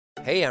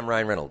Hey, I'm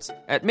Ryan Reynolds.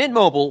 At Mint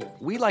Mobile,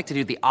 we like to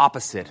do the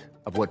opposite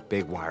of what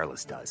Big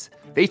Wireless does.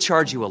 They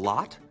charge you a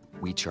lot,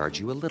 we charge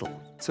you a little.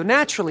 So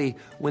naturally,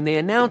 when they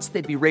announced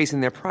they'd be raising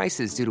their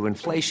prices due to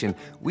inflation,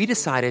 we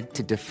decided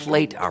to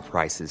deflate our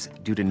prices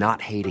due to not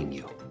hating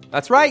you.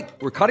 That's right.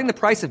 We're cutting the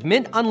price of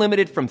Mint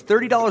Unlimited from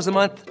 $30 a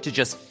month to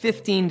just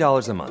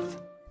 $15 a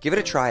month. Give it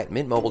a try at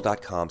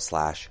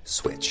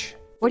mintmobile.com/switch.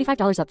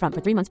 $45 up front for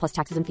 3 months plus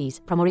taxes and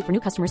fees. Promo rate for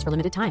new customers for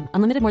limited time.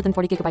 Unlimited more than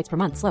 40 gigabytes per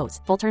month. Slows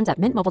full terms at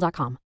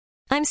mintmobile.com.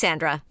 I'm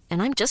Sandra,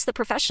 and I'm just the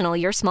professional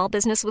your small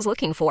business was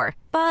looking for.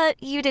 But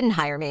you didn't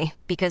hire me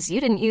because you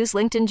didn't use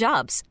LinkedIn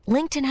Jobs.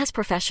 LinkedIn has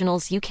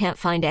professionals you can't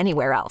find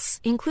anywhere else,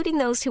 including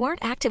those who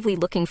aren't actively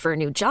looking for a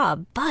new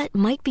job, but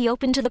might be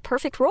open to the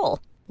perfect role,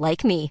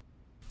 like me.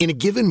 In a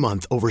given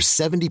month, over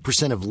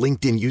 70% of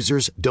LinkedIn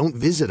users don't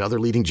visit other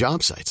leading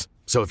job sites.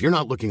 So if you're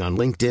not looking on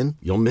LinkedIn,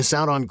 you'll miss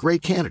out on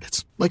great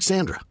candidates like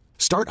Sandra.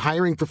 Start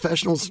hiring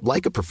professionals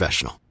like a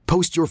professional.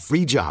 Post your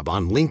free job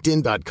on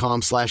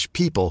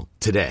linkedin.com/people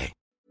today.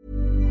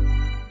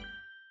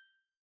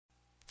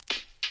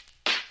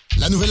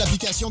 La nouvelle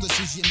application de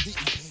CJMD.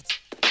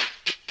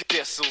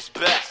 Guess who's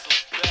back?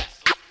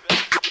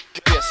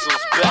 Guess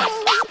who's back?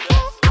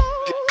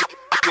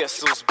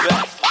 Guess who's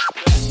back?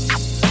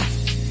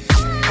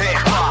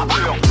 Hip-hop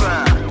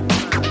urbain.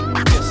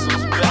 Guess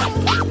who's back?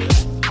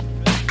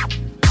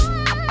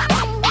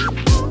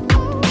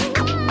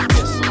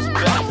 Guess who's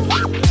back?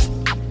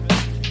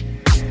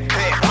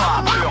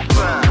 Hip-hop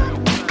urbain.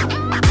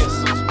 Guess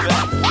who's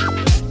back?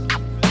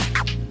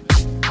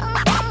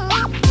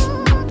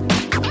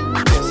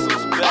 Guess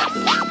who's back?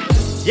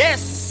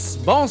 Yes!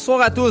 Bonsoir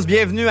à tous,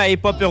 bienvenue à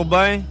Hip Hop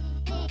Urbain.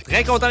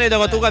 Très content d'être de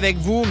retour avec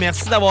vous.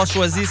 Merci d'avoir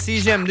choisi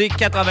CJMD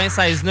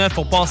 96.9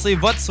 pour passer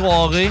votre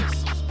soirée.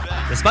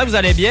 J'espère que vous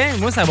allez bien.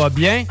 Moi, ça va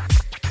bien.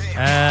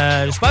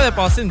 J'espère de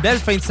passer une belle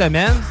fin de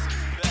semaine.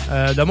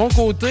 De mon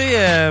côté,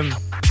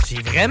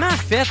 j'ai vraiment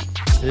fait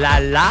la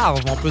larve,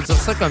 on peut dire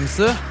ça comme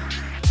ça.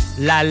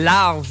 La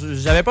larve.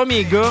 J'avais pas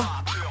mes gars.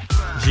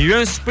 J'ai eu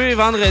un souper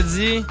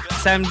vendredi.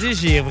 Samedi,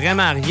 j'ai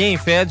vraiment rien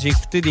fait. J'ai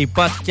écouté des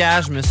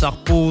podcasts, je me suis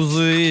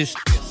reposé.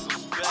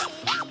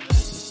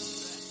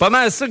 Pas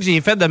mal ça que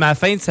j'ai fait de ma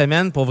fin de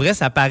semaine. Pour vrai,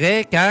 ça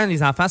paraît, quand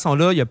les enfants sont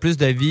là, il y a plus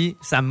de vie,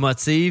 ça me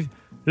motive.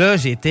 Là,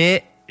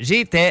 j'étais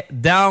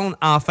down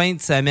en fin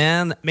de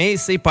semaine, mais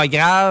c'est pas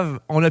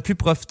grave. On a pu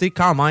profiter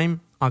quand même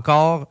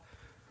encore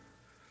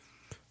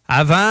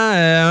avant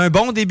un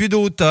bon début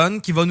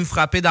d'automne qui va nous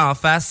frapper d'en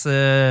face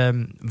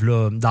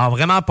dans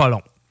vraiment pas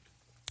long.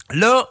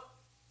 Là,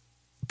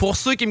 pour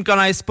ceux qui me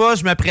connaissent pas,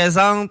 je me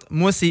présente.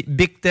 Moi, c'est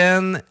Big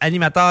Ten,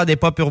 animateur des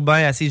pop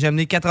urbains à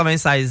CJMD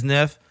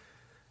 96.9.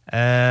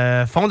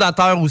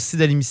 Fondateur aussi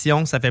de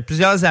l'émission. Ça fait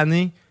plusieurs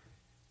années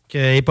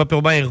que Hip Hop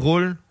Urbain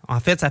roule. En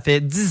fait, ça fait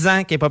 10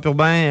 ans que Hip Hop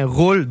Urbain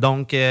roule.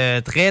 Donc,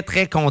 très,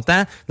 très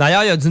content.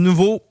 D'ailleurs, il y a du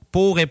nouveau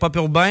pour Hip Hop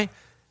Urbain.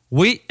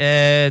 Oui,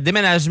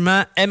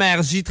 déménagement,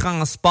 MRJ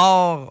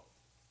Transport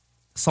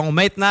sont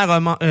maintenant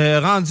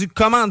rendus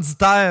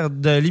commanditaires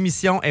de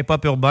l'émission Hip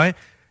Hop Urbain.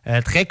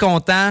 Très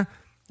content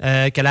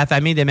que la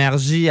famille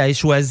d'MRJ ait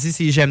choisi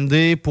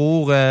CJMD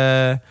pour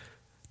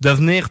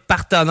devenir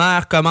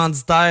partenaire,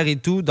 commanditaire et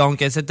tout.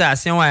 Donc,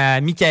 salutations à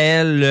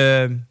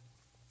Michael,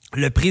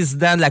 le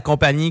président de la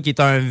compagnie, qui est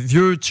un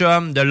vieux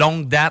chum de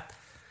longue date.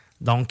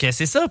 Donc,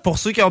 c'est ça. Pour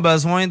ceux qui ont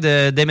besoin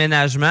de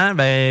déménagement,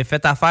 ben,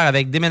 faites affaire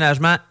avec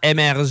Déménagement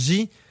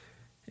MRJ.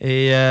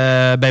 Et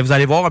vous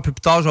allez voir un peu plus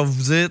tard, je vais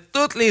vous dire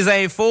toutes les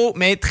infos,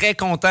 mais très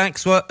content qu'il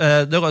soit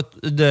pas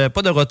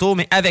de retour,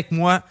 mais avec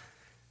moi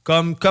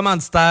comme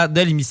commanditaire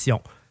de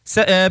l'émission.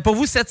 Pour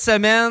vous, cette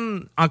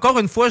semaine, encore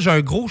une fois, j'ai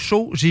un gros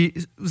show.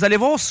 Vous allez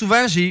voir,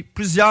 souvent, j'ai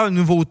plusieurs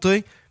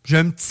nouveautés. J'ai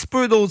un petit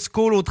peu d'old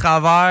school au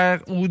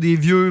travers ou des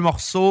vieux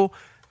morceaux,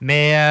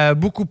 mais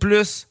beaucoup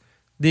plus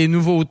des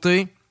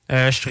nouveautés.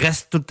 Je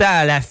reste tout le temps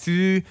à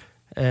l'affût.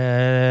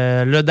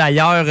 Là,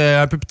 d'ailleurs,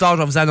 un peu plus tard,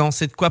 je vais vous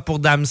annoncer de quoi pour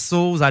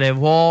Damso. Vous allez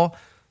voir.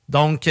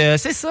 Donc,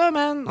 c'est ça,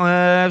 man.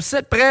 Vous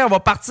êtes prêts? On va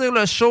partir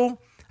le show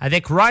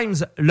avec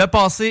Rhymes. Le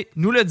passé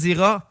nous le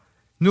dira.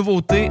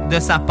 Nouveauté de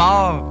sa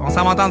part. On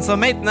s'en va entendre ça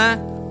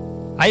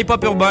maintenant à Hip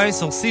Hop Urbain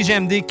sur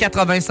CJMD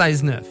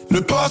 96.9.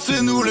 Le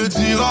passé nous le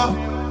dira.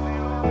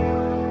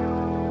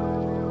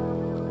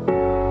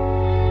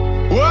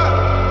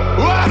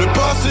 Ouais. Le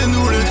passé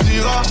nous le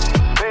dira.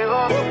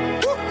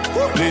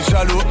 Les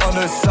jaloux on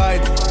the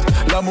side,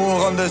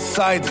 l'amour on the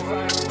side.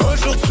 Un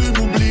jour tu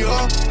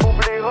m'oublieras.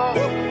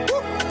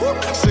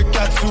 C'est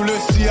 4 sous le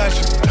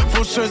sillage,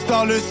 faucheuse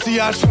dans le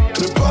sillage.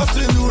 Le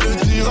passé nous le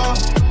dira.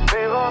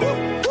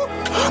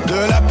 De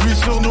la pluie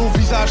sur nos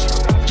visages,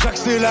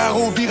 j'accélère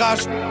au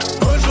virage.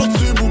 Un jour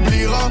tu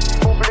m'oublieras.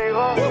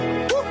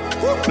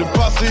 Le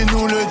passé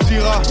nous le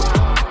dira.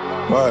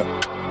 Ouais.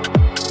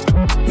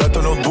 Là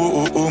t'as notre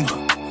boum.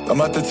 Dans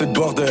ma tête c'est le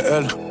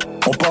bordel.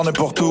 On part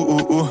n'importe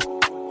où.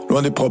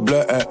 Loin des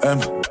problèmes.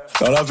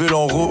 Dans la ville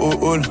on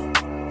roule.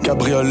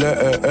 Cabriolet.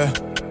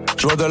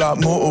 Je vois de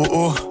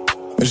l'amour.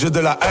 Mais j'ai de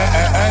la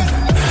haine.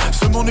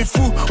 Ce on est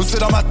fou, ou c'est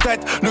dans ma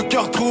tête. Le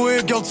cœur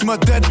troué, garde tu ma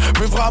tête.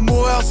 Vivre à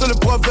mourir, c'est le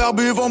proverbe,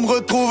 ils vont me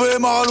retrouver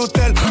mort à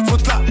l'hôtel.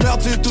 Foutre la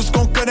merde, c'est tout ce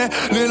qu'on connaît.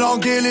 Les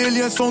langues et les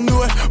liens sont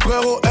noués.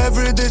 Frérot,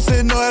 everyday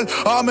c'est Noël.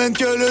 Amen,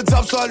 que le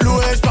diable soit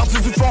loué. J'parti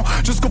du fond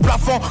jusqu'au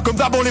plafond. Comme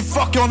d'abord les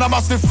fuck et on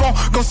amasse les fonds.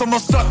 Consomme mon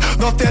stock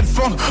dans tes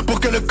headphones. Pour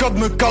que le code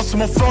me casse sur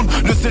mon phone.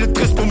 Le ciel est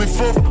triste pour mes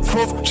fauves.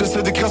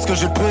 J'essaie d'écrire ce que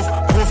j'éprouve.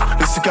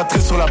 Les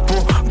cicatrices sur la peau.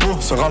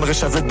 Pour se rendre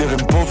riche avec des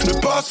rimes pauvres. Le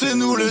passé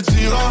nous le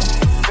dira.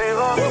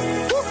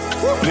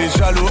 Les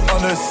jaloux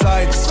on the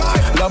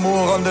side,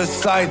 l'amour on the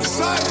side.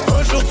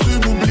 Un jour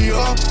tu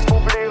m'oublieras.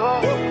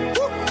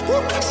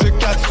 C'est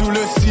 4 sous le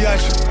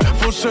sillage,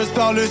 faucheuse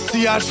dans le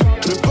sillage.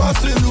 Le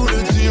passé nous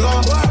le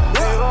dira.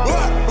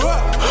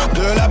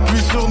 De la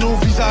pluie sur nos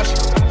visages,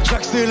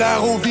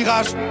 j'accélère au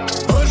virage.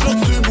 Un jour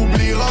tu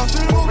m'oublieras.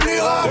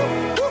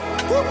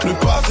 Le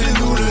passé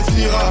nous le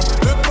dira.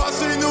 Le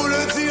passé nous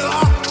le dira.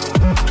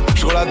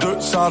 Je roule à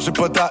 200, j'ai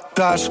pas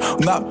d'attache.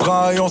 On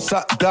apprend et on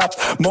s'adapte.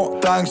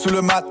 Montagne sous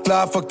le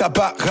matelas, fuck ta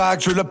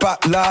baraque, je le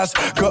palace.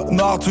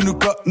 Côte-Nord, tu nous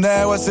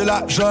connais, ouais c'est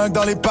la jungle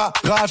dans les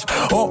parages.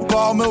 On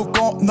part mais au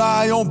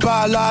contenant, on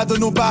balade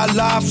nos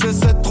balafres.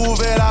 J'essaie de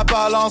trouver la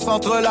balance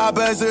entre la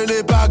baise et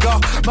les bagarres.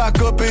 Ma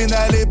copine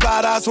elle est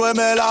badass, ouais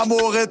mais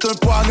l'amour est un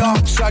poignard.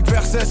 Chaque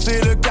verset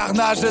c'est le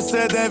carnage,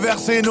 j'essaie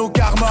d'inverser nos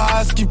karmas.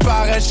 À ce qui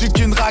paraît, je suis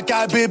qu'une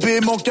racaille bébé,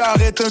 mon cœur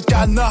est un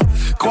cadenas.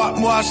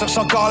 Crois-moi, cherche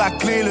encore la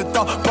clé, le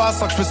temps passe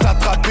sans que je puisse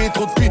l'attraper.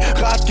 Trop de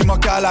pirates qui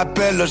manquent à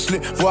l'appel, là, je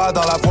les vois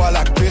dans la voie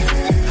lactée.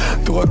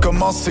 Tout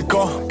recommence, c'est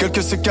con.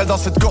 Quelques séquelles dans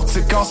cette courte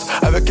séquence.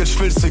 Avec elle je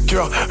fais le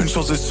sécure. Une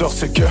chose est sûre,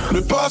 c'est que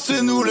le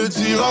passé nous le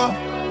dira.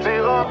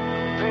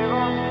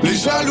 Les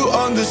jaloux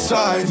on the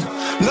side,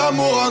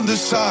 l'amour on the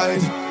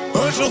side.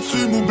 Un jour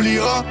tu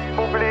m'oublieras.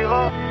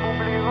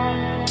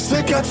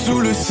 C'est 4 sous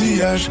le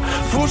sillage,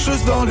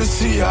 faucheuse dans le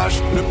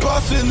sillage. Le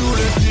passé nous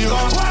le dira.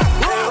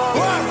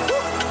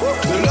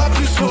 De la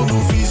pluie sur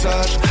nos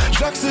visages,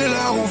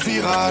 j'accélère au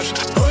virage.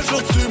 Un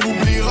jour tu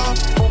m'oublieras.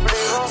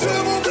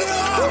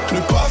 Le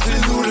passé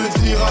nous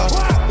le dira.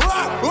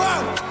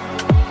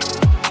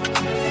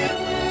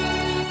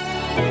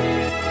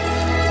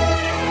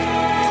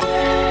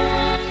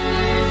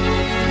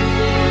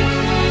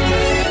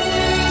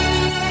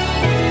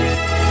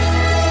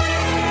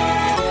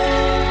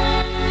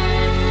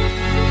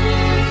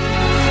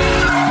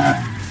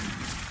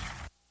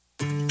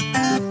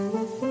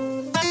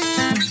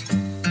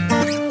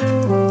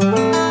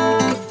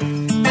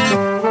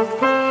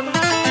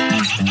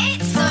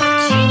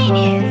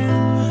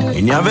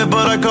 Il n'y avait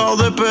pas d'accord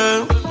de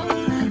paix,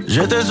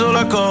 j'étais sur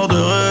la corde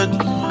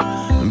raide.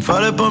 Il me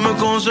fallait pas me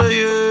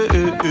conseiller,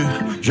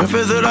 je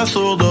faisais la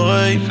sourde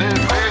oreille.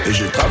 Et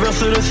j'ai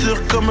traversé le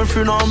cirque comme un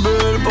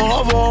funambule pour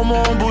avoir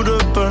mon bout de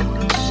pain.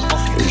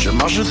 Et je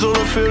marchais sur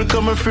le fil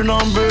comme un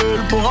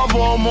funambule pour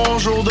avoir mon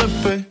jour de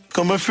paix.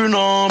 Comme un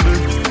funambule,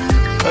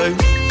 hey,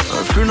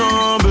 un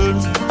funambule,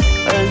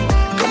 hey,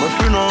 comme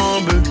un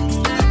funambule,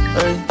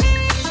 hey,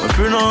 un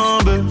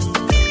funambule,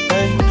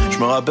 hey.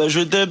 Je me rappelle,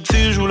 j'étais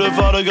petit, je voulais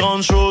faire de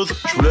grandes choses.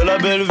 Je voulais la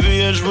belle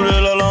vie et je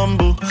voulais la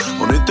Lambo.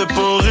 On était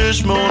pas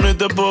riches, mais on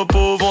était pas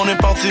pauvres. On est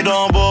parti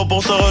d'en bas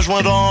pour se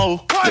rejoindre en haut.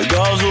 Le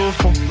gaz au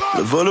fond,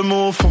 le volume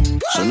au fond.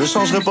 Je ne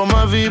changerai pas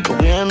ma vie pour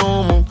rien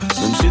au monde.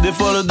 Même si des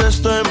fois le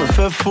destin me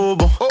fait faux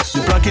bon.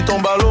 Du plat qui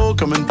tombe à l'eau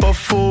comme une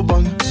puff au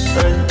bang.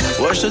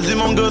 Hey. Ouais, je te dis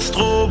mon gosse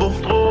trop beau.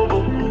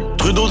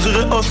 Trudeau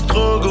dirait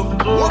Ostrogo.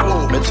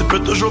 Mais tu peux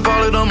toujours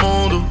parler dans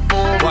mon dos.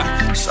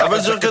 Ouais, ça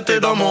veut dire que t'es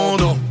dans mon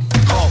dos.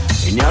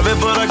 Il n'y avait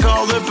pas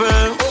d'accord de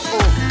paix,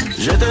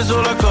 j'étais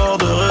sur la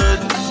corde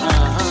raide.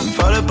 Il me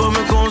fallait pas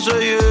me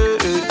conseiller,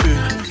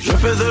 je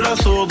faisais la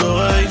sourde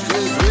oreille.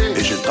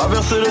 Et j'ai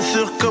traversé le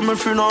cirque comme un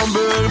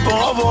funambule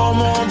pour avoir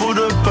mon bout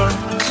de pain.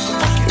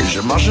 Et je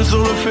marchais sur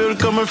le fil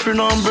comme un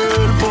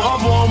funambule pour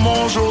avoir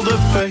mon jour de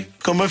paix.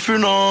 Comme un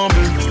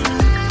funambule,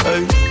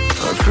 hey,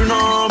 un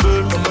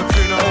funambule, comme un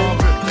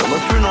funambule, hey, comme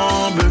un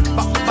funambule,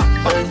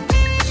 hey,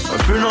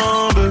 un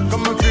funambule,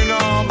 comme un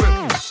funambule.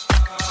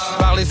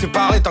 Parler c'est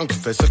parler tant que tu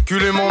fais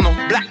circuler mon nom.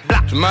 Bla bla.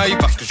 Tu m'haïs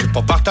parce que j'ai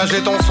pas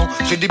partagé ton son.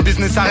 J'ai des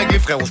business à régler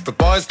frérot, je peux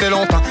pas rester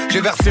longtemps.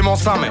 J'ai versé mon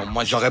sang mais au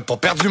moins j'aurais pas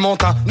perdu mon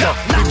temps.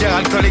 Plus de guerre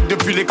alcoolique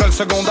depuis l'école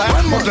secondaire.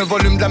 Monte le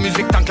volume de la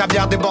musique tant que la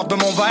bière déborde de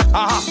mon verre.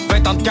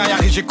 20 ans de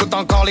carrière et j'écoute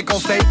encore les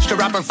conseils. Je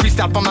te rappe un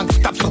freestyle pendant que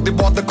tu tapes sur des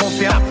boîtes de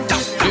concert.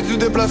 J'ai dû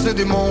déplacer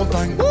des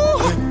montagnes.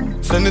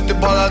 Ce n'était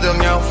pas la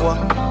dernière fois.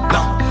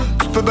 Non,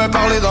 tu peux bien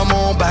parler dans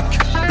mon bac.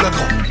 Le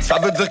gros, ça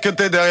veut dire que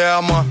t'es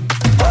derrière moi.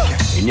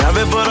 Il n'y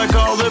avait pas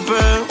d'accord de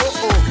paix,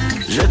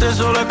 j'étais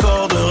sur la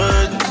corde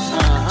raide.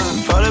 Il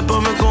me fallait pas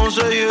me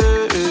conseiller,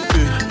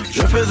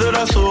 je faisais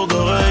la sourde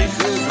oreille.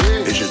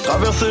 Et j'ai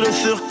traversé le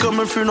cirque comme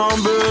un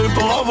funambule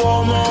pour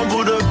avoir mon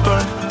bout de pain.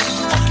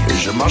 Et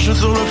je marchais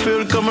sur le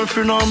fil comme un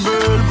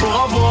funambule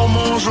pour avoir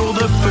mon jour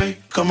de paix.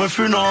 Comme un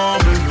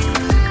funambule,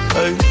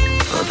 hey,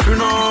 un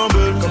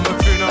funambule, comme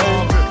un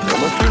funambule, hey,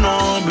 comme un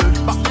funambule,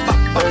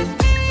 hey,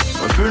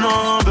 un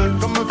funambule,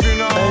 comme un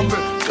funambule,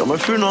 hey, comme un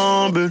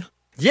funambule.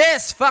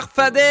 Yes,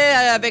 Farfadet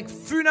avec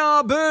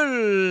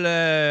Funambule,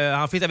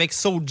 en fait avec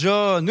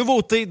Soulja,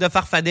 nouveauté de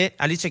Farfadet.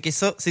 Allez checker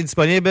ça, c'est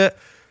disponible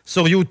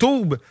sur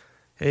YouTube.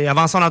 Et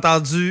avant ça, on a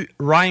entendu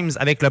Rhymes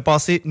avec Le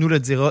passé nous le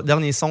dira,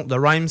 dernier son de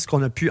Rhymes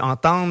qu'on a pu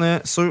entendre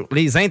sur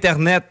les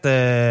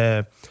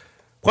internets.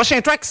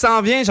 Prochain track qui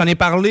s'en vient, j'en ai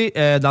parlé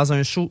dans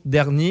un show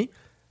dernier.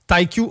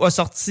 Taikyu a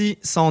sorti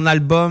son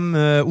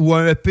album ou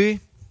un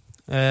EP.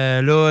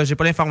 Là, j'ai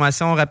pas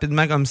l'information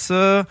rapidement comme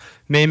ça,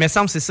 mais il me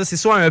semble que c'est ça. C'est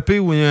soit un EP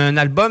ou un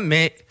album,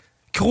 mais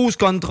Cruise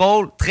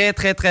Control, très,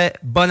 très, très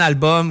bon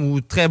album ou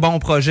très bon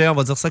projet, on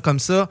va dire ça comme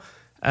ça.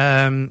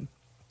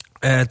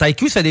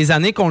 Taikyu, ça fait des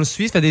années qu'on le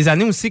suit, ça fait des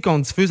années aussi qu'on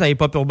diffuse à Hip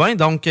Hop Urbain,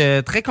 donc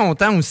très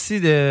content aussi,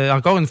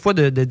 encore une fois,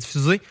 de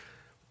diffuser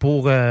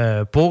pour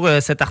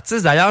cet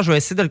artiste. D'ailleurs, je vais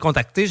essayer de le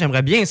contacter,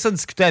 j'aimerais bien ça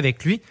discuter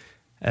avec lui.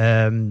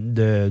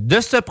 De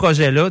ce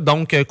projet-là,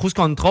 donc Cruise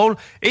Control,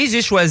 et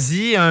j'ai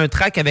choisi un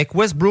track avec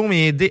West Broom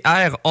et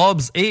DR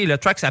Hobbs, et le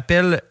track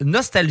s'appelle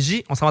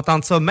Nostalgie. On s'en va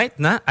entendre ça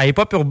maintenant à Hip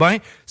Hop Urbain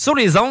sur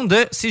les ondes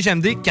de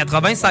CGMD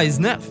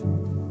 96.9.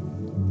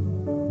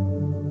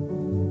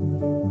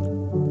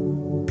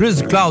 Plus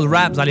du cloud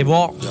rap, vous allez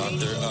voir.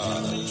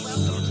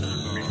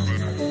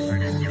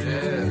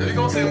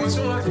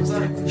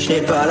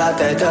 J'ai pas la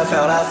tête à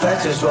faire la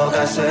fête, ce soir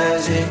t'as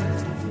saisi.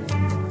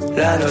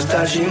 La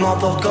nostalgie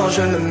m'emporte quand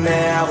je me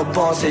mets à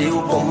repenser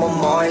au bon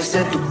moment et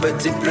c'est tout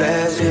petit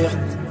plaisir.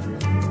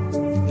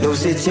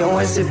 Nous étions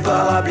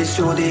inséparables et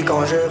soudés.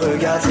 Quand je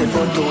regarde ces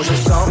photos, je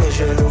sens mes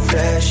genoux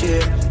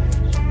fléchir.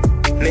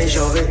 Mais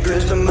j'aurais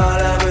plus de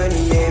mal à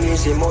renier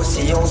mes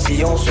émotions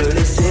si on se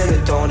laissait le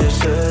temps de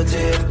se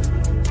dire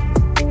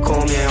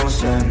combien on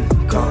s'aime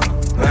quand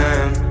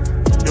même.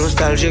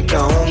 Nostalgique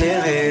quand on est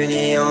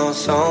réunis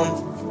ensemble.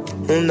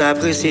 On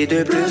apprécie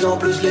de plus en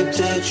plus les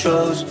petites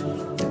choses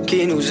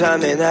qui nous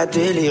amène à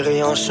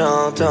délirer en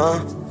chantant.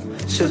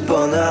 Ce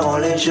bonheur on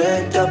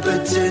l'injecte à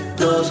petite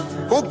dose.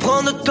 On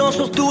prend notre temps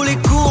sur tous les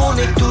coups, on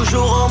est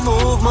toujours en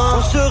mouvement.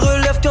 On se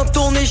relève quand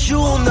on échoue,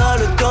 on a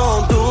le temps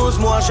en 12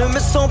 mois. Je me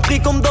sens pris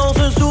comme dans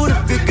un zoo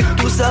depuis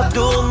que tout ça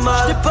tourne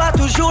mal. J'ai pas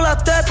toujours la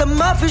tête à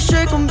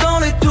m'afficher comme dans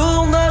les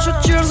tournages.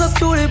 Cheers à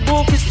tous les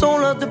beaux qui sont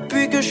là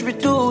depuis que je suis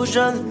tout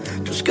jeune.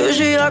 Tout ce que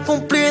j'ai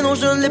accompli, non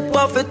je ne l'ai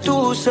pas fait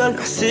tout seul.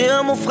 C'est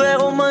à mon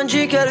frère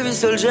Omanji qu'elle lui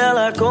seul gère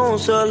la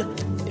console.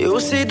 Et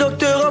aussi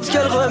Dr. Hobbs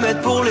qu'elle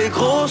remette pour les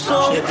gros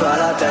sons. J'ai pas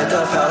la tête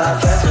à faire la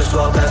fête, ce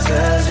soir t'as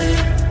saisi.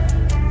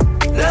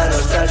 La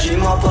nostalgie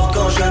m'emporte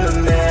quand je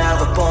me mets à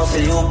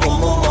repenser au bon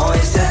moment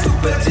et c'est tout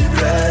petit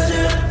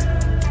plaisir.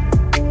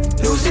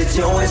 Nous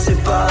étions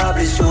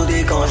inséparables et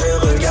soudés. Quand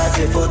je regarde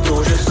ces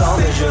photos, je sens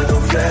mes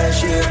genoux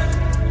fléchir.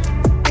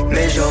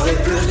 Mais j'aurais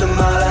plus de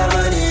mal à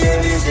renier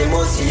mes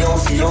émotions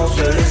si on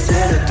se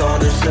laissait le temps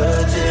de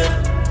se dire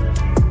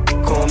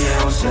combien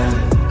on s'aime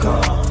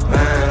quand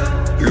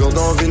même. Lourd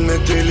d'envie de me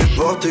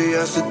téléporter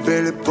à cette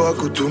belle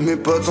époque où tous mes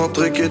potes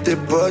s'entraient que tes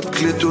potes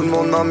clés, tout le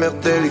monde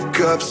m'emmerdait les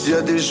cops.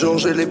 Y'a des jours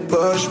j'ai les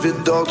poches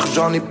vides, d'autres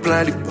j'en ai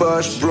plein les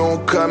poches.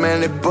 Bro, comme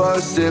elle est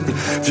possible,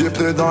 vieux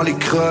pneus dans les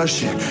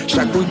croches.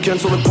 Chaque week-end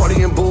sur le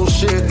party and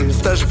bullshit. Le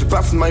stage fait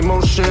partie de my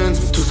emotions,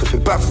 tout ça fait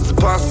partie du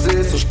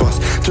passé. So j'passe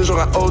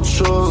toujours à autre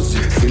chose.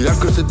 Il y a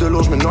que c'est de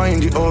l'eau, j'me noie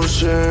in the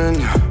ocean.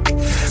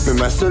 Mais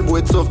ma seule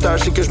bouée de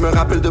sauvetage c'est que je me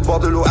rappelle de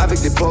boire de l'eau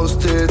avec des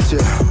post-it,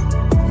 yeah.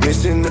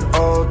 Missing the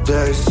old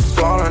days. Ce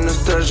soir la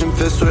nostalgie me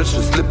fait switch.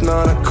 Je Slipknot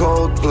à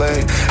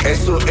Coldplay.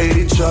 SO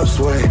 80 Chops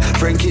Way,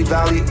 Frankie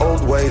Valley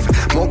Old Wave.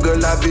 Mon gars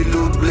la ville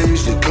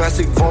l'oublie. Les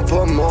classiques vont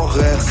pas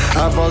mourir.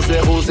 Avant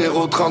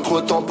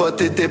 0033 ton pote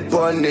était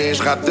pas né.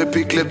 J'rappe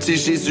depuis que le petit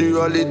Jésus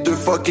a les deux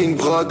fucking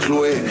bras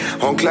cloués.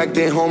 On claque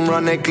des home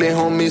runs avec les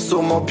homies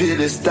sur mon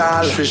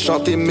piédestal. J'fais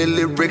chanter mes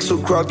lyrics au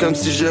crowd comme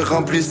si je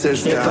remplissais.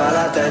 J'ai pas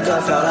la tête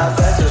à faire la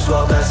fête, ce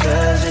soir t'as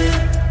saisi.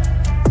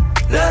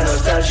 La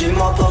nostalgie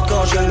m'emporte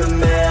quand je me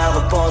mets à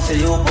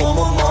repenser au bon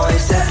moment et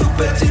c'est tout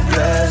petit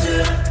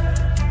plaisir.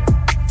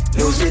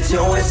 Nous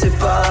étions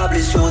inséparables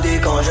et soudés.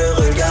 Quand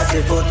je regarde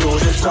ces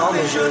photos, je sens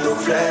mes genoux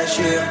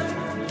fléchir.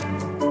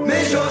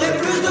 Mais j'aurais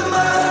plus de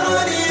mal à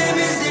renier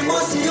mes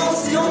émotions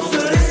si on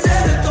se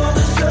laissait le temps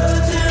de se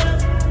dire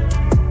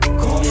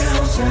combien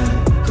on s'aime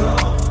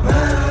quand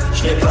même.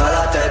 Je n'ai pas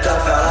la tête à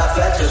faire la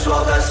fête, ce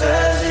soir t'as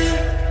saisi.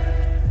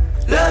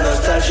 La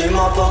nostalgie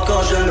m'emporte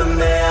quand je me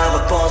mets à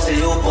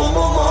repenser au bon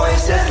moment et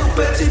c'est tout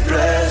petit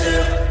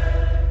plaisir.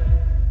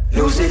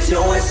 Nous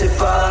étions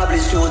inséparables et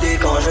soudés.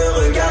 Quand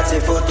je regarde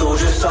ces photos,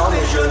 je sens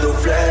mes genoux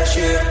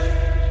fléchir.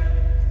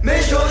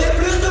 Mais j'aurais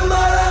plus de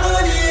mal à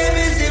renier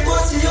mes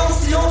émotions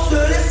si on se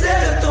laissait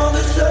le temps de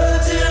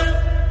se dire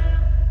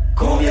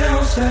combien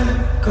on s'aime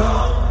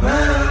quand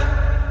même.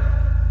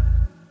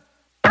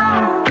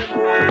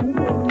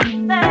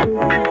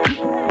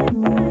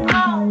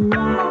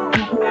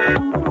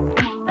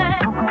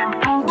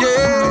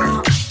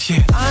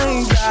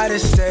 Gotta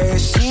say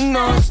she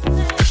knows.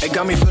 It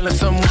got me feeling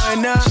some way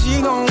now.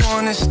 She gon'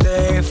 wanna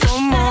stay for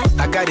more.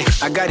 I got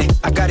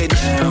it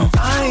down.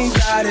 I ain't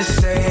gotta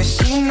say it,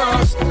 she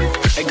knows.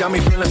 It got me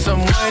feeling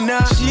some way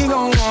now. She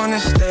gon' wanna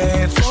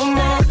stay for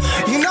more.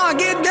 You know I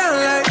get down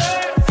like.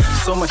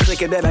 So much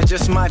liquor that I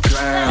just might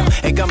drown.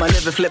 It got my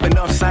liver flipping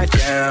upside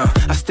down.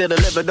 I still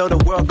deliver though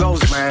the world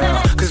goes round.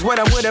 Cause when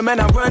I'm with her, man,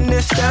 I run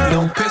this down.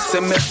 Don't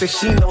pessimistic,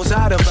 she knows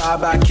how to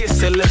vibe. I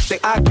kiss her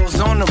lipstick, I goes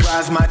on the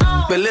rise. My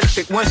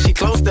ballistic when she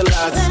close the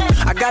lights.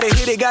 I gotta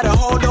hit it, gotta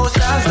hold those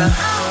eyes now.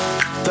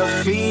 The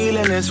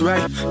feeling is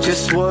right,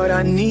 just what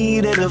I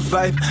needed, a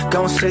vibe.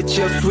 Gon' set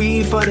you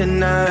free for the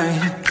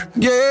night.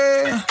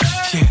 Yeah,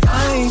 yeah.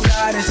 I ain't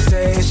gotta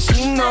say it,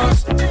 she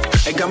knows.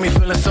 It got me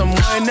feeling some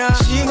way now.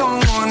 She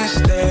gon' wanna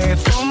stay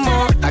for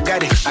more. I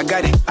got it, I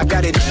got it, I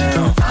got it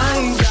down. I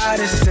ain't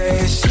gotta say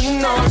it, she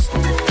knows.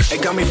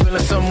 It got me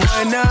feeling some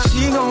way now.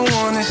 She gon'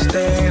 wanna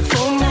stay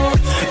for more.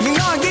 You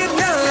know I get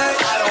down like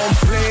I don't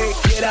play.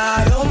 Get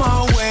out of my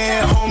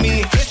way,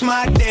 homie. It's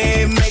my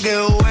day, make it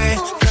away.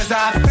 Cause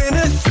I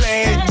finna slay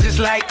it just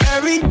like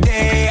every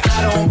day. I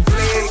don't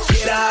play.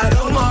 Get out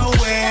of my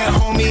way,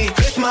 homie.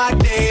 It's my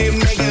day,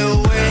 make it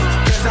away.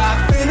 Cause I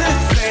finna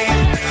slay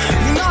it.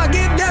 You know I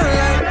get down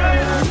like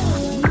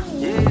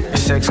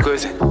it's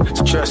exquisite.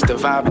 So trust the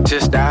vibe and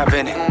just dive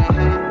in it.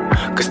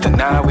 Cause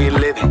tonight we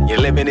living. You're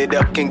living it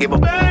up, can't give a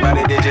about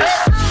the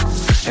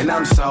digits. And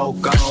I'm so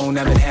gone,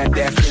 haven't had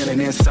that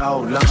feeling in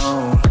so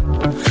long.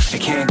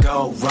 It can't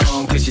go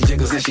wrong, cause she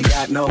jiggles and she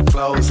got no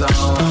clothes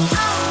on.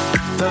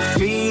 The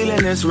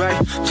feeling is right,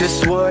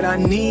 just what I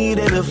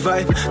needed, a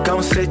vibe.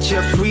 Gon' set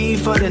you free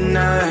for the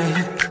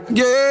night.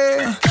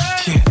 Yeah,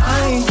 yeah.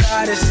 I ain't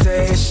gotta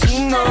say it,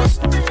 she knows.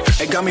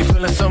 It got me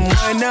feeling some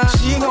way now.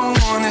 She gon'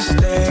 wanna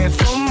stay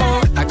for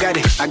more. I got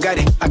it, I got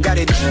it, I got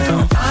it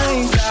down. I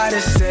ain't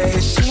gotta say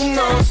it, she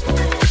knows.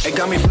 It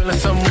got me feeling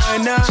some way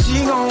now.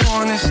 She gon'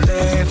 wanna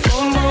stay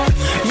for more.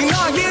 You know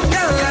I get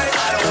down like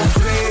I don't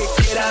play.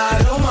 Get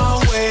out of my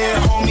way,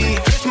 homie.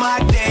 It's my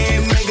day,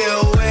 make it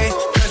away.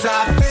 Cause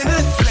I finna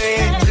slay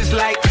it just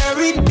like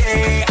every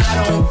day.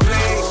 I don't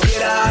play.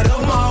 Get out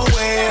of my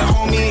way,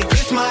 homie.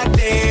 It's my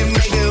day,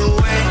 make it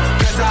away.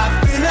 Cause I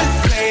finna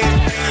slay it.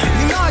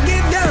 You know I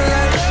get down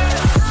like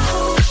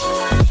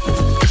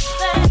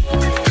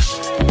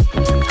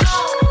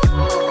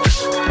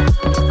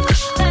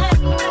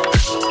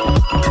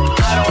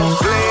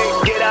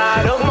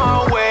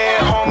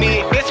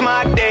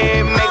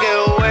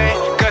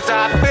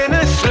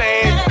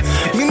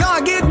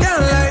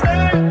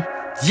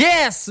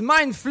Yes!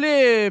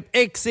 Mindflip,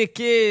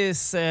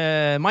 XXX.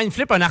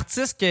 Mindflip, un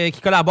artiste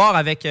qui collabore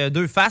avec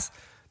Deux Faces.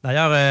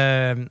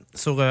 D'ailleurs,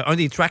 sur un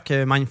des tracks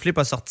que Mindflip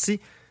a sorti,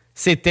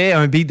 c'était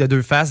un beat de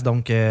Deux Faces.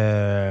 Donc,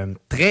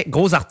 très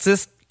gros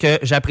artiste que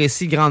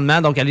j'apprécie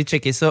grandement. Donc, allez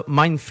checker ça.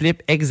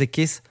 Mindflip,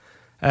 XXX.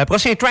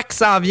 Prochain track qui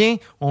s'en vient,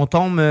 on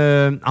tombe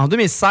en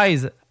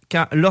 2016,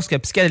 lorsque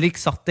Psychedelic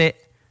sortait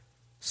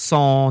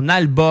son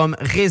album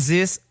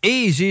Résiste.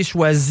 Et j'ai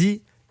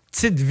choisi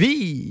Petite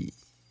Vie.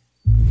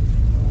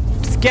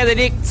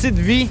 Psychedelic, Petite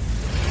Vie.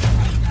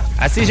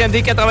 À CGMD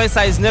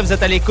 96.9, vous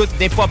êtes à l'écoute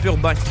des Pop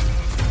Urbains.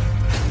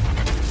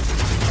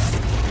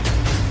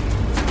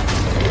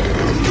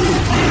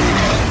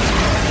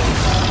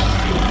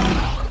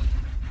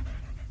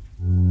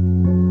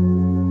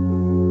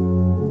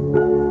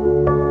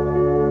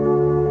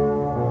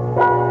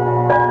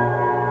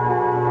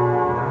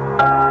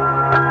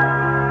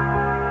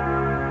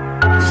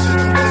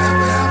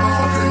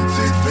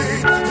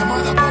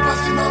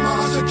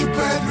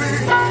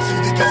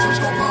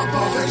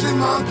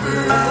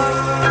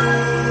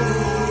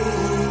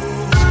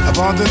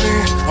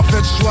 En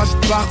fait je choisis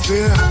de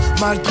partir.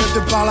 Maltraité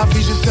par la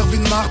vie, j'ai servi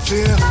de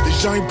martyr. Les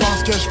gens ils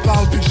pensent que je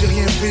parle puis que j'ai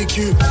rien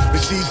vécu. Mais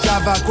s'ils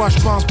savent à quoi je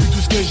pense puis tout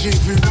ce que j'ai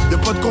vu. Y'a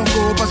pas de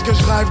concours parce que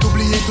je rêve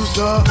d'oublier tout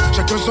ça.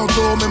 Chacun son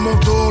tour mais mon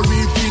tour lui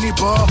il finit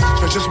pas.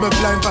 Je vais juste me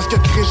plaindre parce que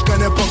de Christ je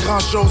connais pas grand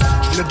chose.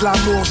 Je voulais de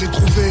l'amour, j'ai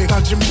trouvé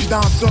quand tu me vis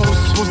dans la sauce.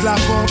 Je pose la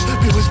fonte,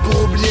 puis risque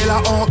pour oublier la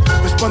honte.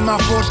 Mais c'est pas de ma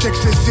faute, j'étais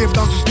excessif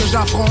dans tout ce que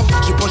j'affronte.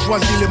 J'ai pas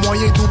choisi les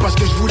moyens doux parce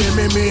que je voulais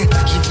m'aimer.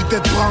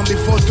 J'évitais de prendre des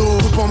photos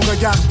pour me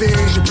regarder.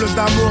 J'ai plus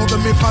d'amour de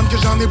mes fans que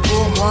j'en ai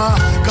pour moi.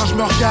 Quand je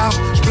me regarde,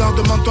 je pleure,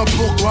 demande-toi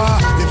pourquoi.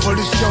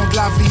 L'évolution de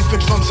la vie fait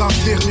que je vais me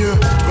sentir mieux.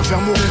 Je préfère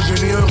mourir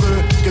jeune et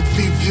heureux que de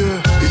vivre vieux.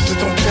 Et c'est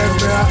ton rêve,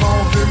 mais avant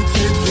on veut une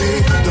petite vie.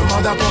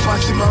 Demande à papa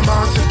si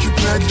maman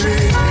s'occupait de lui.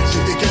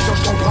 C'est des questions que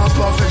je comprends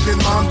pas, fait que je les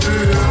demande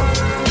plus.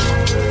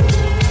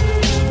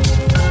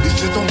 Et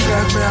c'est ton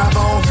rêve, mais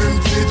avant on veut une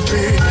petite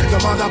vie.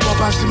 Demande à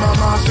papa si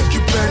maman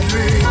s'occupait de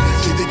lui.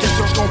 C'est des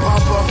questions que je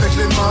comprends pas, fait que je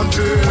les demande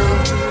plus.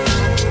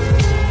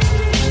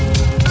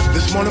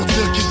 Laisse-moi leur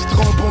dire qu'ils se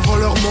trompent, on va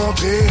leur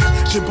montrer.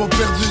 J'ai pas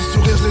perdu le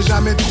sourire, je l'ai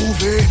jamais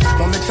trouvé.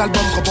 Mon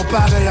ex-album sera pas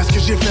pareil à ce que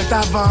j'ai fait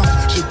avant.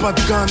 J'ai pas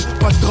de gun,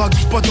 pas de drogue,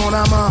 j'suis pas ton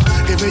amant.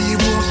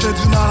 Réveillez-vous, on se fait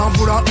du mal en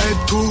voulant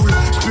être cool.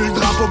 J'pue le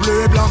drapeau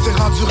bleu et blanc,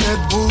 c'est rendu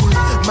Red Bull.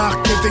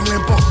 Marketing,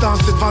 l'important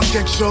c'est de vendre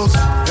quelque chose.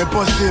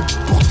 Impossible,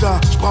 pourtant,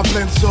 j'prends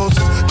plein de sauces.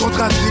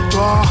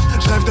 Contradictoire,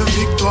 j'rêve de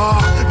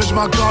victoire. Mais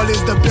j'm'en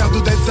calisse de perdre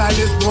ou d'être sa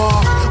liste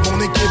noire.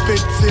 Mon équipe est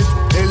petite,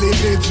 elle est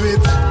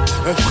réduite.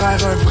 Un frère,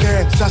 un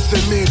vrai, ça se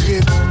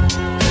mérite.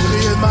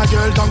 Riez de ma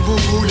gueule tant que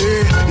vous voulez.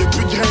 Y'a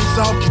plus de grains de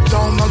sable qui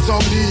tombent dans le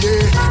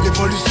sanglier.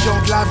 L'évolution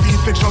de la vie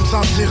fait que je vais me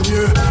sentir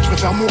mieux. Je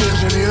préfère mourir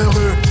jeune et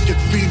heureux que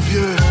de vivre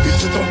vieux. Et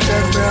c'est ton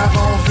rêve, mais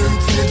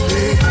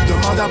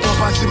à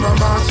papa si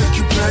maman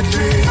s'occupait de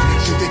lui.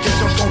 C'est des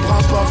questions que je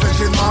comprends pas, fait que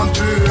je les demande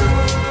plus.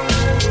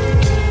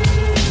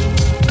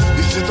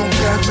 Et c'est ton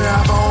rêve, mais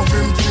avant on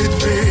veut une petite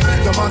vie.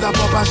 Demande à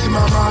papa si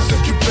maman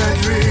s'occupait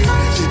de lui.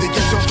 C'est des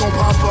questions que je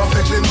comprends pas,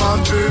 fait que je les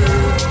demande plus.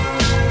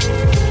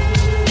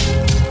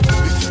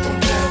 Et c'est ton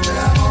rêve, mais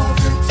avant on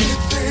veut une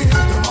petite vie.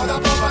 Demande à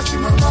papa si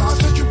maman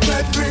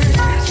s'occupait de lui.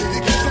 C'est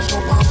des questions que je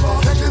comprends pas,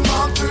 fait que je les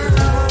demande plus.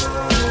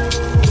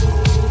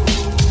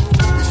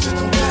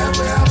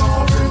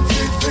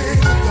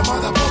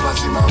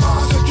 Si maman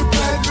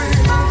s'occupait de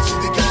lui, c'est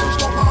des questions que je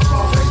comprends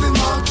pas, fait que je les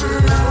demande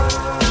plus.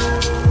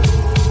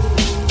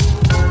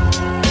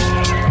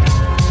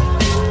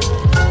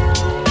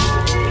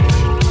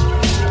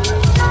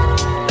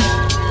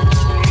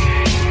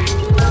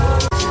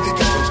 C'est des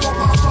questions que je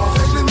comprends pas,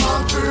 fait que je les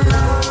demande plus.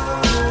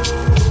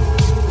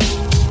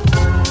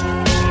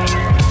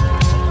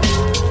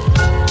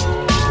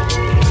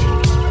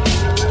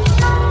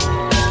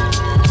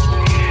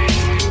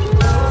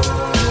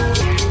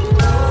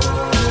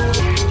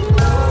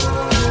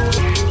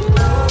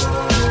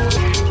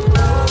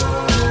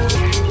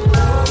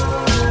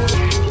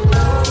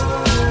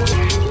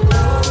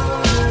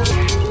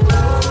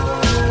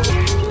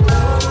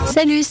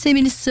 Salut, c'est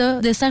Mélissa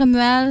de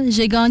Saint-Romuald.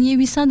 J'ai gagné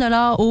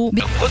 800$ au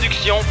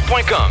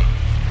Production.com.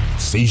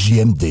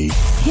 CJMD.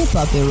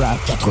 Hip-Hop et Rock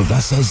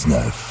 96.9.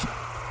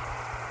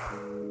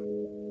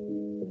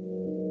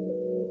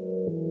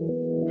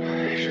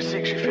 Je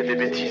sais que j'ai fait des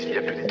bêtises il y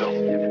a plus de temps.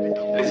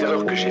 Les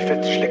erreurs que j'ai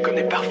faites, je les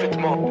connais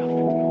parfaitement.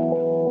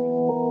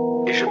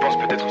 Et je pense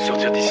peut-être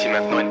sortir d'ici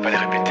maintenant et ne pas les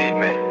répéter,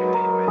 mais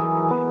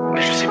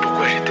je sais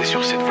pourquoi j'étais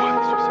sur cette voie.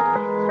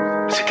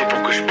 C'était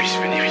pour que je puisse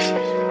venir ici.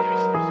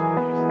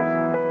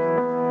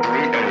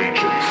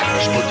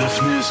 Je suis pas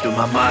devenu ce que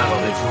ma mère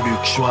aurait voulu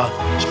que je sois.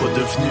 Je suis pas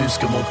devenu ce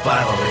que mon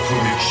père aurait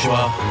voulu que je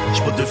sois. Je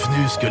suis pas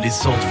devenu ce que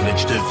les autres voulaient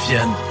que je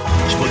devienne.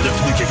 Je suis pas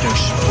devenu quelqu'un que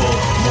je suis pas,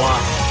 moi.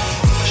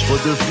 Je suis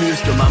pas devenu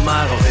ce que ma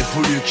mère aurait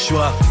voulu que je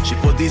sois. J'ai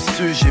pas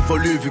déçu,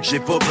 j'évolue vu que j'ai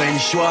pas ben le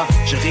choix.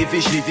 J'ai rêvé,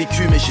 je l'ai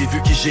vécu, mais j'ai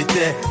vu qui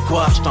j'étais.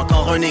 Quoi, j'étais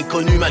encore un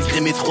inconnu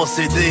malgré mes 3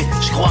 CD.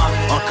 Je crois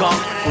encore,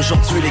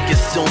 aujourd'hui les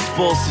questions se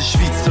posent. Si je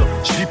vis de ça,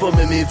 je vis pas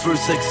mais mes vœux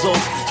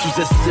s'exaucent.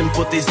 Sous-estime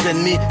pas tes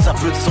ennemis, ça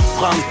peut te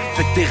surprendre.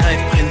 Fait que tes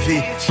rêves prennent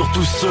vie,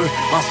 surtout ceux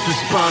en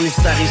suspens.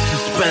 Mystère et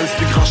suspense,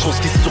 plus grand chose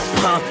qui se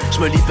surprend. Je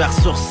me libère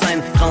sur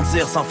scène,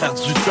 grandir sans faire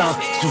du temps.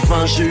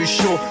 Souvent j'ai eu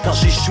chaud, quand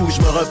j'échoue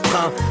je me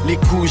reprends. Les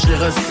coups je les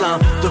ressens,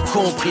 t'as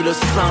compris le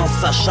sens.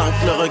 Sachant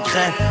que le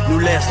regret nous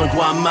laisse un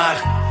goût amer.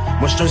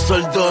 Moi j'suis un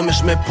soldat mais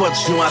je mets pas de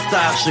genoux à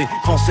terre. J'ai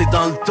foncé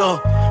dans le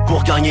tas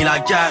pour gagner la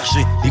guerre.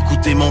 J'ai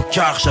écouté mon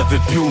cœur, j'avais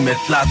plus où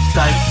mettre la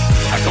tête.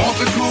 À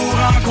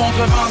contre-courant,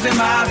 contre vents et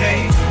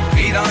marées,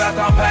 pris dans la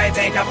tempête,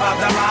 incapable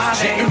d'amarrer.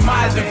 J'ai eu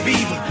mal de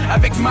vivre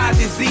avec ma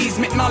disease.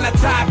 Maintenant la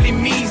table est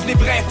mise, les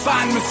vrais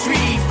fans me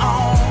suivent.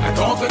 À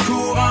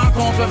contre-courant,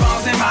 contre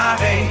vents et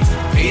marées,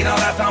 pris dans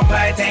la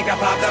tempête,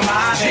 incapable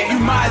d'amarrer. J'ai eu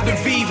mal de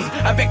vivre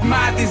avec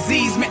ma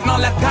disease. Maintenant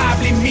la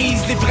table est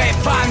mise, les vrais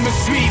fans me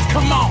suivent.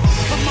 Comment?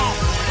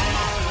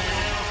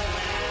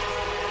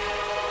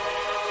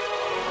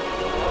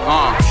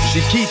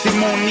 J'ai quitté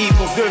mon nid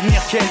pour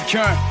devenir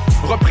quelqu'un.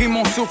 Repris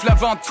mon souffle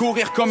avant de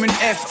courir comme une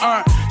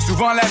F1.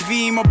 Souvent la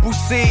vie m'a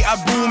poussé à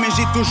bout, mais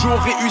j'ai toujours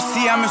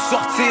réussi à me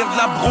sortir de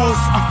la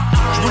brousse.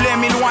 Je voulais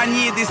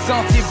m'éloigner des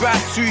sentiers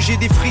battus. J'ai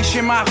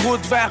défriché ma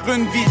route vers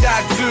une vie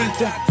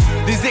d'adulte.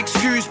 Des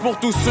excuses pour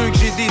tous ceux que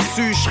j'ai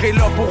déçus. Je serai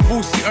là pour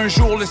vous si un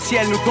jour le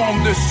ciel nous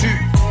tombe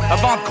dessus.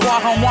 Avant de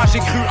croire en moi, j'ai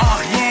cru en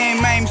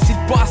rien. Même si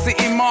le passé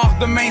est mort,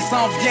 demain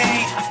s'en vient.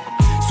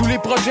 Sous les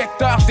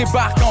projecteurs, je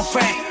débarque enfin.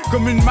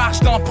 Comme une marche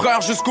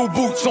d'empereur jusqu'au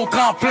bout de son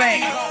tremplin.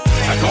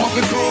 À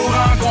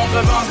contre-courant,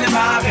 contre vents et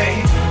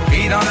marées,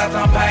 pris dans la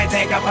tempête,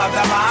 incapable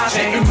d'amarrer.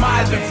 J'ai eu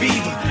mal de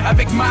vivre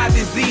avec ma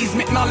disease.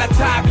 Maintenant la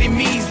table est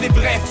mise, les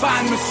vrais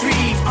fans me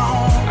suivent.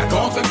 À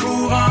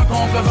contre-courant,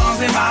 contre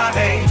vents et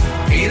marées,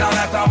 pris dans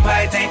la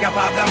tempête,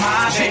 incapable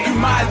d'amarrer. J'ai eu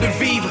mal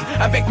de vivre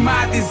avec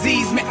ma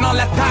disease. Maintenant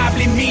la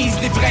table est mise,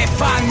 les vrais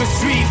fans me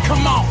suivent.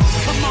 Comment?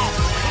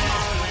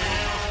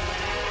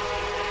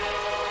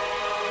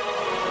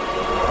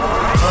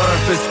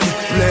 Fais ce qui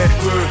te plaît,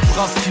 2,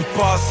 prends ce qui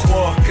passe,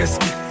 3, reste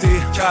quitté,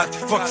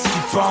 4, fuck ce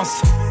qu'ils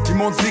pensent. Ils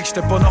m'ont dit que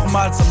j'étais pas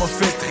normal, ça m'a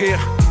fait rire.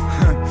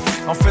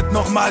 En fait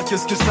normal,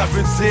 qu'est-ce que ça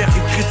veut dire?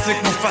 Ils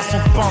critiquent nos façons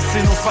de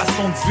penser, nos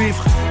façons de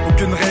vivre.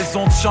 Aucune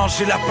raison de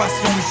changer, la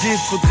passion me guide.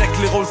 Faudrait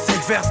que les rôles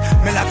s'inversent,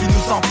 mais la vie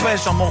nous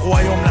empêche. Dans mon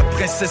royaume, la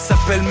princesse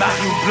s'appelle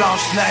Marie ou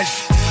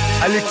Blanche-Neige.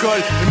 À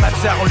l'école, les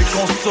matières on les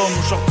consomme.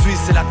 Aujourd'hui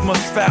c'est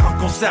l'atmosphère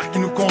en concert qui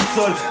nous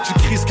console.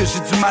 J'écris ce que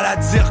j'ai du mal à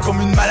dire comme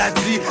une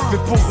maladie, mais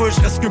pour eux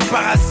je reste qu'un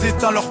parasite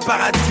dans leur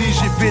paradis.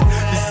 J'évite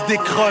les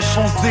idées croches,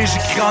 11D,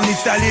 j'écris en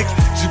italique.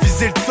 J'ai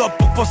visé le top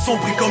pour pas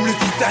sombrer comme le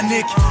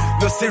Titanic.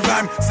 Là c'est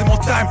rhyme, c'est mon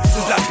time,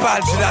 c'est de la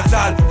balle, j'ai la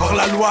dalle. Hors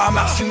la loi,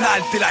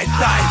 marginal, t'es la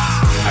taille.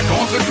 À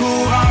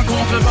contre-courant,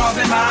 contre vents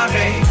et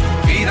marées,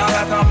 pris dans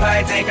la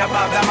tempête,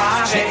 incapable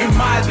d'amarrer. J'ai eu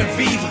mal de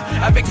vivre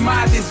avec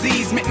ma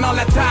disease. Maintenant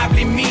la table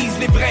est mise,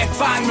 les vrais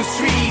fans me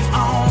suivent.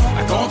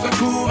 À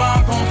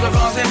contre-courant, contre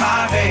vents et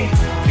marées,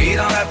 pris Pris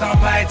dans la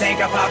tempête,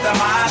 incapable de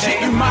marcher.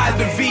 J'ai eu mal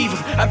de vivre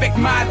avec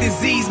ma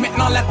disease.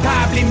 Maintenant la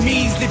table est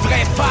mise, les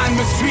vrais fans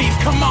me suivent.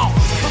 Comment?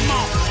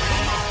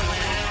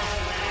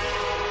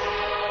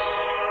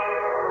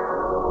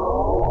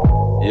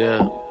 Yeah,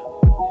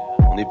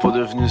 on n'est pas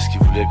devenu ce qu'ils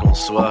voulaient qu'on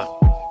soit.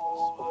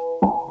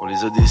 On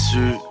les a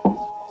déçus.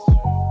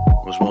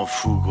 Moi je m'en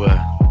fous quoi.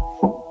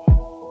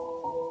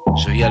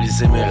 J'ai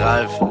réalisé mes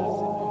rêves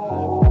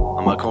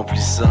en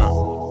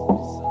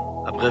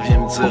m'accomplissant. Après viens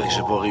me dire que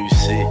j'ai pas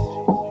réussi.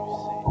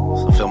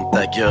 Ça ferme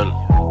ta gueule.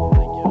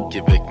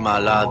 Québec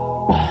malade.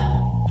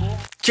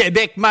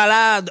 Québec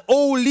malade.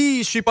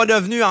 Holy, je suis pas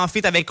devenu en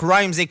feat avec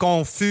Rhymes et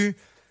Confus.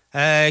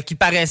 Qui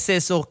paraissait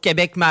sur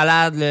Québec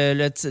malade,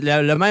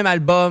 le même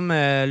album,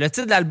 le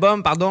titre de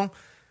l'album, pardon.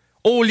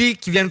 Oli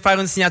qui vient de faire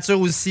une signature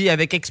aussi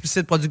avec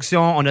Explicit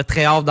Productions. On a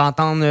très hâte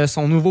d'entendre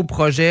son nouveau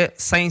projet,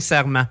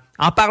 sincèrement.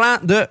 En parlant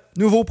de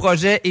nouveaux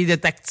projets et de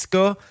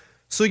Tactica,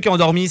 ceux qui ont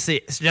dormi,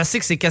 je sais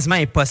que c'est quasiment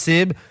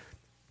impossible,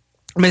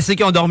 mais ceux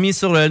qui ont dormi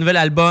sur le nouvel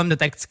album de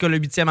Tactica, le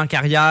 8e en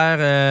carrière,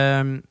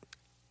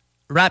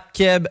 Rap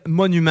Keb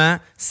Monument,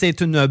 c'est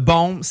une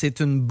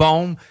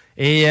bombe.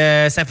 Et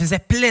ça faisait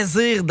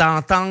plaisir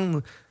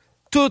d'entendre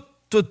tous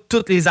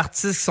les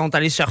artistes qui sont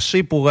allés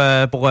chercher pour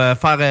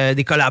faire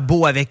des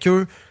collabos avec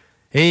eux.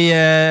 Et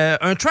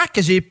un track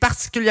que j'ai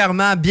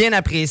particulièrement bien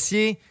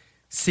apprécié,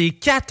 c'est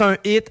 4-1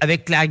 hit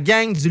avec la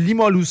gang du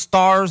Limoilou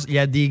Stars. Il y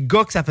a des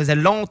gars que ça faisait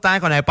longtemps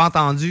qu'on n'avait pas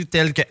entendu,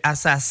 tels que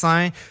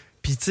Assassin.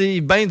 Puis tu sais,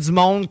 ben du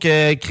monde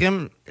que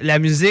crime la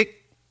musique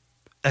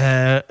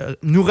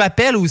nous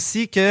rappelle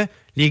aussi que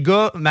les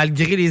gars,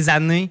 malgré les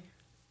années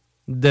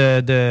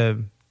de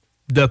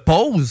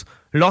pause,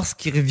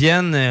 lorsqu'ils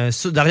reviennent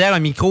derrière un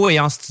micro et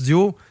en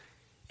studio,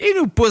 ils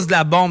nous poussent de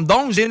la bombe.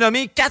 Donc, j'ai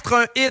nommé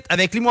 4-1 hit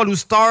avec Limoilou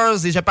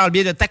Stars et je parle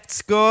bien de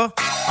Tactica.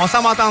 On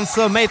s'en va entendre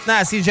ça maintenant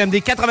à CJMD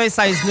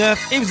 96.9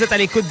 et vous êtes à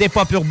l'écoute des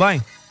pop urbains.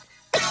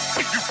 8-3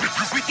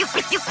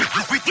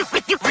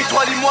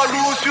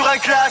 Limoilou sur un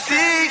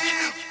classique.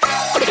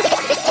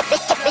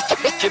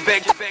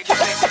 Québec,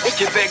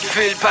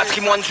 ville,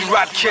 patrimoine du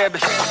rap keb.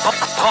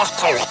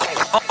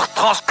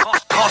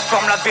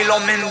 Transforme la ville en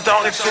mine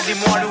d'or et c'est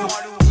Limoilou.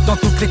 Dans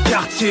tous les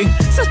quartiers,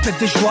 ça se pète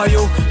des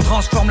joyaux.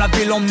 Transforme la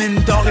ville en mine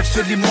d'or et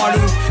ceux de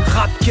Limoilou.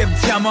 Rap, keb,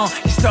 diamant,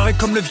 historique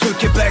comme le vieux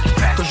Québec.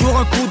 Toujours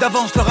un coup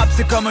d'avance, le rap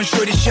c'est comme un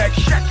jeu d'échecs.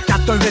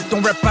 4-1-8,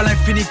 on rap à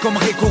l'infini comme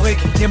rhétorique.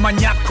 Les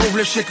maniaques couvrent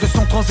le shit, le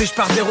son transige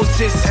par 0-6.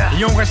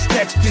 Et on reste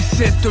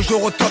explicite,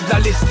 toujours au top de la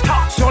liste.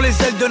 Sur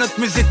les ailes de notre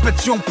musique,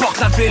 petit on porte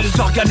la ville.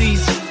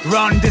 S'organise,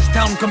 run this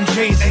town comme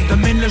Jay-Z.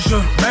 Domine le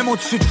jeu, même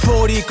au-dessus de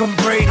 40 comme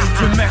Brady.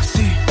 Dieu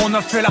merci, on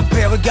a fait la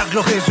paix, regarde le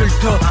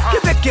résultat.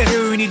 Québec est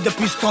réuni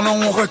depuis ce temps-là,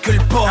 on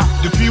recule pas.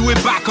 Depuis way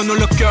back, on a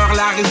le cœur,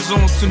 la raison.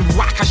 Tu nous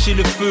vois cracher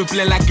le feu,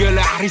 plein la gueule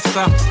à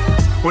Harissa.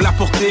 On l'a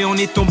porté, on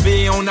est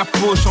tombé, on a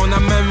poche. On a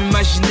même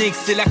imaginé que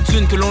c'est la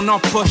thune que l'on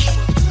empoche.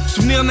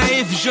 Souvenir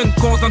naïf, jeune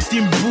con dans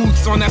Team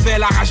Boots. On avait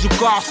la rage du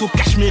corps, au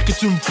cachemire que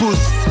tu me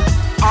pousses.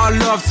 All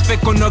love, ça fait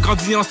qu'on a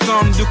grandi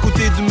ensemble. Deux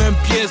côtés du même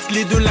pièce,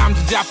 les deux lames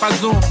du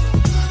diapason.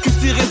 Que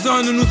si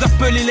résonne, nous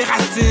appeler les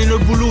racines. Le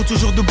boulot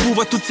toujours debout,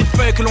 voit toutes ces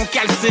feuilles que l'on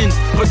calcine.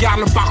 Regarde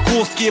le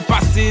parcours, ce qui est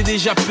passé,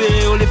 déjà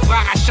fait. Oh les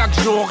frères, à chaque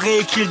jour, on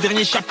réécrit le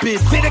dernier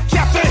chapitre. C'est le 4-1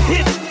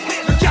 hit,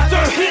 le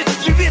 4-1 hit,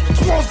 du 8-3-0-6,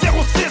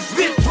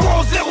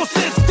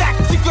 8-3-0-6,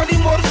 Tactica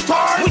Limoilou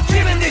Stars. We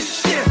killing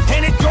this shit,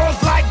 and it goes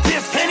like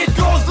this, and it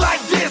goes like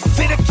this.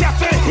 C'est le 4-1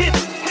 hit,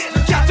 le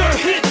 4-1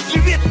 hit,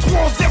 du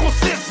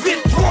 8-3-0-6,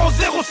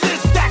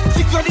 8-3-0-6,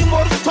 Tactica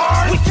Limoilou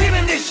Stars. We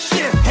killing this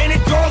shit, and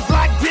it goes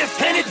like this,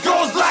 and it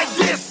goes like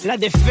this. La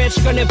défaite,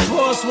 je connais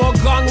pas, soit on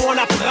gagne ou on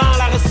apprend.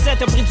 La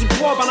recette a pris du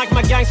poids pendant que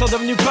ma gang sont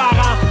devenus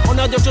parents. On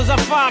a d'autres choses à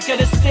faire que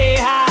de stay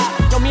high.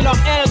 Ils ont mis leur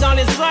aile dans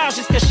les airs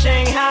jusqu'à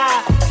Shanghai.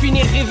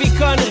 Finir rêver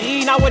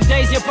conneries,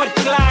 nowadays y'a pas de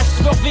clash.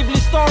 Tu veux revivre les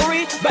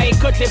stories? Ben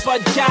écoute les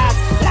podcasts.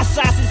 La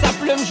sasse et sa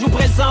plume, je vous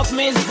présente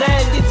mes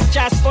ailes.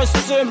 Dédicace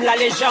posthume, la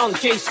légende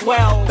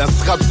K-Swell. Dans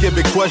ce rap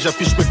québécois,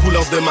 j'affiche mes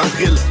couleurs de ma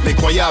drill.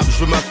 L'incroyable, je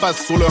veux ma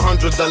face sur le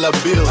 $100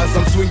 bill. As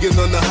I'm swinging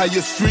on the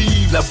highest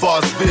street, la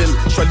Bassville.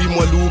 J'suis à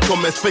Limoilou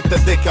comme inspecteur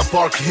deck à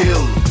Park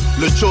Hill.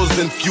 Le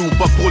chosen few,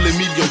 pas pour les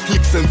millions de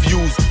clicks and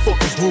views.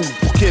 Focus vous,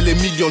 pour que les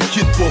millions de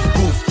kids pour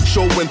bouffe.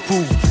 Show and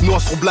prove,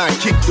 noir sur blanc,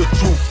 kick the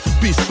truth.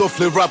 Pissed off,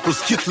 les rappers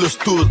quittent le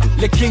stud.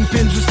 Les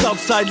kingpins du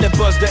Southside, les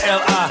boss de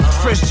LA.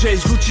 Fresh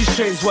Chase, Gucci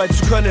Chains, ouais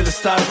tu connais le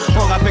style.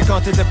 On rappait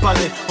quand t'étais pas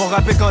né, on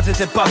rappait quand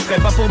t'étais pas prêt.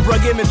 Pas pour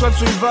braguer, mais toi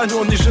tu y vas, nous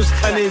on est juste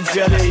tannés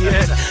d'y aller,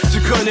 yeah. Tu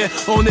connais,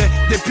 on est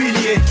des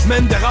piliers.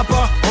 Même des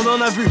rappeurs, on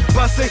en a vu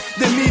passer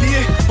des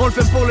milliers. On le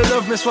fait pour le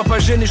love, mais sois pas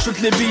gêné, shoot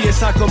les billets.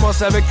 Ça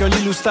commence avec un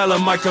Lilou style, un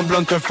Mike, un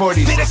Blunt, un 40.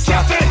 C'est le 4-1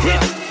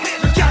 hit,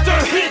 le 4-1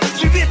 hit,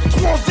 du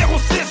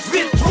 8-3-0-6,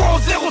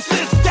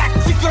 8-3-0-6,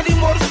 Tactica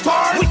Limoilou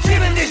Stars. We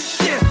killing this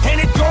shit, and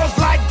it goes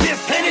like this,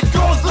 and it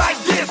goes like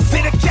this.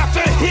 C'est le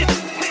 4-1 hit,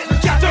 le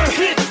 4-1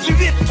 hit, du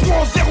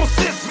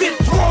 8-3-0-6,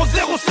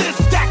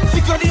 8-3-0-6,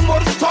 Tactica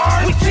Limoilou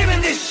Stars. We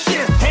killing this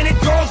shit, and it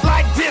goes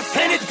like this,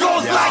 and it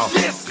goes like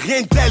this.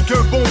 Rien de tel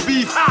qu'un bon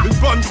beef, une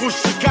bonne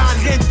grosse chicane.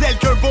 Rien de tel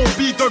qu'un bon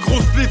beat, un gros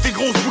spliff et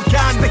grosse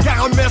boucane. C'était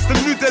caramel,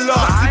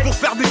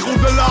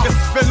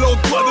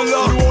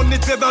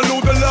 vivait dans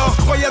l'au-delà.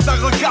 Je croyais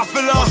dans un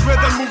café là. Je jouais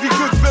dans le movie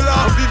Goodfella.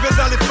 On vivait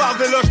dans les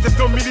favelas. J'étais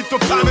comme Milito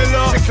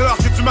Pamela. C'est clair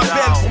que tu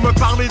m'appelles pour me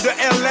parler de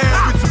LN.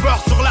 Puis tu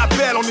beurres sur la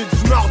belle. On est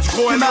du nord du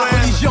gros LN. Ma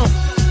religion,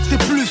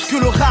 c'est plus que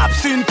le rap,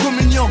 c'est une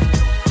communion.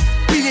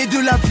 Piliers de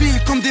la ville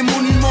comme des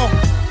monuments.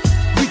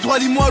 Oui, toi,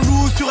 lis-moi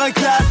loup sur un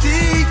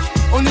classique.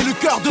 On est le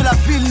cœur de la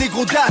ville,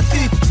 négro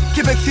d'acide.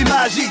 Québec c'est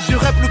magique, je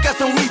rappe le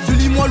 4 en 8. Je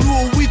lis-moi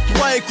loup au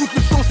 8-3, écoute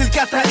le son, c'est le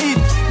 4 à hit.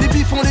 Les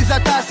bifs on les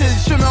attache et le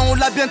chemin on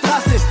l'a bien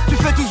tracé. Tu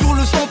fais toujours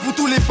le son pour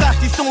tous les frères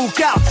qui sont au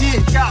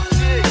quartier.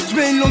 Je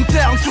mets une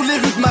lanterne sur les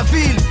rues de ma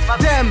ville.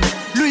 Damn,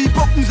 le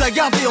hip-hop nous a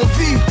gardés en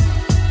vie.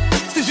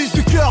 C'est juste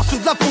du cœur sur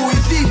de la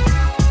poésie.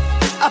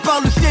 À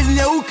part le ciel, il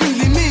n'y a aucune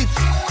limite.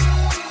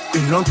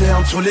 Une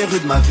lanterne sur les rues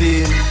de ma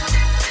ville.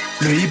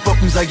 Le hip-hop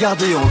nous a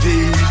gardés en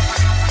vie.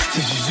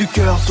 C'est juste du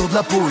cœur sur de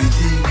la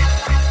poésie.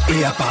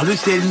 Et à part le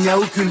ciel, il n'y a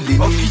aucune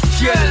limite.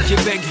 Officiel,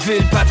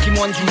 Québec-Ville,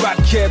 patrimoine du rap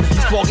keb.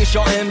 Histoire riche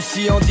en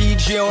MC, en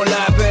DJ, en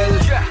label.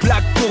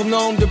 Plaque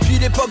tournante depuis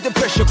l'époque de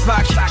Pressure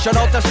Pack.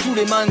 Shout-out à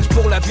Suleiman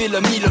pour la ville,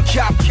 mis le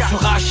cap.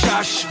 Sur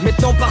HH,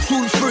 maintenant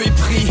partout le feu est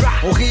pris.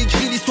 On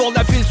réécrit l'histoire de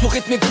la ville sur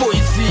rythme et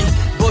poésie.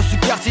 Boss du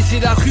quartier, c'est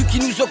la rue qui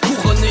nous a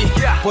couronnés.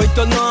 Pas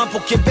étonnant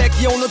pour Québec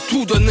et on a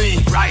tout donné.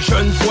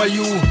 Jeune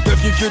voyou,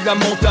 devenu vieux de la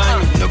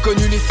montagne. On a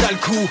connu les sales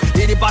coups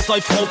et les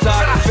batailles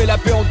frontales. On fait la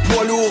paix entre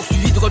poids lourds,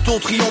 suivi de retour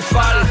triomphal.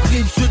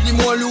 Rive sud,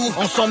 lis-moi loup,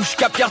 ensemble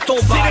jusqu'à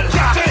Pierre-Tombal. C'est le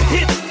 4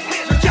 hit,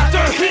 4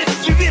 hit,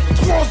 du 8-3-0-6,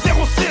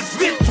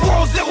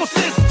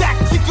 8-3-0-6,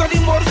 tactically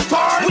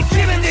motor. We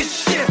killing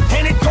this shit,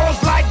 and it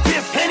goes like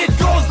this, and it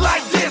goes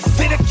like this.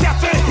 C'est le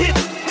 4 hit,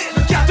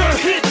 4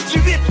 hit, du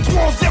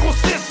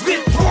 8-3-0-6,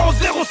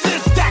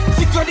 8-3-0-6,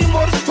 tactically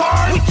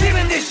motor. We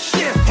killing this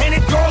shit, and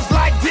it goes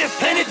like this,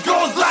 and it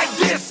goes like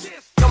this.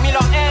 Ils ont mis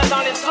leur air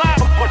dans les airs.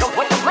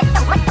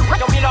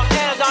 Ils ont mis leur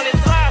air dans les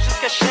airs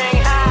jusqu'à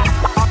Shanghai.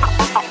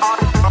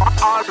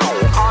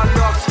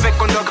 Alors, ça fait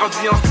qu'on a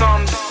grandi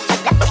ensemble.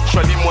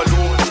 Choisis-moi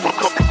lourd,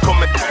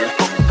 comme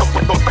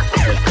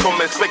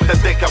un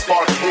spectateur à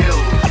Park Hill.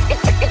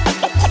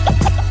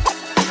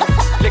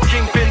 Le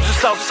kingpin du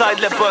Southside,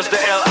 le boss de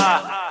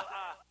LA.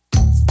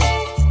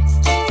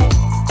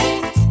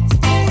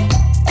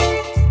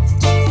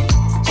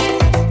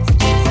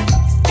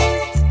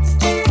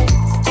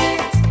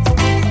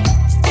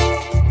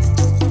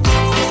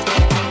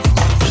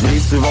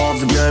 Souvent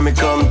du bien mais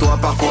comme toi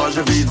parfois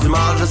je vis du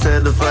mal. J'essaie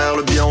de faire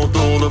le bien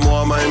autour de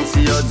moi même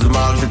s'il y a du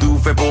mal. J'ai tout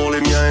fait pour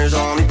les miens,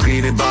 j'en ai pris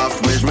des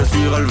baffes. Mais je me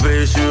suis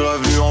relevé, je suis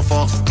revenu en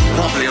force.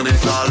 Remplir des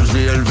salles,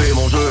 j'ai élevé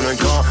mon jeu d'un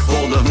cran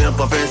pour devenir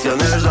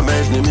professionnel.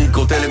 Jamais je n'ai mis de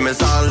côté les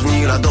messages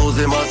ni la dose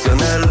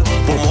émotionnelle.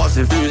 Pour moi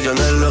c'est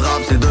fusionnel, le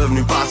rap c'est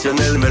devenu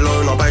passionnel. Mais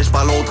l'un n'empêche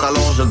pas l'autre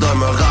alors je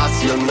demeure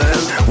rationnel.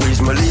 Oui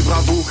je me livre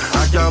à vous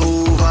à cœur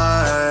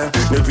ouvert.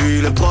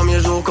 Depuis le premier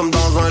jour comme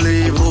dans un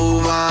livre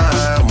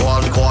ouvert. Moi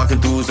je crois que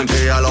tout se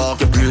crée alors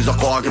que plusieurs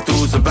croient que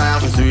tout se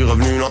perd. Je suis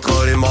revenu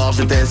entre les morts,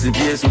 j'étais 6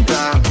 pieds sous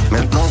terre.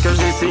 Maintenant que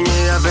j'ai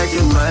signé avec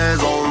une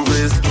maison de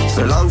disque,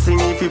 cela ne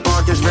signifie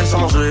pas que je vais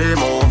changer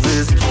mon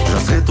disque. Je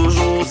serai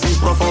toujours aussi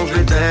profond que je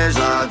l'étais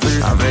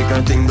jadis. Avec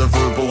un ting de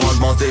feu pour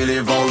augmenter les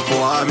ventes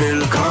fois 1000.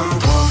 Comme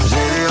toi,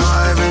 j'ai des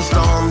rêves et je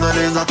tente de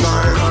les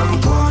atteindre. Comme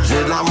toi,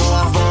 j'ai de l'amour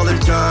à revendre le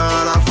cœur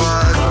à la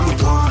fête. Comme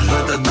toi, je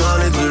vais te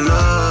donner du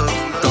love,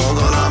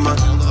 tendre la main,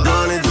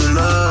 donner du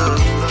love,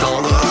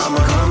 tendre la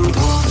main. Comme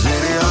toi, j'ai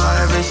des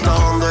rêves et je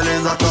tente de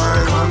les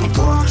atteindre. Comme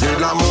toi, j'ai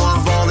de l'amour à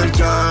revendre le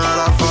cœur à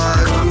la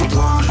fête. Comme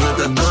toi, je vais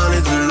te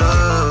donner du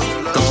love,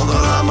 tendre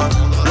la main,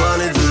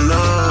 donner du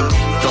love,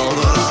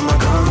 tendre la main.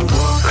 Comme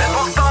toi.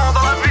 L'important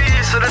dans la vie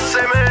c'est de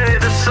s'aimer,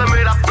 de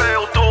semer la paix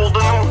autour de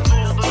nous,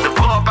 de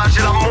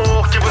propager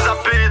l'amour qui vous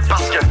habite.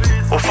 Parce que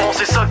au fond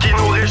c'est ça qui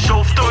nous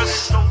réchauffe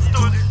tous.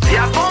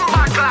 Y'a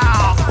bomba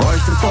cloud. Ouais,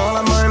 je te prends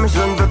la main mais je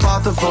ne veux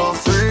pas te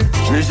forcer.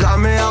 Je n'ai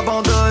jamais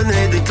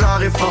abandonné,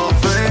 déclaré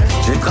forfait.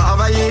 J'ai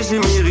travaillé, j'ai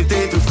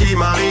mérité tout ce qui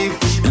m'arrive.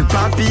 Le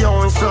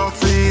papillon est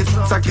sorti,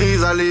 sa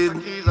chrysalide.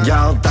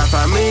 Garde ta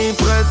famille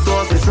près de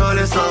toi, c'est ça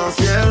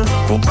l'essentiel.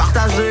 Pour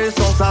partager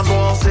son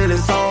savoir, c'est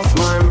l'essence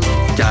même.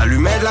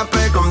 Qu'allumer de la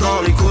paix comme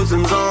dans les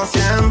coutumes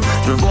anciennes.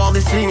 Je veux voir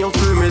des signaux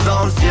fumés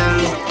dans le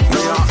ciel.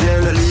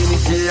 Mais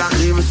l'initié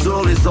arrive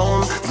sur les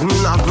ondes. Du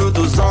Nunavut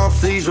aux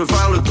Antilles, je veux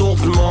faire le tour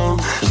du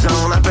monde.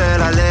 J'en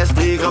appelle à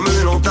l'esprit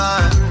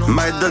communautaire.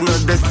 Maître de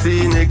notre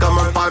destinée comme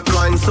un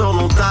pipeline sur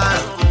nos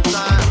terres.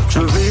 Je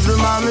veux vivre de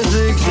ma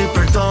musique, j'ai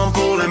plus le temps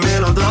pour les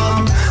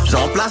mélodrames.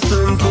 J'en place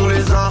une pour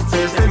les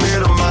artistes et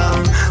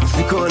mélomanes.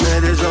 Tu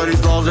connais déjà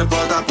l'histoire, je vais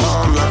pas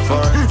t'apprendre la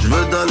fin. Je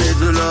veux donner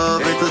du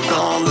love et te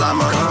tendre la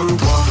main. Comme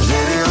toi,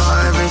 j'ai des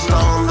rêves et je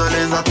tente de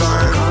les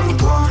atteindre. Comme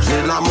toi,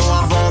 j'ai de l'amour à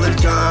revendre le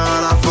cœur à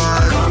la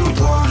fête. Comme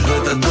toi, je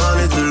veux te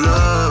donner du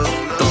love,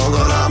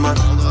 tendre la main,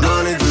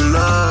 donner du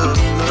love,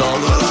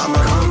 tendre la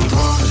main. Comme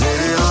toi, j'ai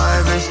des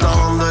rêves et je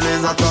tente de les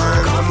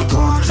atteindre. Comme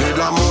toi, j'ai de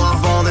l'amour à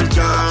revendre le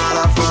cœur à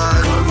la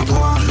fête. Comme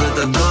toi, je veux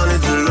te donner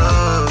du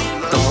love,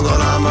 tendre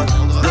la main,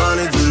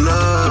 donner du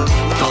love,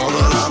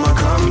 tendre la main.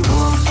 Comme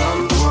toi,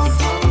 comme toi,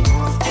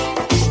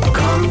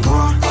 comme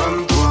toi,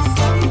 comme toi.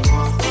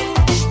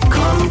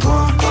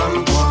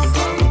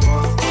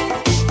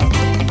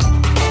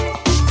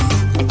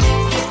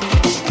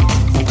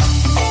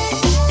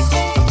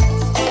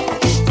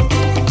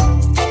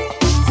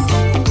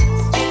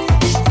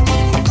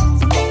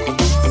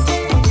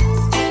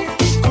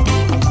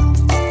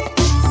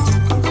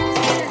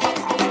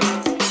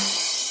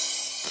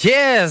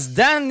 Yes,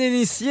 Dan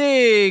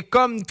l'Initié,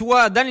 comme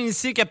toi, Dan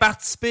l'Initié qui a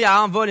participé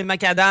à Envol et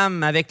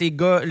Macadam avec les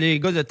gars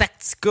de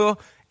Tactica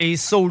et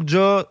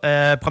Soulja.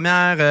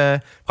 Première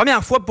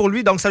fois pour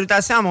lui, donc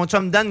salutations à mon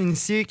chum Dan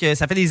l'Initié, que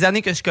ça fait des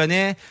années que je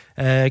connais.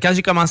 Quand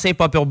j'ai commencé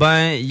Hip-Hop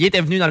Urbain, il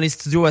était venu dans les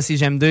studios à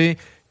CGMD,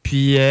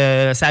 puis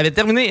ça avait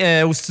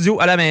terminé au studio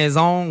à la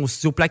maison, au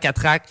studio Plaque à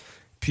Track.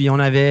 Puis on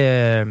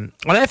avait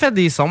fait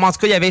des sons. En tout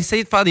cas, il avait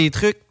essayé de faire des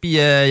trucs, puis il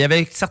y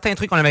avait certains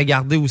trucs qu'on avait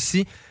gardés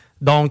aussi.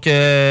 Donc,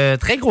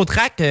 très gros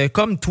track,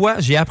 comme toi,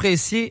 j'ai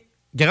apprécié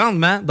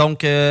grandement.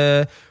 Donc,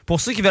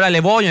 pour ceux qui veulent aller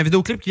voir, il y a un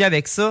vidéoclip qui vient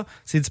avec ça.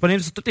 C'est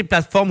disponible sur toutes les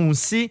plateformes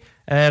aussi.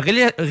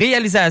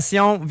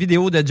 Réalisation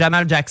vidéo de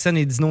Jamal Jackson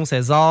et Dino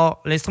César.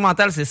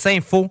 L'instrumental, c'est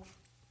Sympho.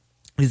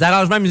 Les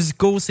arrangements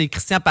musicaux, c'est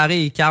Christian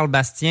Paré et Carl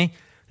Bastien.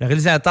 Le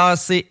réalisateur,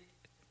 c'est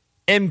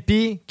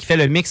MP, qui fait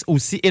le mix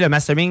aussi, et le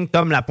mastering,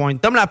 Tom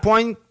Lapointe. Tom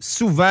Lapointe,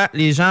 souvent,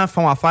 les gens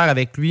font affaire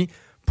avec lui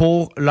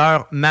pour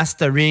leur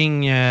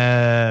mastering.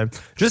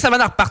 Juste avant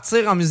de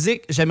repartir en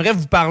musique, j'aimerais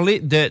vous parler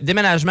de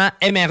déménagement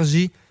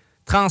MRJ,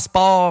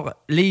 transport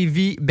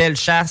Lévis,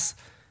 Bellechasse.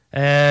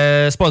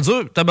 C'est pas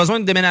dur, t'as besoin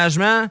de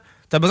déménagement,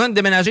 t'as besoin de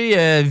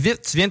déménager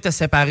vite, tu viens de te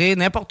séparer,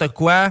 n'importe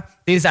quoi,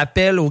 tes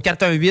appels au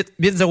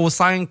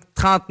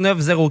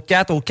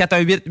 418-805-3904, au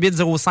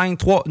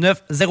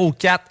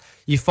 418-805-3904.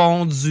 Ils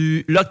font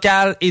du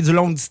local et du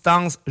longue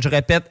distance. Je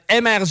répète,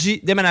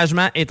 MRJ,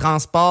 déménagement et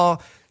transport,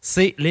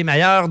 c'est les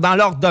meilleurs dans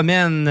leur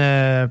domaine.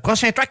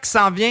 Prochain track qui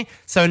s'en vient,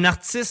 c'est un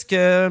artiste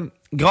que,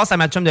 grâce à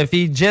ma chum de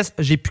fille, Jess,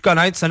 j'ai pu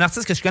connaître. C'est un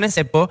artiste que je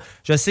connaissais pas.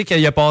 Je sais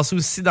qu'il a passé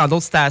aussi dans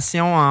d'autres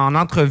stations en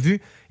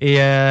entrevue. Et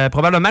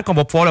probablement qu'on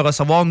va pouvoir le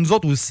recevoir nous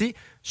autres aussi.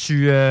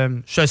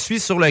 Je suis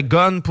sur le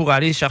gun pour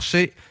aller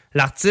chercher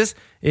l'artiste.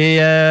 Et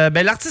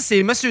l'artiste,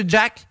 c'est Monsieur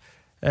Jack.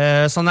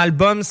 Son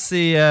album,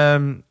 c'est...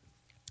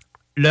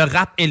 Le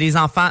rap et les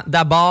enfants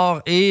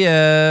d'abord. Et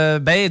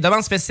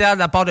demande spéciale de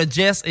la part de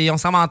Jess. Et on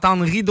s'en va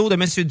entendre Rideau de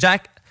Monsieur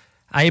Jack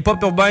à Hip-Hop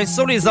Urbain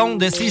sur les ondes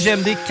de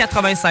CGMD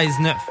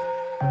 96.9.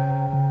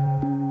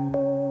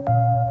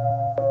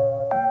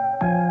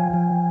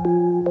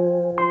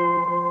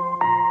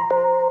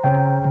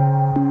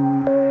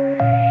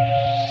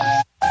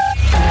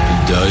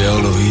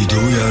 Derrière le rideau,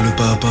 y'a le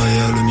papa,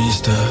 y'a le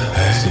mystère.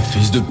 Ces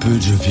fils de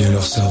pute, je viens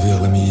leur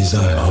servir la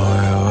misère.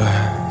 Ouais,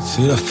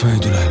 c'est la fin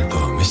de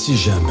l'album. Et si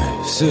jamais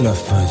c'est la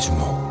fin du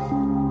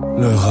monde,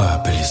 le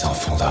rap et les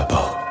enfants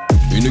d'abord.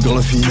 Une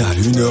grande finale,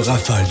 une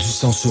rafale, du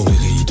sang sur les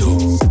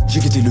rideaux. J'ai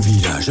quitté le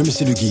village, mais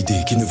c'est le guidé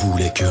qui ne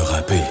voulait que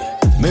rapper.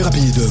 Mais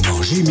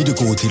rapidement, j'ai mis de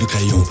côté le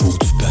crayon pour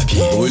du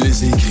papier. Brûle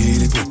les écrits,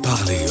 les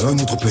pourparlers, un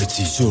autre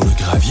petit sur le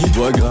gravier.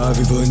 Voix grave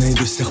et venin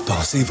de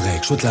serpent, c'est vrai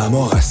que je souhaite la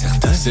mort à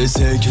certains. C'est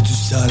sec du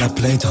sale à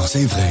plein temps,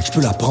 c'est vrai que je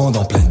peux la prendre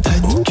en pleine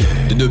tête. Ok.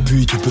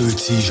 Depuis tout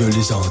petit, je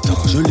les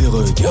entends, je les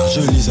regarde,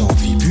 je les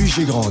envie. Puis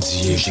j'ai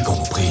grandi et j'ai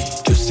compris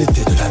que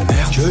c'était de la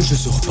merde. Que je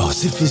surpasse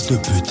ces fils de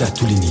pute à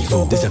tous les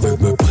niveaux. Des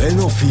aveugles me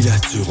prennent en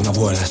filature, on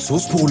envoie la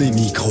sauce pour les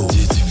micros.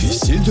 C'est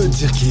difficile de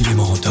dire qu'il est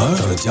menteur,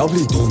 quand le diable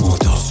est ton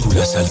mentor. Sous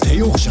la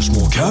saleté, on recherche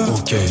mon cœur,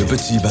 ok, de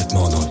petits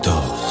battements dans le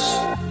torse.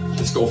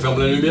 Est-ce qu'on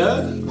ferme la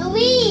lumière?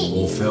 Oui!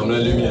 On ferme la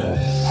lumière.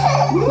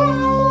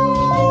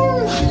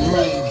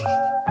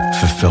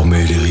 Fais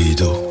fermer les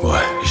rideaux,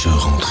 ouais, je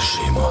rentre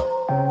chez moi.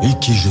 Et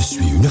qui je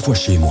suis, une fois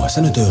chez moi,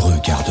 ça ne te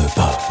regarde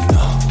pas, non.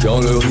 Quand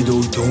le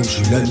rideau tombe, je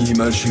suis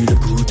l'animal, je suis le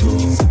couteau.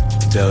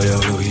 Derrière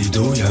le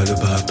rideau, y'a le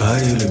papa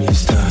et le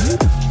mystère.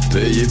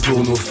 Payé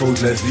pour nos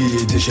fautes, la vie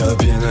est déjà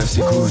bien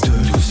assez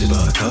coûteuse. Tous ces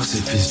bâtards, ces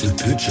fils de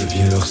pute, je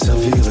viens leur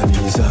servir la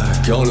misère.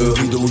 Quand le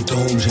rideau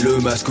tombe, j'ai le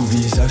masque au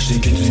visage,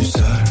 c'est que du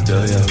sale.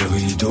 Derrière le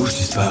rideau, je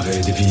disparais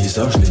des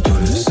visages, nettoie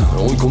le sang.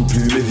 On ne compte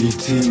plus mes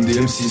victimes, des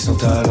MC sans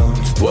talent.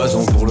 Du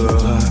poison pour le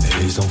rap,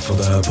 et les enfants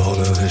d'abord,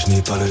 le reste, je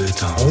n'ai pas le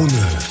temps. On ne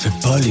fait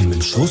pas les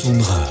mêmes choses, on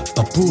ne rappe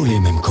pas pour les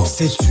mêmes cons.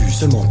 Sais-tu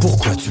seulement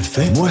pourquoi tu le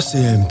fais? Moi c'est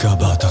MK,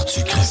 bâtard,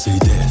 tu crées ses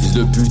dettes. Fils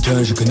de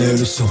putain, je connais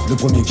le son, le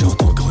premier que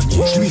j'entends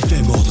grogner. Je lui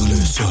fais mordre le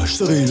sol, je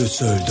serai le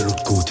seul de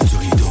l'autre côté du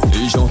rideau.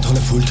 Et j'entends la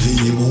foule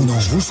crier mon nom,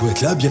 je vous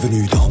souhaite la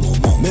bienvenue dans mon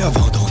monde. Mais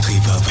avant d'entrer,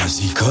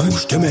 vas-y conne,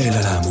 je te mets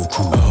la lame au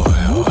cou.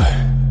 Ouais.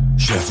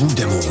 Je vais vous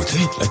démontrer,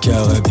 la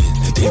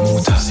carabine est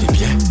démontable, c'est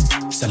bien.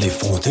 Ça l'est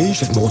fondé,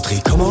 je vais te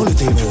montrer comment le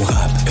démon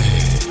rappe.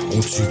 On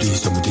tue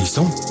des hommes ou des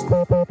sons,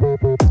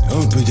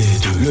 un peu des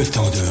deux, le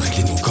temps de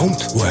régler nos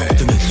comptes, ouais,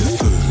 de mettre le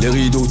feu. Les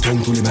rideaux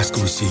tombent, tous les masques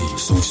aussi,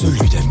 sauf celui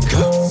d'MK.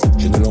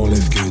 Je ne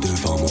l'enlève que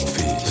devant mon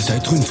fils,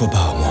 peut-être une fois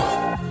par mois.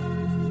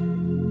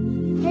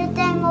 Je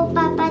t'aime, mon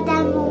papa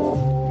d'amour.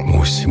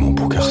 Moi aussi, mon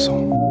beau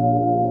garçon,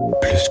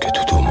 plus que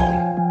tout au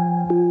monde.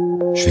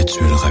 Je vais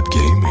tuer le rap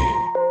game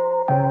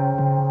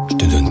et je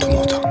te donne tout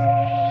mon temps.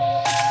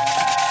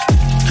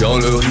 Quand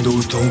le rideau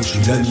tombe, je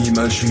suis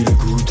l'animal, je suis le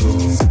couteau.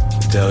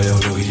 Derrière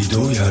le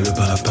rideau, y'a le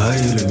papa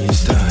et le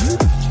mystère.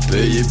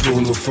 Payer pour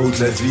nos fautes,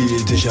 la vie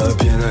est déjà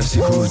bien assez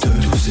coûteuse.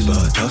 Tous ces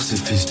bâtards, ces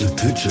fils de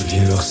pute, je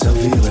viens leur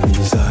servir la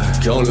misère.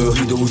 Quand le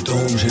rideau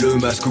tombe, j'ai le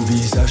masque au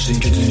visage, c'est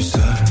que du sang.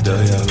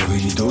 Derrière le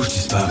rideau, je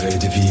disparais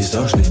des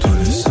visages, nettoie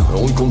le sang.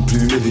 On ne compte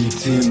plus mes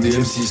victimes, des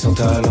MC sans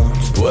talent.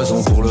 Du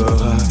poison pour le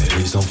rap, et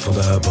les enfants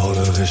d'abord,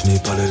 le reste, je n'ai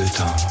pas le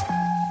temps.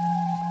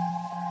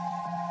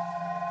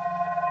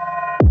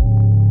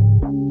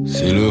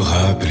 C'est le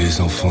rap et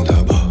les enfants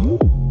d'abord.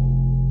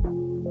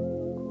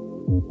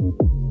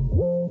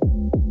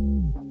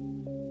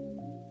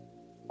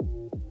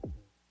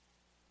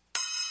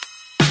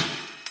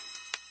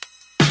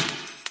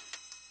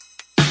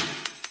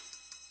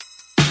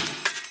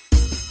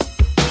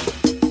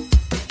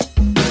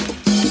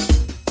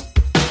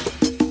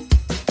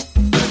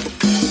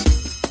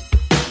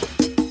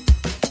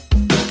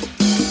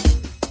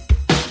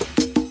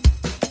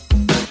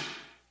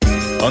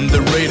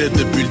 Underrated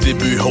depuis le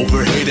début,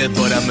 overhated,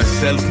 but I'm a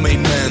self-made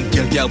man qui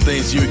regarde dans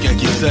les yeux quand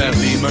il serre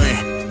des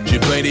mains. J'ai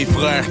ben des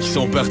frères qui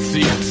sont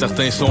partis,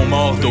 certains sont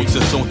morts, d'autres se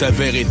sont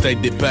avérés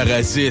être des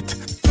parasites.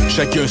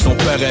 Chacun son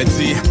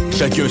paradis,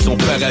 chacun son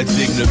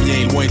paradigme. Le mien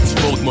est loin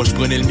du vôtre, moi je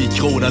prenais le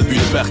micro dans le but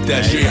de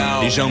partager.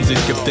 Les gens me disent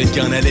que peut-être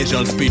qu'en allégeant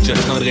le speech ça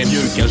se rendrait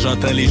mieux. Quand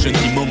j'entends les jeunes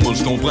qui mumblent,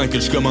 je comprends que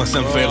je commence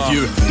à me faire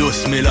vieux.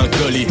 Douce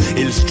mélancolie,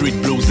 et le street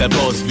blues à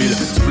Basseville.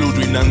 Du blue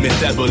dream dans le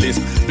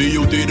métabolisme.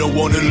 BOD don't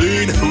wanna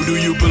lean, who do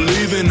you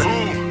believe in?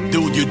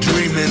 Dude, you're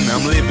dreaming,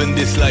 I'm living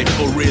this life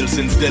for real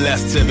since the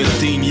last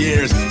 17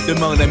 years.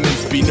 Demande à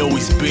Minspino,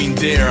 he's been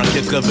there. En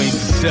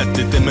 97,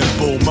 t'étais même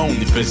pas au monde,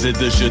 il faisait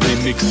déjà des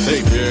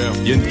mixtapes.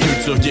 Y'a une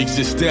culture qui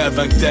existait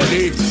avant que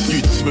t'arrives.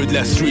 Tu veux de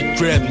la street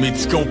cred, mais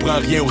tu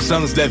comprends rien au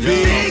sens de la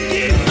vie.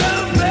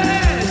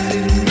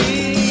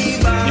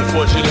 Des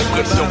fois j'ai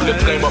l'impression que le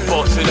train m'a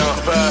passé d'en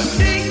face.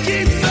 Des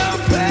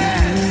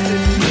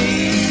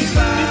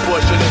fois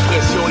j'ai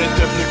l'impression d'être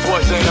devenu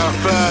voisin d'en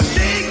face.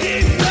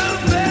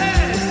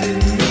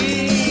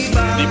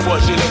 Des fois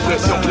j'ai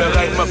l'impression que le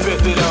rêve m'a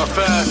pété d'en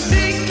face. Des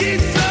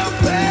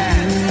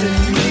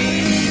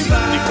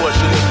fois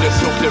j'ai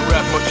l'impression que le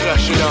rap m'a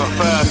craché d'en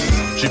face.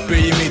 J'ai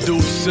payé mes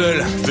doses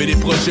seul, fait des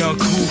projets en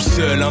crew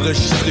seul,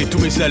 enregistré tous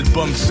mes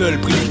albums seul,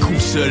 pris les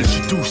coups seul,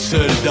 j'suis tout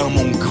seul dans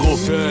mon groupe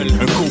seul.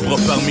 Un cobra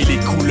parmi les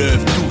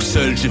couleuvres, tout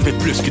seul, j'ai fait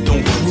plus que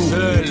ton crew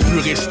seul. Plus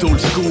resto le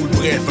school,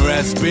 bref un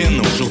has-been.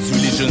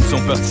 Aujourd'hui les jeunes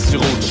sont partis sur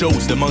autre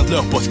chose,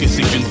 demande-leur pas ce que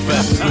c'est qu'une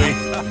fast play.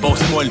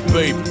 Passe-moi le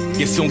pape,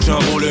 question que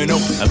j'enrôle un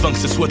autre avant que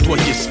ce soit toi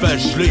qui se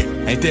fasse geler.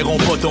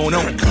 Interromps pas ton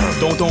nom,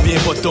 tonton vient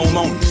pas de ton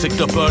monde, c'est que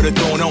t'as peur de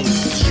ton nom.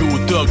 Tu joues au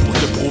dog pour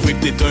te prouver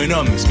que t'es un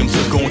homme, c'est comme ça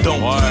qu'on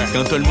tombe.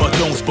 Quand t'as le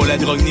moton, c'est pas la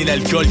drogue ni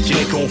l'alcool qui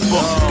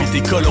réconforte.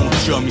 Pis tes colons de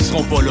chum, ils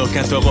seront pas là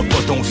quand t'auras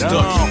pas ton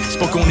stock. C'est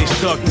pas qu'on est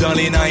stock dans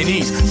les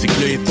 90s, c'est que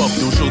le hip-hop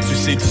d'aujourd'hui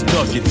c'est du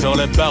stock. It's all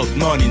about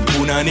money and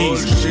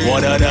punanis.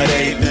 What a da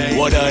day,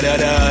 what a da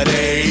da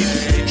day.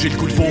 J'ai le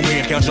coup de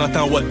vomir quand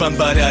j'entends what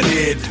bamba da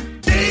did.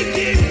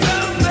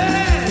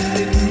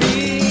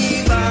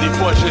 Des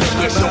fois j'ai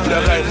l'impression que le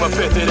rêve m'a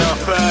pété d'en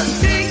face.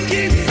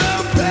 Des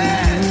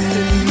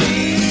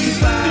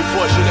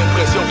fois j'ai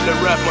l'impression que le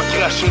rap m'a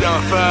craché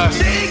d'en face.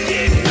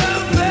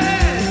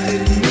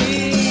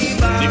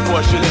 Des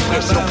fois j'ai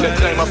l'impression que le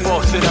train m'a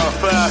passé d'en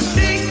face.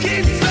 Des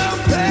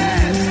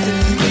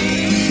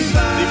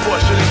fois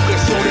j'ai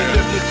l'impression d'être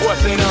devenu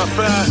voisin d'en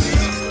face.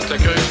 C'est un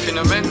curieux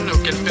phénomène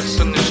auquel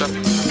personne n'échappe.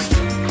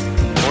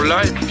 On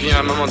l'a et puis à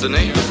un moment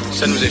donné,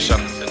 ça nous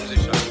échappe.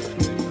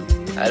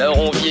 Alors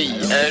on vieillit,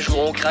 un jour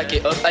on craque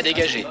et hop, à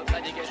dégager.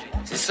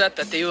 C'est ça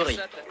ta théorie.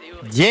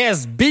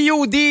 Yes,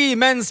 B.O.D.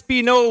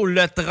 Manspino,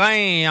 le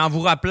train, en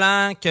vous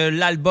rappelant que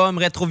l'album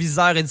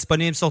Rétroviseur est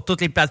disponible sur toutes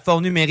les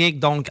plateformes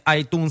numériques, donc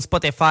iTunes,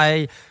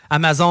 Spotify,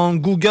 Amazon,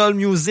 Google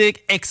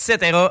Music, etc.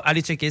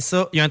 Allez checker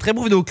ça. Il y a un très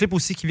beau vidéoclip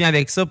aussi qui vient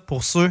avec ça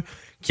pour ceux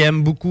qui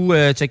aiment beaucoup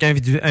checker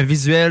un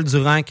visuel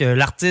durant que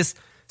l'artiste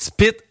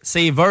spit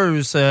ses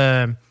verses.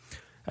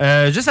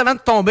 Juste avant de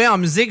tomber en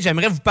musique,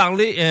 j'aimerais vous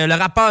parler. Le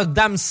rappeur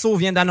Damso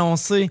vient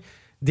d'annoncer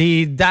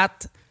des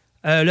dates.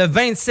 Le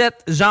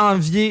 27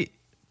 janvier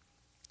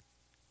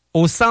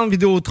au Centre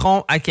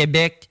Vidéotron à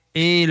Québec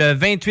et le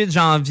 28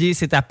 janvier,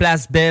 c'est à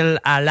Place Belle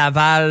à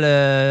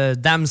Laval.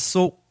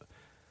 Damso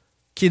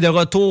qui est de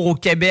retour au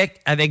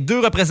Québec avec 2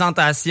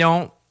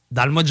 représentations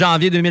dans le mois de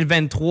janvier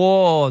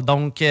 2023.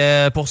 Donc,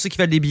 pour ceux qui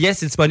veulent des billets,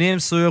 c'est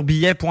disponible sur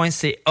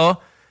billets.ca.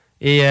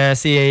 Et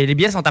les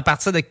billets sont à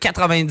partir de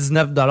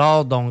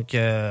 99$. Donc,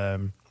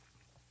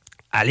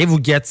 allez vous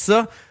guetter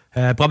ça.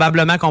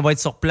 Probablement qu'on va être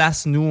sur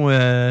place, nous,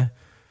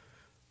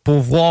 pour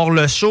voir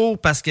le show,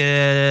 parce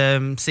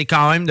que c'est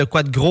quand même de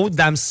quoi de gros.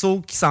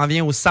 Damso qui s'en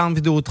vient au Centre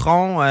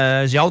Vidéotron.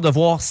 J'ai hâte de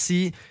voir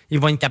si ils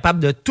vont être capables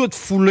de tout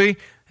fouler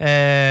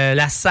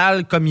la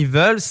salle comme ils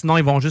veulent. Sinon,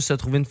 ils vont juste se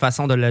trouver une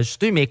façon de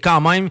l'ajuster. Mais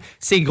quand même,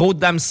 c'est gros.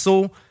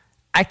 Damso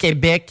à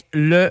Québec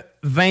le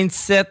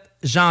 27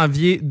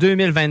 janvier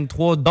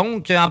 2023.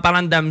 Donc, en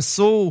parlant de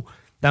Damso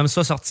a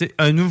sorti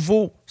un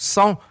nouveau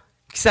son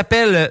qui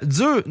s'appelle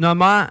Dieu ne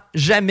ment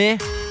jamais.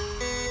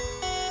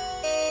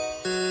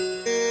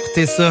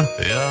 Écoutez ça.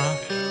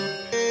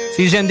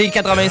 C'est GMD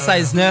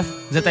 96.9.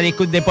 Vous êtes à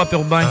l'écoute des pop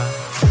urbains.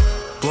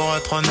 Pour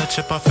être honnête, je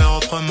sais pas faire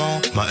autrement.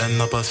 Ma haine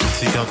n'a pas su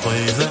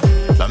cicatriser.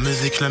 La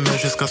musique, je l'aimais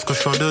jusqu'à ce que je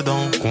sois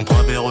dedans.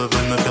 Contrat des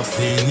veulent me faire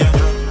signer.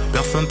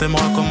 Personne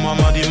t'aimera comme moi,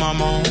 m'a dit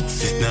maman.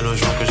 Si ce n'est le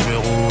jour que je vais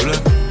rouler.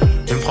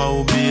 Il me fera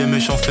oublier mes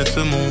chances de ce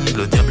monde.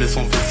 Le diable et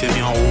son fils est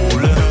bien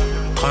roulé.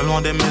 Très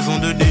loin des maisons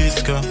de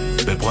disques,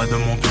 mais près de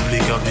mon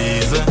public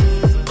avisé.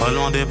 Très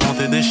loin des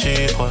ventes et des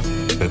chiffres,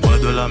 mais près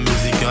de la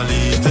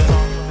musicalité.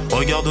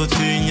 Regarde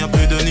au-dessus, il n'y a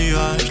plus de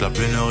nuages. La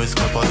pluie ne risque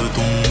pas de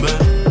tomber.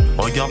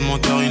 Regarde mon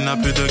cœur, il n'a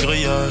plus de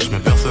grillage, mais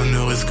personne ne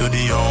risque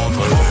d'y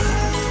entrer.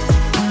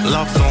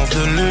 L'absence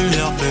de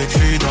lumière fait que je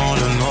suis dans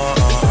le noir.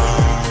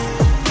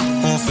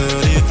 On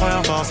se dit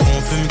frère parce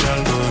qu'on fume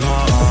quelques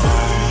noirs.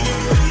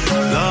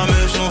 La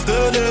méchance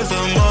de des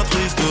hommes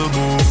m'attriste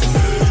beaucoup.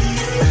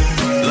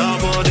 La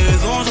voix des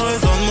anges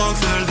résonne moins que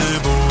celle des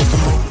beaux.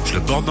 Je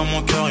le porte dans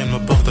mon cœur, il me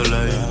porte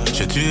l'œil.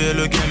 J'ai tué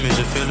le game et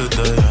j'ai fait le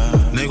deuil.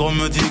 Négro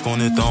me dit qu'on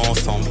était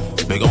ensemble,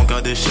 mais grand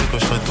cas d'échec que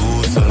je serai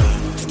tout seul.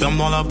 Sperme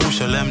dans la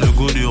bouche, elle aime le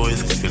goût du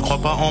risque. Il croit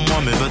pas en moi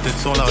mais veut être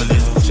sur la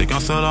liste. J'ai qu'un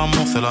seul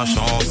amour, c'est la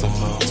chanson.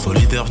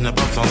 Solitaire, je n'ai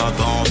pas besoin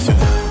d'attention.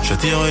 Je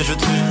tire et je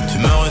tue, tu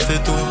meurs et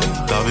c'est tout.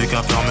 T'avais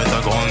qu'à fermer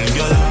ta grande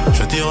gueule.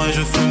 Je tire et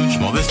je fume, je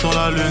m'en vais sur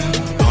la lune.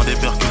 Dans des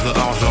percus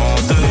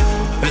argentés.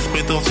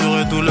 Esprit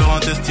torturé, douleur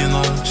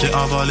intestinale. J'ai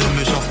avalé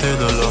mes chancetés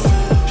de l'homme.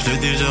 Je l'ai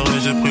digéré,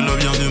 j'ai pris le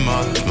bien du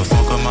mal. Je me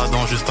sens comme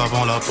Adam juste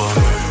avant la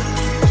pomme.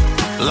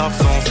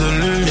 L'absence de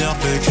lumière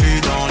fait que je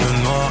suis dans le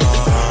noir.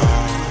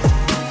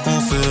 On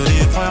se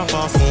dit frère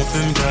parce qu'on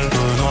fume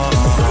quelques noirs.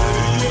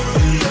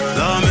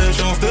 La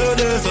méchance de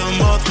des hommes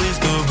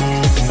m'attriste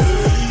beaucoup.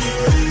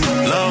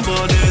 La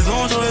voix des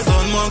anges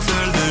résonne moins que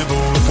celle des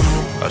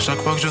beaux. À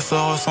chaque fois que je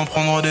sors sans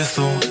prendre des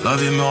sauts, la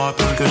vie me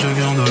rappelle que je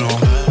viens de loin.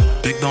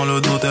 Pique dans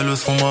le dos tel le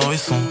sombre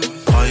horizon.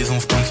 Trahison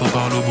sponsor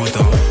par le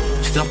boutin.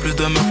 J'tire plus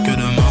de meufs que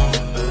de mains.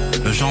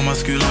 Le genre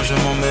masculin je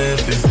m'en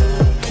méfie.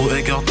 Trop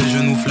écarté,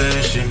 genoux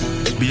fléchis.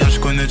 Billard je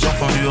connais déjà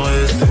fin du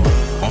reste.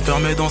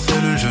 Enfermé dans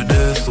cellule je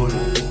dessoule.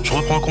 Je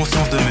reprends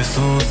conscience de mes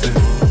soucis.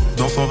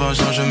 Dans son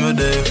vagin je me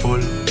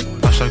défoule.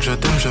 À chaque je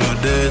t'aime je me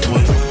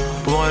détruis.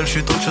 Pour elle je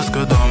suis autre chose que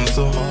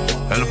Damso.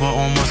 Elle voit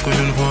en moi ce que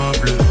je ne vois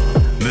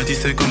plus.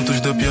 Métissé comme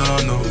touche de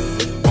piano.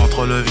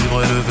 Entre le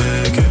vivre et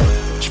le vécu.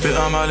 J'fais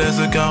un malaise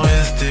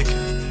eucharistique.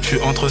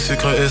 J'suis entre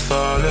sucré et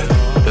salé.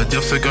 Le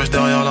diable se cache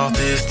derrière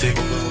l'artistique.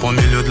 Au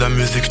milieu de la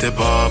musique j'étais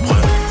pas prêt.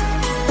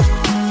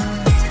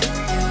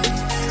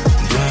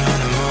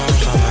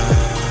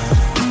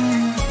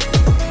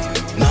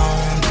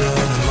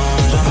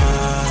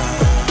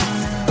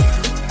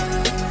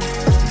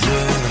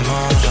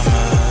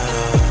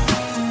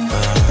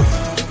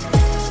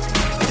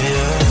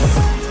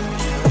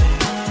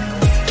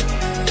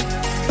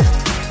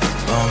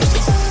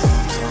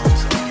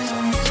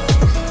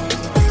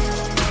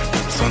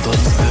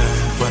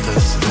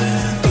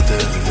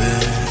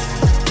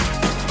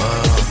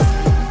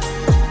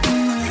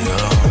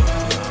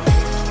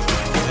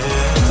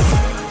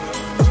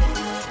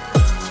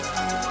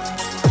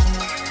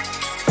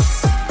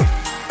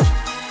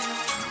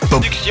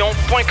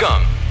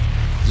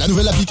 La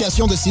nouvelle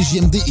application de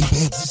CJMD est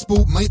bien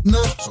dispo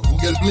maintenant sur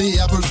Google Play et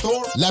Apple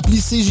Store. L'appli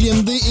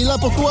CJMD est là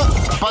pour toi.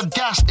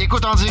 Podcast,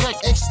 écoute en direct,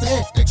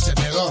 extrait, etc.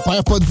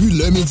 Perds pas de vue,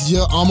 le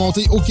média en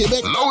montée au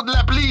Québec. Load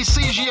l'appli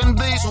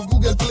CJMD sur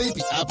Google Play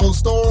et Apple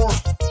Store.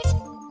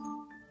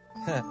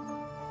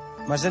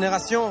 Ma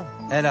génération,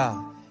 elle a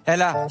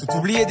tout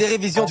oublié des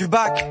révisions du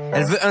bac.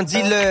 Elle veut un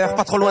dealer,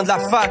 pas trop loin de la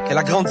fac. Elle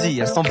a grandi,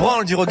 elle s'en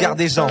branle du regard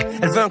des gens.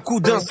 Elle veut un coup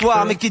d'un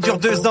soir, mais qui dure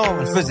 2 ans.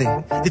 Elle faisait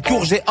des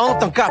tours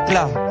géantes en 4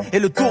 là et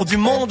le tour du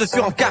monde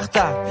sur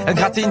Encarta. Elle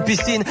grattait une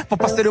piscine pour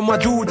passer le mois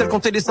d'août. Elle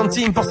comptait des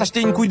centimes pour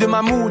s'acheter une couille de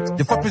mammouth.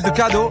 2 fois plus de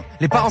cadeaux,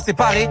 les parents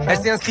séparés. Elle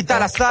s'est inscrite à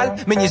la salle,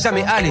 mais n'y est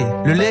jamais allée.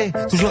 Le lait,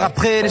 toujours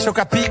après les chocs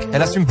à pic.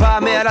 Elle assume pas,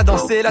 mais elle a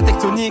dansé la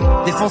tectonique.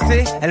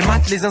 Défoncée, elle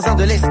mate les zinzins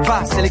de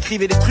l'espace. Elle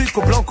écrivait des trucs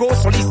au blanco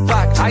sur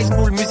l'ISPAC. High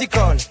School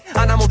Musical,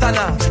 Anna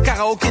Montana,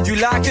 karaoké du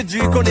lac du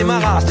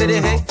Connemara.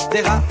 Accéléré,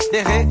 des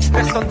ré,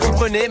 personne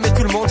comprenait mais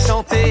tout le monde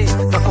chantait.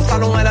 Dans son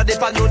salon elle a des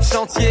panneaux de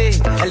chantier.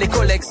 Elle les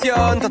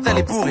collectionne quand elle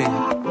est bourrée.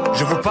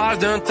 Je vous parle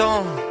d'un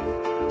temps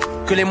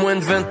que les moins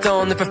de 20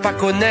 ans ne peuvent pas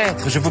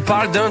connaître. Je vous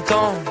parle d'un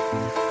temps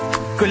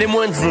que les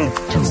moins de vous.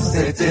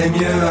 C'était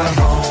mieux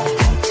avant,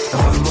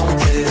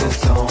 remonter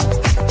le temps.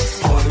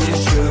 Premier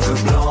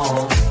cheveux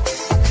blancs,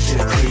 j'ai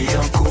pris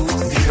un coup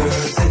de vieux.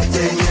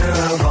 C'était mieux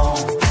avant,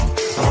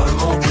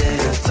 remonter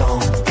le temps.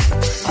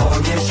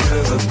 Premier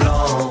cheveux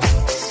blancs,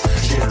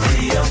 j'ai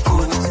pris un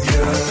coup de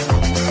vieux.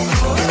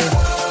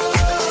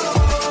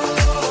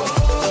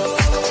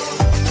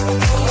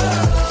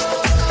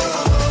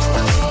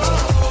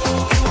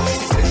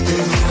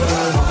 C'était mieux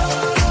avant.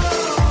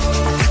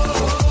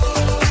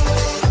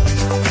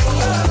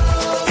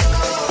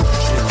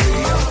 J'ai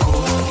pris un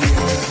coup de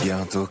vieux.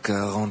 Bientôt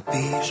 40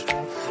 piges,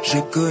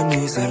 j'ai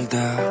connu Zelda.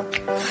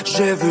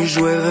 J'ai vu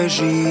jouer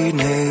Régine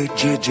et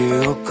JJ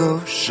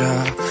Okocha.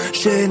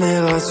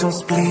 Génération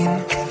spleen,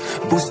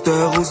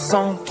 booster au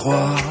 103.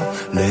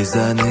 Les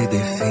années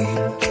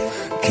défilent,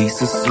 qui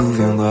se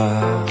souviendra?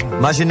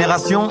 Ma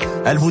génération,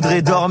 elle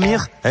voudrait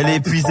dormir, elle est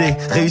épuisée.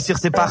 Réussir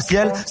ses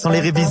partiels sans les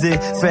réviser.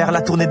 Faire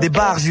la tournée des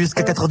bars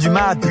jusqu'à 4h du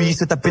mat. Puis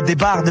se taper des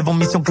bars devant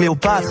Mission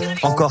Cléopâtre.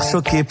 Encore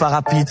choqué par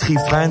Happy Tree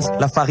Friends.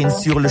 La farine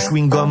sur le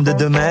chewing-gum de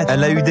 2 mètres.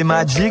 Elle a eu des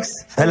Magics,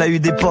 elle a eu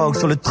des Pogs.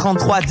 Sur le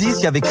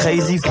 3310, y'avait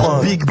Crazy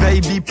Frog. Big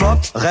Baby Pop,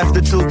 rêve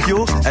de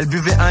Tokyo. Elle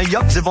buvait un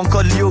yacht devant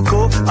Code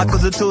Lyoko. À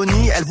cause de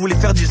Tony, elle voulait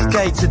faire du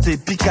skate. C'était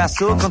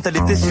Picasso quand elle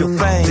était sur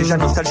Pain. Déjà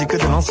nostalgique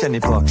de l'ancienne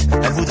époque.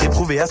 Elle voudrait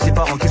prouver à ses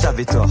parents qu'ils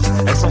avaient tort.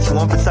 Elle s'en fout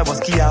un peu de savoir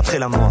ce qu'il y a après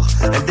la mort.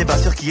 Elle débat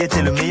sur qui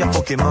était le meilleur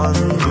Pokémon.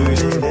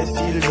 Brûler les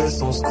fils de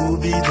son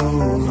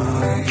Scooby-Doo.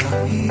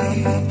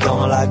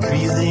 Dans la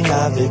cuisine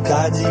avec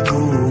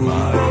Adibou.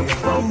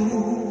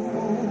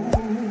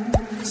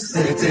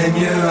 C'était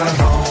mieux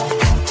avant,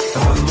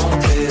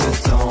 remonter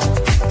le temps.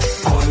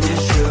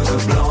 Premiers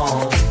cheveux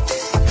blancs,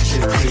 j'ai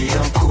pris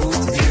un coup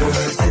de vieux.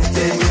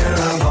 C'était mieux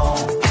avant,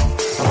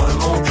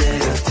 remonter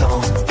le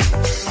temps.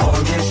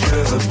 Premiers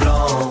cheveux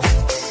blancs,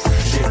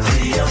 j'ai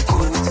pris un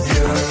coup de vieux.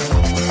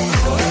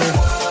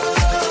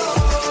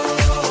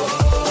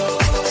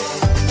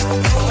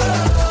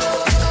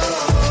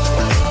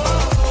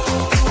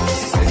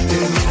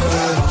 C'était mieux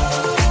avant.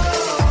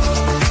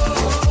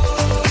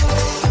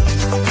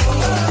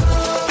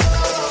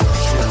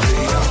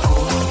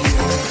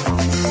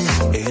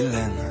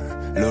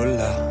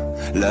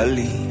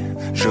 Lali,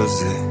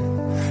 José,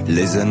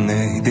 les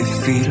années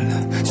défilent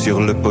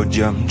sur le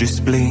podium du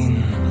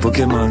spleen.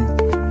 Pokémon,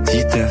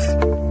 Titeuf,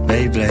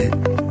 Beyblade,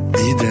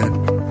 Diddle,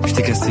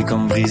 j't'ai cassé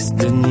comme Brice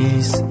de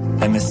Nice.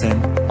 MSN,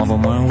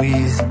 envoie-moi un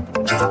whiz.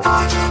 Je vous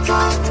parle d'un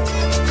temps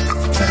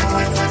que les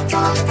moins de 20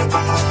 ans ne peuvent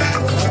pas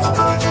connaître. Je vous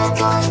parle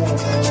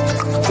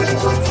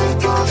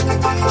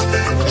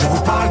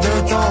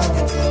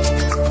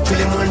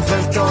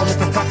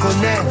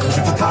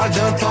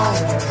d'un temps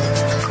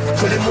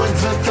que les moins de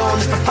 20 ans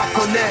ne peuvent pas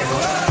connaître.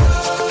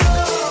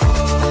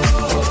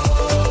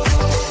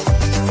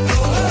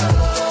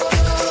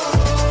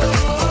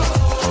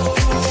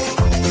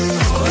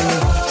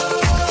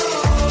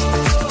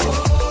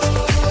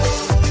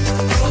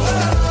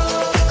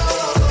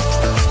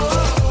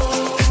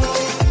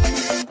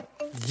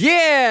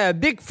 Yeah!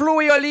 Big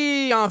Flo et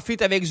Oli en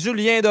feat avec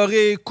Julien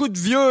Doré. Coup de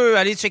vieux,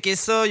 allez checker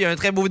ça. Il y a un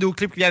très beau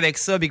vidéoclip qui vient avec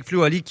ça. Big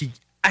Flo et Oli qui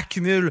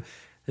accumule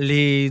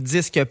les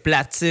disques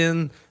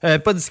platine.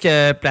 Pas disques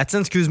platine,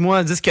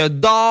 excuse-moi. Disques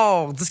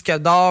d'or. Disques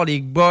d'or, les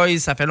boys.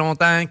 Ça fait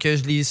longtemps que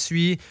je les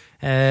suis.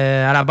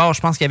 À la base,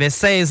 je pense qu'il y avait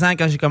 16 ans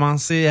quand j'ai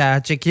commencé à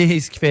checker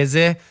ce qu'ils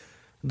faisaient.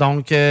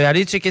 Donc,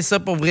 allez checker ça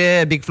pour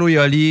vrai. Big Flo et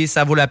Oli,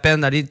 ça vaut la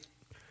peine d'aller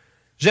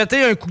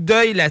jeter un coup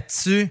d'œil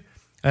là-dessus.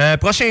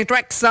 Prochain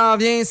track qui s'en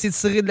vient, c'est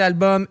tiré de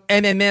l'album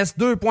MMS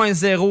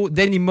 2.0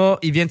 d'Enima.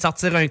 Il vient de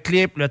sortir un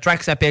clip. Le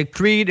track s'appelle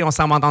Creed et on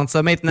s'en va entendre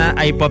ça maintenant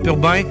à Hip Hop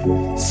Urbain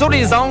sur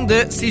les ondes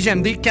de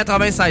CJMD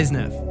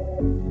 96.9.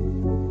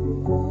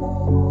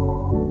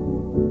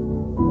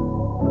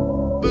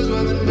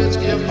 Besoin d'une bitch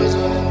qui a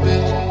besoin d'une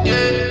bitch,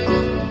 yeah.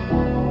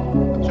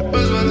 J'ai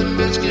besoin d'une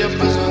bitch qui a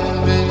besoin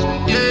d'une bitch,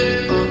 yeah.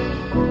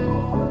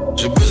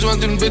 J'ai besoin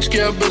d'une bitch qui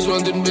a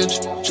besoin d'une bitch.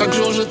 Chaque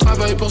jour je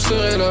travaille pour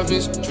serrer la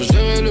vis. Je veux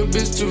gérer le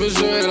bis, tu veux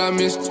gérer la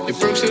mise. Les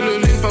perks et le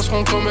lean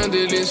passeront comme un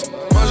délice.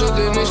 Moi je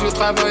déniche le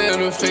travail et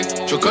le fric.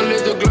 Je colle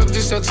les deux glocks,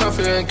 17 ça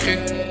fait un cri.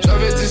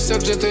 J'avais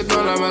 17, j'étais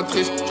dans la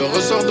matrice. Je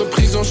ressors de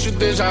prison, je suis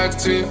déjà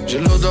actif. J'ai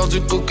l'odeur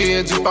du cookie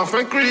et du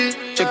parfum Creed.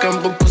 Check un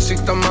beau pussy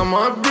que ta maman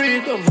a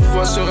breed. On vous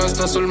voit sur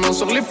Insta seulement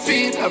sur les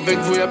feeds. Avec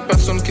vous y'a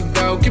personne qui die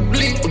ou qui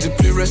bleed. On dit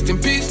plus rest in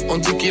peace, on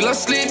dit qu'il a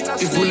sleep.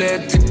 Il voulait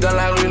être deep dans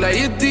la rue, là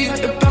il est deep.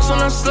 Et personne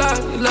n'a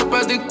slide, il a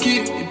pas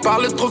d'équipe. Il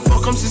parlait trop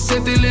fort comme si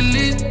c'était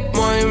l'élite.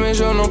 Moi et mes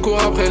jeunes on court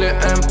après les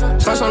M.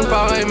 Ça sonne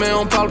pareil mais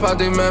on parle pas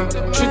des mêmes.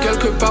 J'suis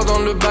quelque part dans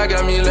le bag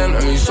à Mylène.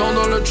 Eux ils sont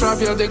dans le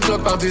trap, y'a des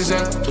glocks par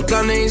dizaines. Toute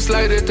l'année ils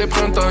slide été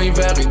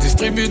printemps-hiver. Ils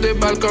distribuent des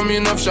balles comme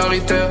une œuvre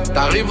charitaire.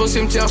 T'arrives au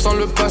cimetière sans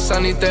le pass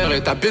sanitaire.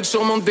 Et ta bitch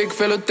sur mon dick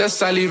fait le test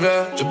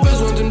salivaire. J'ai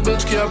besoin d'une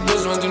bitch qui a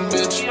besoin d'une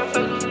bitch.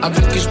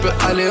 Avec qui j'peux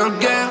aller en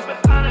guerre.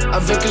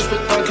 Avec qui j'peux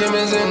traquer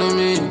mes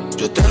ennemis.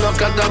 Jeter leur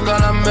cadavre dans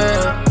la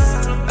mer.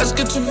 Est-ce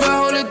que tu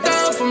vas hold it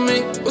down for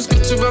me? Ou est-ce que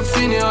tu vas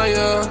finir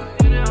ailleurs?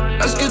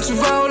 Est-ce que tu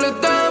vas hold it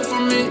down for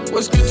me? Ou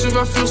est-ce que tu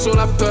vas fuir sur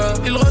la peur?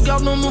 Ils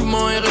regardent nos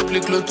mouvements et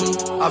répliquent le tout.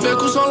 Avec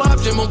ou sans le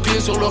rap, j'ai mon pied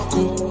sur leur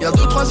cou. Y'a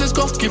 2-3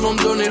 escortes qui vont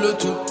me donner le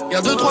tout.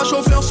 Y'a 2-3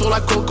 chauffeurs sur la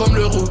côte comme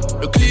le roux.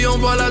 Le client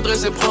voit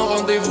l'adresse et prend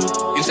rendez-vous.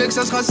 Il sait que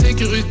ça sera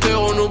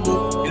sécuritaire en au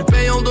bout. Il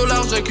paye en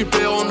dollars, je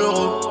récupère en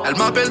euros. Elle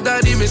m'appelle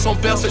Daddy mais son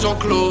père c'est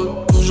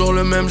Jean-Claude. Toujours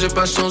le même, j'ai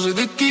pas changé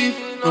d'équipe.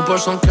 Nos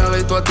poches sont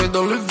carrées, toi t'es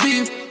dans le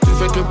vide.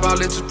 Fait que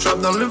parler, tu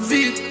trappes dans le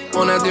vide.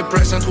 On a des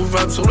presses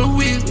introuvables sur le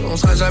weed. On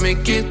sera jamais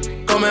quitte.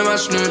 quand même à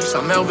chenul.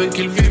 Sa mère veut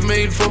qu'il vive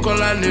mais il faut qu'on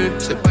l'annule.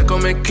 C'est pas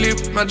comme un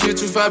clip, Mathieu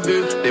tu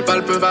fabules. Les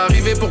balles peuvent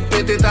arriver pour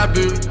péter ta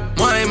bulle.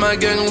 Moi et ma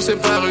gang on sait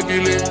pas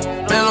reculer.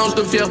 Mélange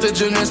de fierté de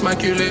jeunesse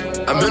maculée.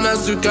 La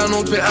menace du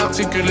canon te fait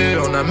articuler.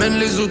 On amène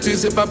les outils,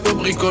 c'est pas pour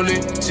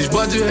bricoler. Si je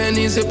bois du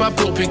Henny, c'est pas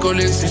pour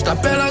picoler. Si je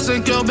t'appelle à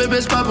 5h, bébé,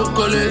 c'est pas pour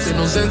coller. C'est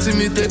nos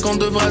intimités qu'on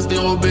devra se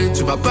dérober.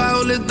 Tu vas pas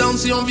rouler down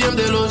si on vient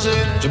déloger.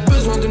 J'ai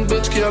besoin d'une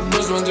bitch qui a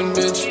besoin d'une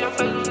bitch.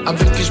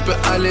 Avec qui je peux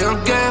aller en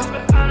guerre.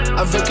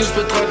 Avec qui je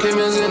peux traquer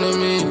mes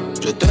ennemis.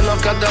 Jeter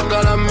leur cadavre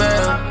dans la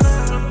mer.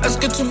 Est-ce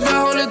que tu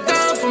vas rouler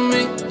down for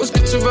me? Ou est-ce que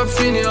tu vas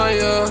finir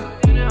ailleurs?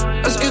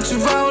 Est-ce que tu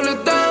vas rouler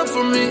down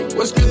for me?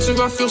 Ou est-ce que tu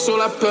vas fuir sur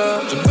la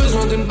peur? J'ai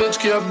besoin d'une bitch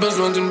qui a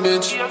besoin d'une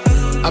bitch.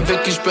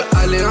 Avec qui je peux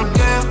aller en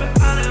guerre.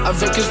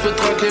 Avec qui je peux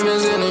traquer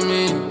mes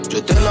ennemis.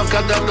 Jeter leur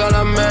cadavre dans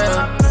la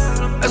mer.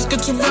 Est-ce que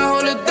tu vas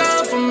rouler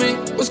down for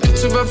me? Ou est-ce que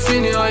tu vas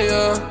finir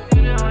ailleurs?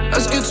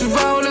 Est-ce que tu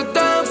vas rouler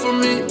down for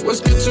me? Ou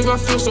est-ce que tu vas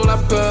fuir sur la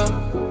peur?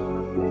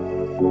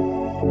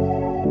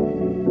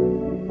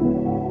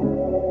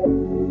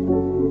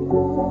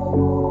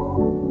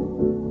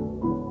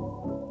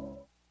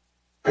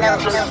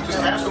 Just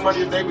half the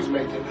money that they was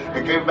making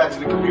and gave it back to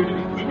the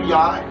community. We be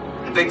alright.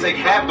 If they take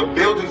half the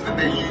buildings that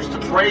they use to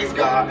praise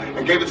God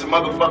and gave it to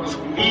motherfuckers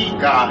who need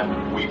God,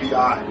 we be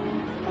alright.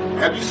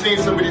 Have you seen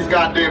some of these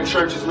goddamn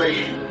churches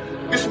lately?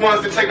 It's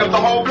ones that take up the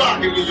whole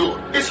block in New York.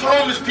 It's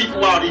homeless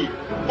people out here.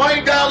 Why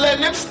ain't God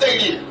letting them stay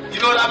here? You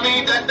know what I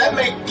mean? That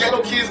make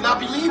ghetto kids not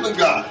believe in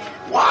God.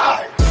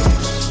 Why?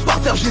 Par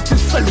terre j'étais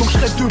seul donc je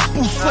serais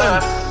debout seul.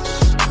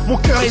 Mon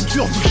cœur est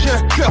dur vu que j'ai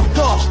un cœur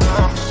d'or.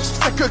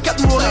 C'est que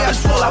 4 Montréal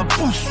sur la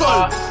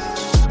boussole.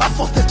 À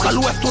force d'être à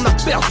l'ouest, on a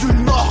perdu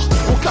le nord.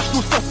 On cache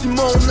nos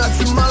sentiments, on a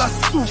du mal à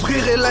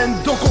s'ouvrir. Et la haine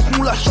donc contre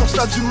nous, la chance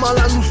a du mal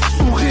à nous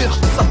sourire.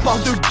 Ça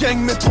parle de gang,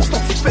 mais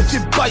pourtant tu fais tes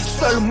bails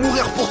seul.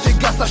 Mourir pour tes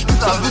gars, sache que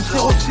ça veut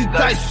dire aussi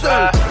die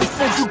seul. Au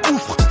fond du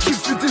gouffre, j'ai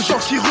vu des gens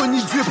qui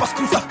renient Dieu parce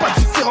qu'ils savent pas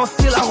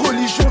différencier la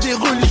religion des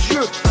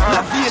religieux.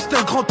 La vie est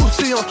un grand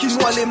océan qui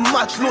noie les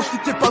matelots. Si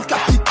t'es pas le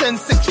capitaine,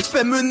 c'est que tu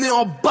fais mener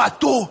en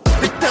bateau.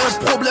 Dès que t'as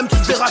un problème, tu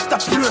verras que t'as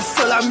plus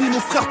un seul ami. Mon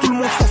frère, tout le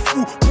monde s'en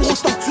fout. Pour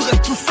autant que tu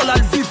restes tout seul à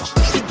le vivre.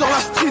 Je suis dans la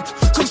street,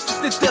 comme si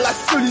c'était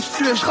la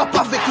solitude. Et je rappe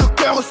avec le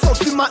cœur,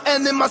 ressenti ma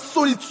haine et ma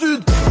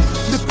solitude.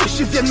 Mes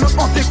péchés viennent me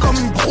hanter comme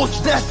une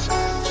grosse dette.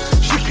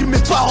 J'écris mes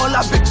paroles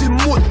avec des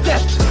mots de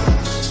tête.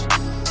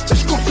 Et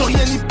je compte sur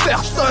rien ni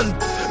personne.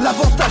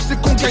 L'avantage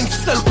c'est qu'on gagne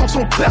seul quand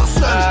on perd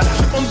seul.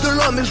 J'ai honte de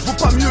l'homme et je vaux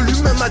pas mieux,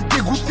 lui-même m'a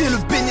dégoûté. Le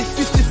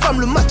bénéfice, les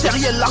femmes, le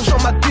matériel, l'argent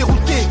m'a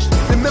dérouté.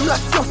 Et même la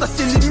science a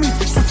ses limites,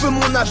 si tu veux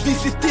mon avis,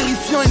 c'est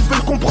terrifiant. Ils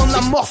veulent comprendre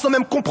la mort sans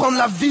même comprendre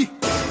la vie.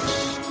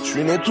 Je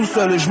suis né tout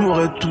seul et je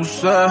mourrai tout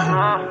seul.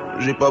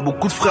 J'ai pas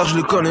beaucoup de frères, je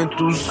les connais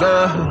tous.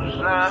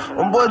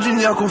 On boit du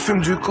niaque, on fume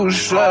du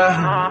couche.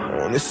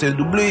 On essaie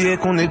d'oublier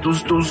qu'on est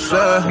tous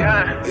seuls.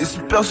 Et si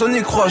personne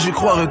n'y croit, j'y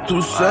croirai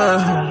tout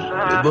seul.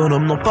 Les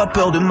bonhommes n'ont pas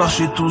peur de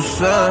marcher tout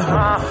seuls.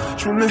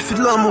 Je me méfie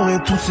de l'amour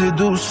et toutes ses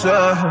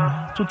douceurs.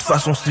 De toute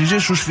façon, si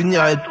j'échoue, je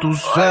finirai tout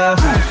seul.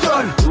 Tout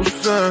seul, tout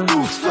seul,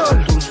 tout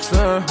seul, tout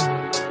seul.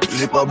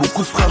 J'ai pas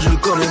beaucoup de frères, je les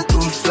connais tous.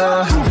 Tout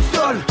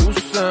seul,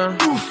 tout seul,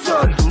 tout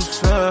seul, tout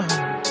seul.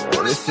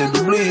 On essaie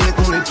d'oublier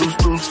qu'on est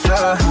tous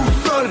seuls.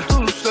 Tout seul,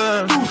 tout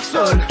seul, tout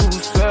seul,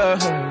 tout seul.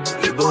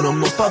 Les bonhommes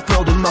n'ont pas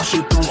peur de marcher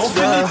tout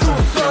seul.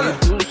 Tout seul,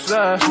 tout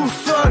seul, tout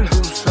seul,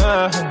 tout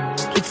seul.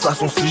 De toute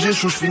façon, si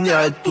j'échoue, je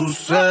finirai tout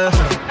seul.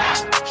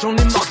 J'en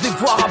ai marre de les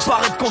voir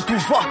apparaître quand tout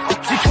va.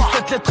 J'écris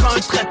cette lettre à un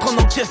traître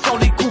en encaissant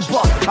les coups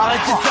bas.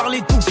 Arrêtez de faire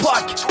les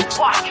Tupac.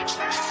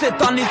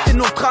 Cette année c'est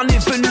notre année,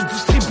 venue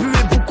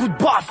distribuer beaucoup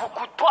de baffes.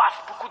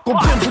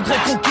 Combien voudraient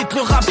qu'on quitte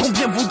le rap,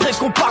 combien voudraient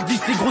qu'on parte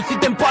d'ici. Gros si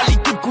t'aimes pas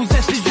l'équipe cousin,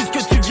 c'est juste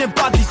que tu viens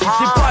pas d'ici.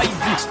 C'est pas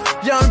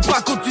easy, y'a un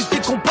braco, tu sais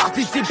qu'on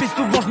participe. Et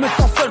souvent je me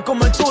sens seul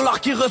comme un dollar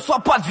qui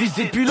reçoit pas de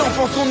visite. Depuis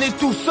l'enfance on est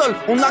tout seul,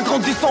 on a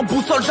grandi sans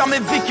boussole. Jamais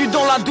vécu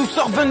dans la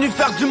douceur, venu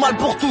faire du mal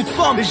pour toute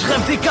femme. Et je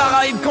rêve des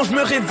Caraïbes quand je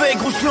me réveille.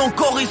 Gros je suis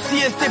encore ici,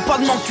 essaie pas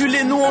de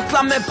m'enculer. Nous on te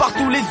la met par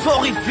tous les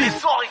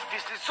orifices.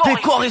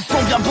 Décor et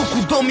sombre, y'a beaucoup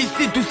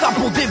d'homicides, tout ça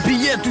pour des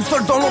billets. Tout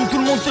seul dans l'ombre, tout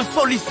le monde te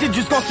sollicite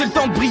jusqu'en c'est le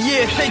temps de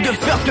briller. Essaye de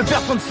faire ce que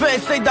personne fait,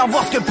 essaye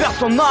d'avoir ce que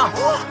personne a.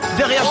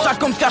 Derrière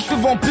chaque homme se cache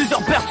souvent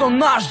plusieurs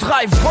personnages.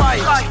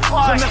 Drive-by,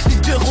 remercie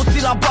Dieu, aussi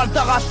la balle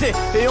t'a raté.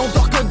 Et on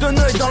dort que d'un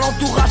œil dans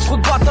l'entourage, trop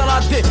de battes à la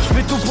dé. Je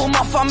fais tout pour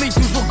ma famille,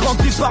 toujours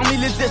grandi parmi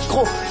les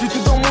escrocs. J'ai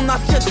tout dans mon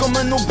assiette comme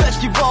un obèse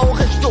qui va au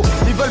resto.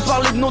 Ils veulent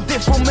parler de nos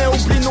défauts mais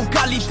oublient nos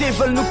qualités.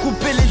 Veulent nous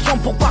couper les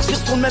jambes pour partir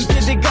sur le même pied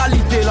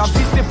d'égalité. La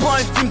vie c'est pas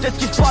un film,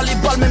 t'esquives pas les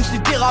balles même si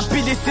t'es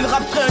rapide. Et si le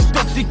rap serait un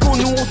toxico,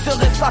 nous on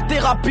serait sa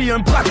thérapie. Un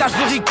braquage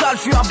lyrical,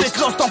 je suis avec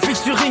Lost en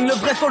featuring. Le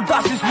vrai soldat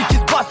c'est celui qui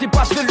se bat, c'est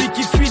pas celui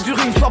qui fuit du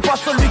ring. Soit pas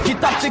celui qui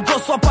tape ses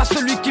gosses, soit pas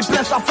celui qui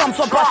plaint sa femme.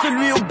 Soit pas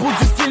celui au bout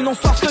du fil, non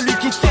soit celui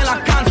qui tient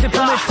la canne. C'est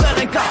pour mes frères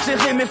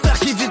incarcérés, mes frères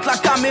qui vident la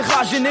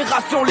caméra.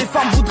 Génération, les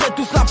femmes voudraient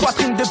tous la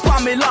poitrine de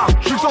Pamela.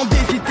 J'ai le temps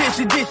d'hésiter,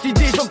 c'est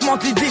décidé,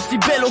 j'augmente les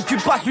décibels.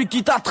 Occupe pas celui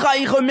qui t'a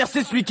trahi,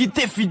 remercie celui qui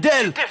t'est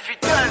fidèle.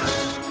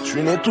 Je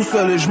J'suis né tout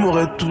seul et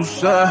j'mourrai tout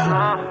seul.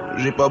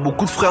 J'ai pas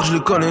beaucoup de frères, je les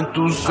connais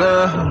tous.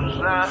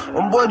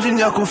 On boit du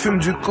niaque, on fume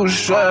du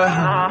couche.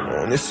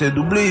 On essaie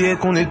d'oublier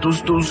qu'on est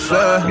tous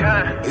seuls.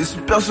 Et si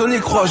personne y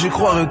croit, j'y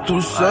croirai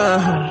tout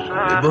seul.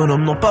 Les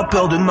bonhommes n'ont pas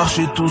peur de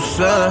marcher tout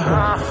seuls.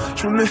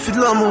 Je me méfie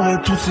de l'amour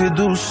et toutes ses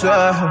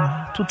douceurs.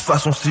 De toute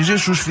façon, si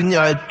j'échoue, je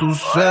finirai tout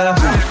seul.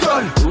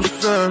 Tout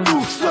seul,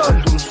 tout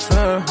seul, tout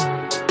seul.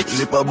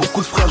 J'ai pas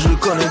beaucoup de frères, je les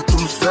connais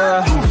tous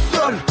seuls. Tout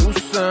seul, tout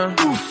seul,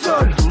 tout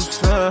seul, tout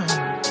seul.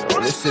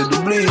 On essaie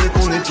d'oublier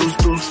qu'on est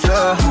tous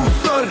seuls.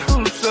 Tout seul,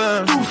 tout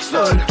seul, tout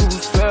seul, tout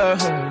seul.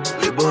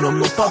 Les bonhommes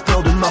n'ont pas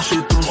peur de marcher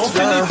tout seul. On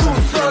finit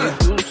tout seul,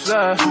 tout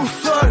seul, tout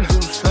seul,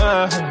 tout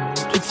seul.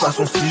 De toute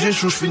façon, si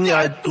j'échoue, je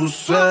finirai tout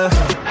seul.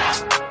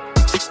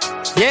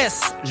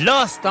 Yes,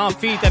 Lost en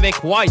feat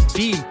avec White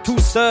Bee, tout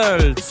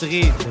seul,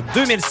 tiré de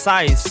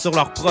 2016 sur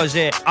leur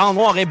projet En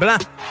Noir et Blanc.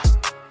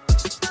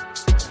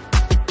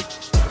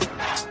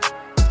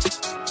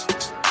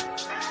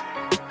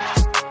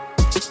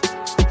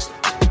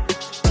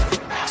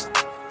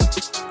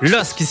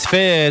 Lost qui se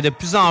fait de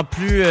plus en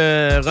plus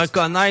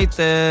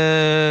reconnaître,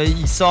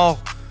 il sort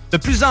de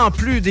plus en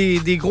plus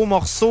des gros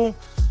morceaux.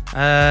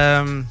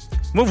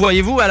 Moi,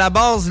 voyez-vous, à la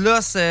base,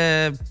 Lost,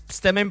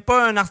 c'était même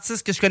pas un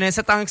artiste que je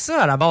connaissais tant que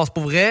ça, à la base,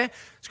 pour vrai.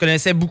 Je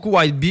connaissais beaucoup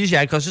White Bee, j'ai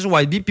accroché sur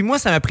White Bee, puis moi,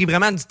 ça m'a pris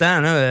vraiment du temps,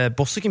 là.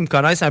 Pour ceux qui me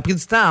connaissent, ça m'a pris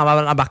du temps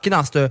à embarquer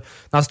dans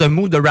ce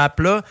mood de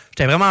rap-là.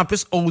 J'étais vraiment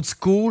plus old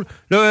school.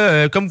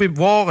 Là, comme vous pouvez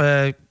voir,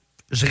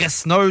 je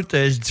reste neutre,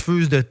 je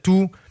diffuse de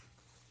tout.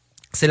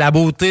 C'est la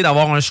beauté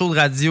d'avoir un show de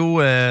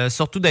radio,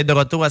 surtout d'être de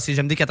retour à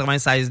CGMD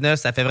 96.9.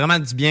 Ça fait vraiment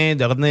du bien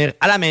de revenir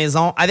à la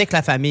maison avec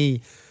la famille.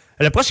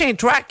 Le prochain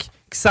track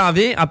qui s'en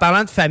vient, en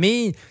parlant de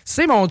famille,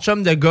 c'est mon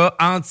chum de gars,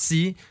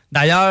 Anti.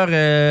 D'ailleurs,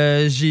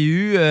 j'ai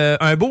eu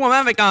un beau moment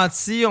avec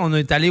Anti. On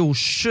est allé aux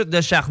chutes de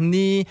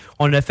Charny.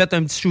 On a fait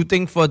un petit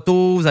shooting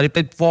photo. Vous allez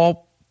peut-être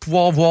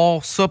pouvoir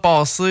voir ça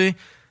passer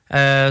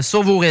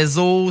sur vos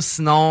réseaux.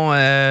 Sinon,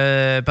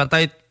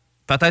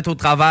 peut-être au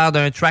travers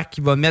d'un track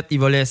qu'il va mettre, il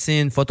va laisser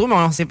une photo. Mais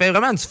on s'est fait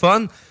vraiment du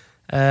fun.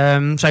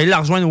 J'allais la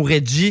rejoindre au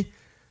Reggie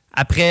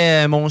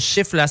après mon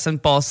chiffre la semaine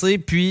passée.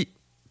 Puis,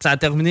 ça a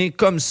terminé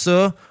comme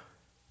ça.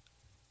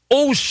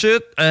 Oh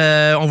shit!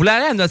 On voulait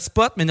aller à notre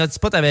spot, mais notre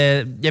spot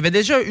il avait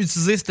déjà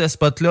utilisé ce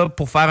spot-là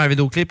pour faire un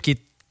vidéoclip qui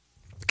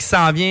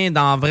s'en vient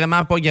dans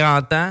vraiment pas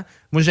grand temps.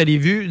 Moi, je l'ai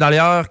vu.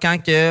 D'ailleurs, quand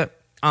que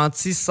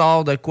Anti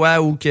sort de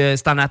quoi ou que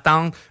c'est en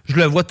attente, je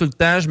le vois tout le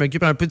temps. Je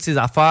m'occupe un peu de ses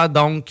affaires.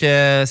 Donc,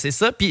 c'est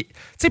ça. Puis, tu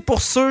sais,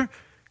 pour ceux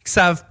qui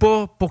savent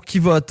pas pour qui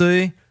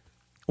voter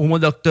au mois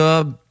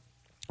d'octobre,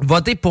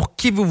 votez pour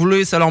qui vous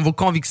voulez selon vos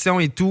convictions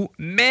et tout.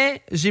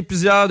 Mais j'ai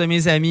plusieurs de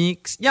mes amis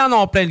qui en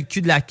ont plein le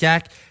cul de la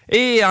CAQ.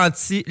 Et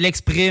Anti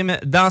l'exprime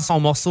dans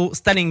son morceau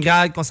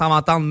Stalingrad qu'on s'en va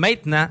entendre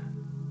maintenant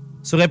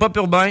sur Hip Hop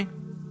Urbain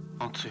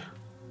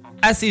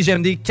à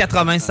CGMD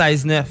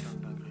 96.9.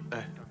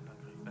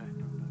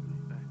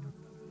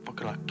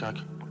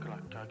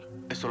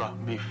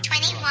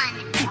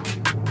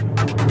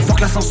 Fuck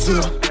la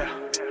censure,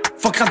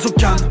 fuck Radio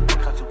Can,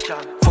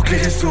 fuck les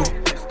réseaux,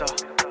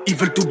 ils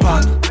veulent tout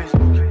bad.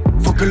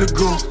 Fuck le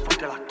go,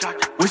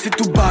 oui c'est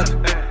tout bad.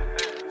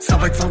 Ça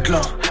va être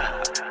sanglant,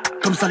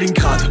 comme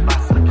Stalingrad.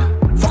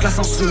 Fuck la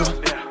censure,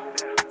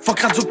 fuck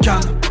Radio Can,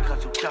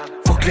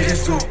 fuck les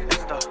réseaux,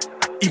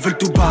 ils veulent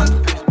tout bad.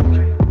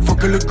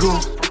 Fuck le go,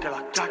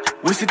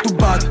 oui c'est tout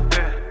bad.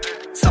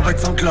 Ça va être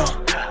sanglant,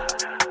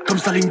 comme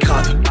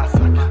Stalingrad.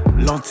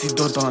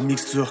 L'antidote dans la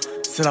mixture,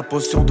 c'est la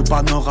potion de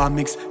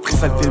panoramix.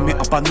 Freestyle filmé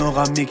en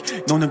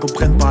panoramique, non ne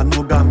comprennent pas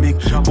nos gamiques.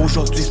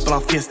 Aujourd'hui c'est pas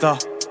la fiesta,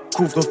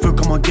 couvre-feu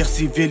comme en guerre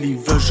civile. Ils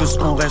veulent juste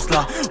qu'on reste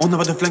là. On n'a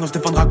pas de flingue, on se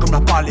défendra comme la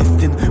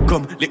Palestine,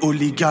 comme les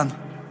hooligans.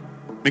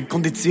 Mais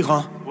contre des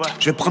tyrans,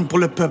 je vais prendre pour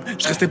le peuple.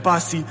 Je restais pas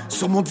assis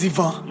sur mon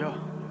divan.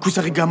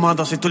 Kusarigama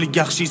dans cette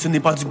oligarchie, ce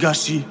n'est pas du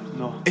gâchis.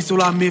 Et sur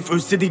la mif, eux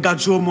c'est des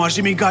gadgets, moi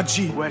j'ai mes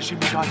gadgets.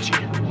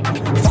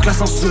 Fuck la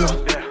censure,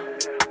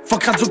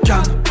 fuck Radio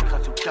Can,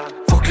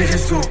 fuck les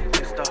réseaux,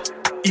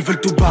 ils veulent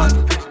tout bad.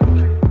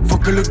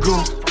 Fuck le go,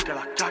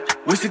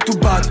 oui c'est tout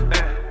bad.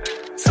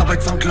 Ça va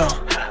être sanglant,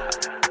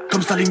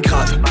 comme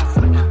Stalingrad.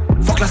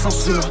 Fuck la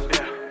censure,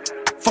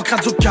 fuck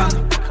Radio Can,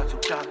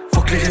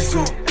 fuck les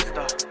réseaux,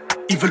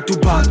 ils veulent tout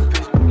bad.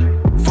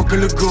 Fuck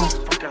le go,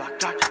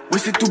 oui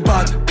c'est tout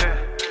bad.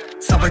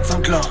 Ça va être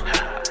sanglant,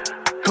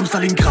 comme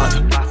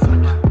Stalingrad.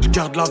 Je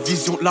garde la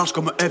vision large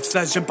comme un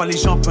F16. J'aime pas les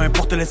gens, peu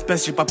importe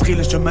l'espèce. J'ai pas pris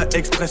le chemin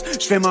express.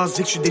 Je fais ma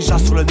zik, je suis déjà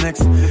sur le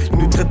next. Ils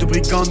nous traitent de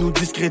brigands, nous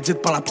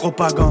discréditent par la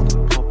propagande.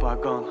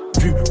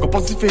 Vu qu'on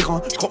pense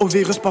différent, je crois au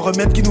virus par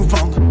remède qu'ils nous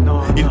vendent.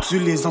 Ils tuent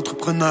les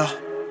entrepreneurs,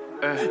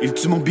 ils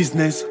tuent mon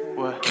business,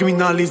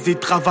 criminalisent des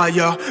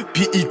travailleurs,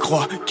 puis ils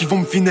croient qu'ils vont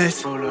me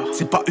finesse.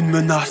 C'est pas une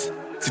menace,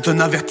 c'est un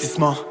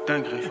avertissement.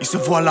 Ils se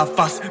voient la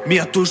face, mais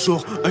y'a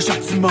toujours un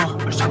châtiment.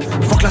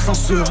 Fuck la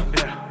censure,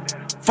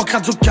 fuck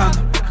Radio Can,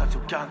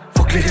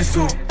 fuck les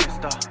réseaux,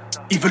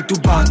 ils veulent tout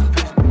bad.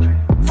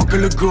 Fuck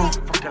le go,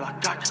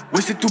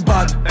 oui c'est tout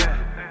bad.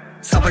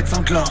 Ça va être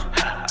sanglant,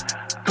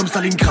 comme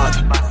Stalingrad.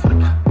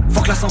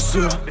 Fuck la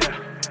censure,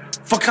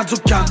 fuck Radio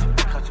Can,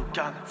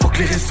 Faut que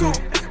les réseaux,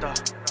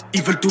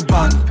 ils veulent tout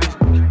ban.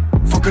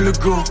 Faut que le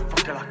go,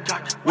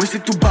 oui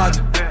c'est tout bad.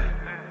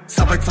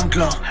 Ça va être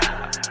sanglant,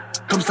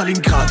 comme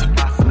Stalingrad.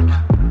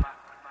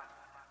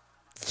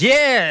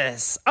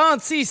 Yes!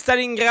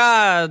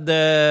 Anti-Stalingrad!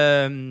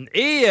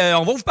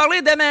 On va vous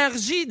parler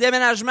d'énergie,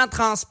 déménagement,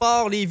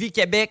 transport,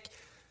 Lévis-Québec.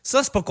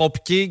 Ça, c'est pas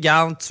compliqué.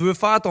 Garde, tu veux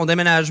faire ton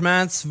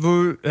déménagement, tu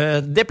veux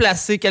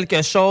déplacer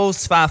quelque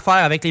chose, tu fais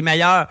affaire avec les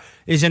meilleurs.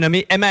 Et j'ai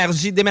nommé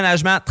MRJ,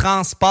 déménagement,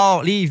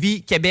 transport,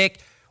 Lévis-Québec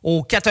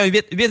au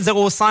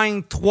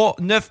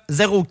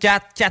 418-805-3904,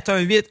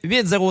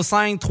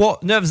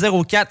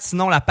 418-805-3904.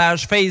 Sinon, la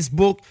page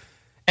Facebook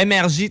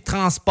MRJ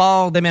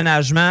Transport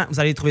Déménagement.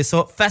 Vous allez trouver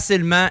ça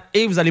facilement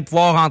et vous allez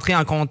pouvoir rentrer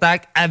en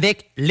contact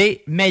avec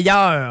les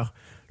meilleurs.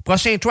 Le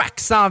prochain track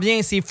qui s'en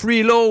vient, c'est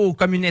Freelo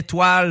comme une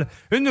étoile.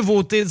 Une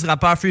nouveauté du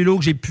rappeur Freelo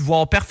que j'ai pu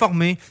voir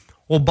performer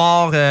au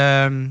bar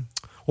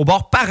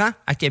Parent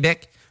à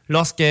Québec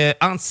lorsque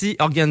Anti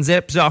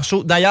organisait plusieurs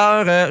shows.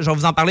 D'ailleurs, je vais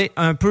vous en parler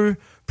un peu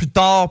plus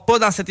tard, pas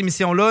dans cette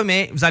émission-là,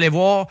 mais vous allez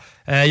voir,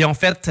 ils ont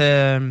fait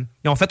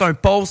un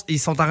post et ils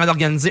sont en train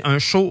d'organiser un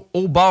show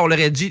au bar Le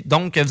Reggie,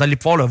 donc vous allez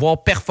pouvoir le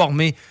voir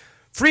performer.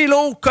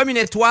 Freelo comme une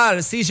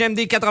étoile, c'est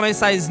CJMD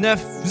 96.9.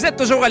 Vous êtes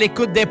toujours à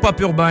l'écoute des pop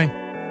urbains.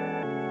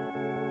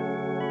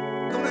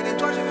 Comme une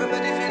étoile, je veux me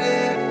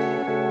défiler.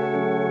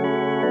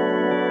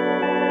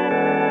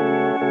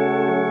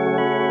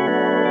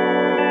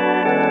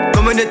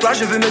 Comme une étoile,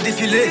 je veux me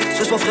défiler.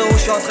 Ce soir, frérot, je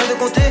suis en train de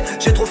compter.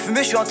 J'ai trop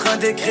fumé, je suis en train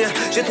d'écrire.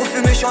 J'ai trop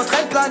fumé, je suis en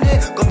train de planer.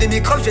 Comme des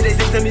microbes, je vais les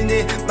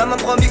examiner. Maman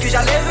promis que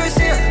j'allais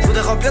réussir. Je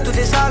voudrais remplir toutes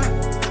les salles.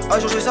 Un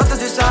jour, je sorte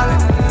du sale.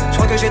 Je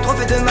crois que j'ai trop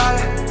fait de mal.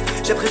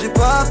 J'ai pris du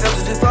poids,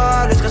 perdu du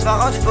poids. Le stress m'a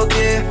rendu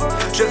foqué.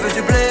 Je veux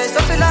du blé,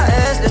 ça fait la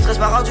S. Le stress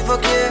m'a rendu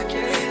foqué.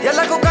 Y'a de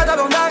la coca dans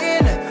nos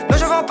narines, mais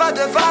je vends pas de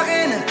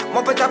farine.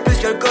 Mon pote a plus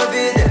que le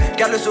Covid.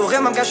 Garde le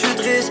sourire, même quand je suis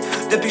triste.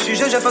 Depuis que je suis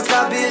jeune, je fuck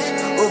la bise.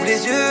 Ouvre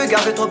les yeux,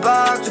 garde ton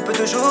bac. Tu peux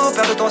toujours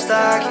perdre ton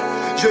stack.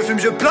 Je fume,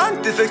 je plane,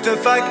 t'es fait que c'est un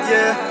fact,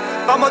 yeah.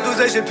 Par mois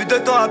d'oseille, j'ai plus de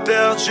temps à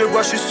perdre. Je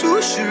bois, je suis sous,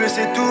 je suis et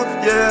c'est tout,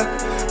 yeah.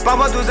 Par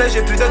mois d'oseille,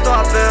 j'ai plus de temps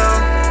à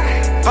perdre.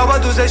 Par mois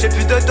d'oseille, j'ai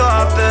plus de temps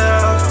à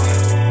perdre.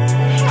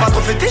 Pas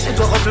trop fêté, je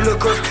dois remplir le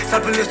coffre. Ça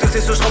peut le stress,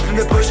 c'est sûr, je remplis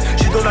mes poches.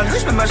 Je suis dans la nuit,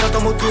 je me mets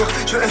dans mon tour.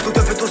 Je veux un tout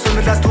un peu au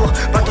sommet de la tour.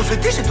 Pas trop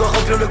fêté, je dois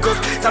remplir le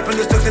coffre. Ça peut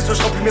le stress, c'est sûr,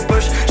 je remplis mes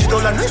poches. Je suis dans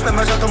la nuit, je me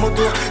mets dans mon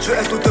tour. Je veux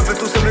un tout un peu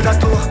au sommet de la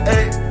tour.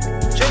 Hey,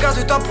 je garde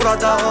du temps pour la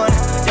daronne.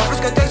 Y'a plus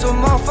que texte sur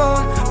mon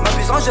phone. Ma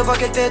puissance, je vois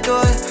qu'elle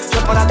t'étonne. Je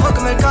prends la drogue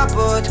comme elle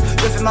capote.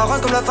 Je fais ma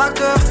ronde comme le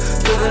facteur.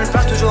 Je veux une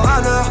place toujours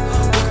à l'heure.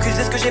 Pour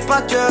cuiser ce que j'ai pas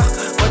de cœur.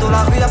 Moi dans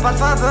la rue, y'a pas de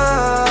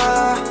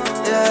faveur.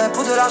 Yeah,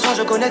 pour de l'argent,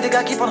 je connais des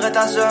gars qui prendraient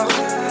ta sœur.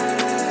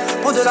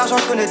 Pour de l'argent,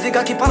 je connais des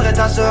gars qui prendraient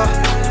ta sœur.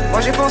 Moi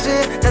j'ai pensé,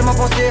 tellement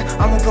pensé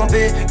à mon plan B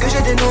que j'ai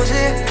des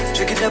nausées.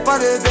 Je quitterai pas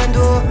le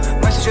bendo,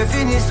 même si je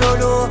finis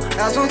solo.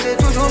 La zone c'est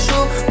toujours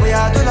chaud, moi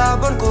y'a de la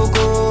bonne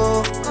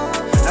coco.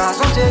 La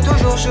zone c'est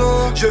toujours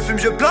chaud. Je fume,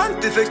 je plane,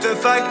 t'es fait que c'est un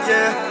fact,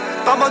 yeah.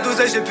 Par mois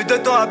d'oseille, j'ai plus de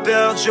temps à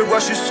perdre. Je bois,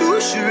 je suis sous,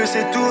 je suis et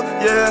c'est tout,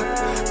 yeah.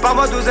 Par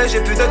mois d'oseille,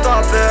 j'ai plus de temps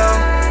à perdre.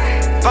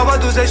 Par mois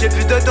d'oseille, j'ai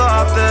plus de temps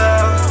à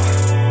perdre.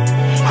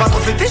 Pas trop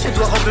fêté, je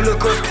dois remplir le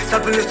coffre. Ça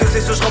peut le stress,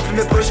 c'est sûr, je remplis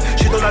mes poches.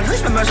 Je suis dans la nuit,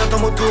 je me mets dans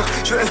mon tour.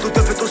 Je veux un tout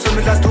un peu au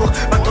sommet de la tour.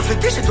 Pas trop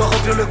fêté, je dois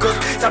remplir le coffre.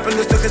 Ça peut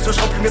le stress, c'est sûr,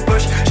 je remplis mes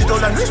poches. Je suis dans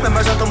la nuit, je me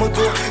mets dans mon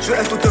tour. Je veux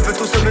un tout un peu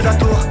au sommet de la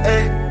tour.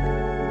 Hey.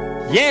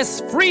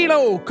 Yes,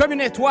 Freelo, comme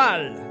une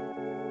étoile.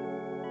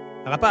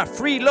 Le rappeur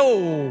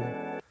Freelo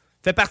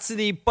fait partie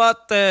des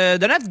potes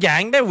de notre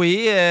gang. Ben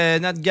oui,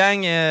 notre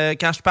gang,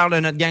 quand je parle de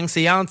notre gang,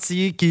 c'est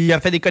Anti qui a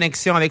fait des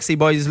connexions avec ces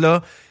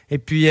boys-là. Et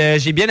puis,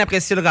 j'ai bien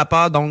apprécié le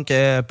rappeur. Donc,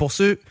 pour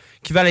ceux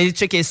qui veulent aller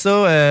checker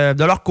ça,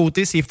 de leur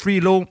côté, c'est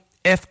Freelo,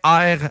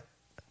 F-R-E-E-L-O.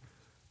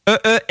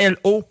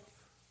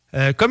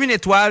 Comme une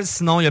étoile.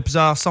 Sinon, il y a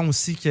plusieurs sons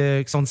aussi qui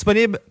sont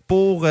disponibles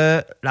pour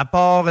la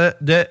part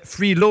de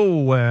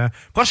Freelo.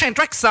 Prochain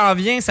track qui s'en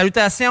vient.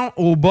 Salutations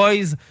aux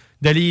boys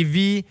de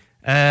Lévis.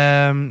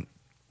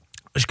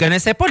 Je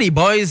connaissais pas les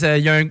boys.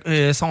 Il y a un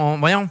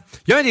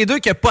des deux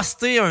qui a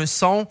posté un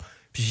son.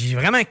 Puis j'ai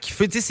vraiment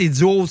kiffé, tu sais, c'est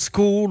du old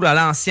school à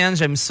l'ancienne,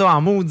 j'aime ça en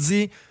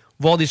maudit,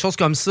 voir des choses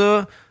comme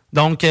ça.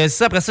 Donc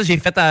ça, après ça, j'ai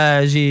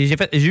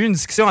eu une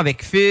discussion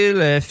avec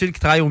Phil qui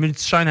travaille au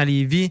Multichain à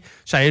Lévis.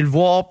 J'allais le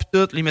voir puis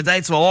tout, il me dit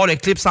hey, tu vas voir, le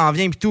clip s'en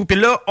vient puis tout. Puis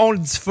là, on le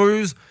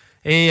diffuse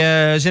et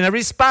j'ai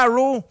nommé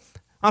Sparrow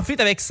en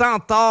fait avec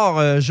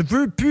Centaure, je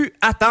veux plus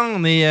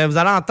attendre et vous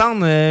allez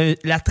entendre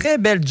la très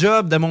belle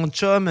job de mon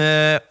chum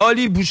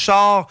Oli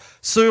Bouchard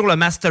sur le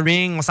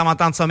mastering. On s'en va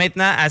entendre ça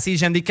maintenant à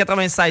CJMD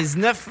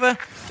 96.9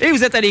 et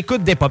vous êtes à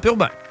l'écoute des pop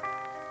urbains.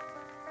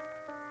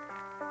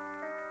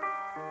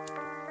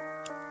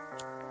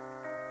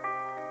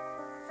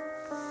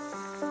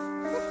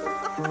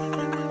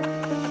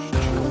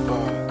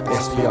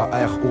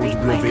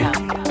 S-P-A-R-O-W.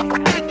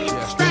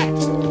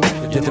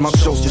 Il y a tellement de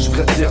choses que je voudrais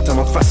redire,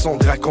 tellement de façons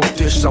de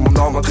raconter. Je sens mon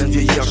âme en train de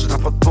vieillir, je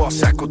t'apporte pas,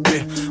 c'est à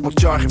côté. Mon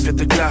cœur est fait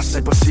de glace,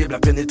 impossible à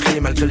pénétrer.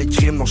 Malgré les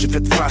crimes dont j'ai fait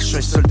de face, je suis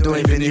un soldat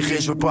invénéré.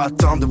 Je veux pas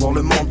attendre de voir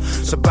le monde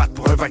se battre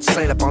pour un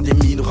vaccin. La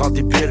pandémie nous rend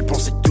débiles,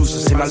 pensez que tout ça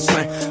c'est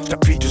malsain. Je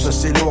t'appuie, tout ça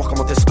c'est lourd,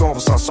 comment est-ce qu'on va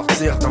s'en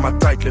sortir? Dans ma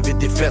tête, lever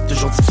des fêtes,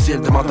 toujours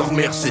difficile de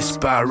m'endormir, c'est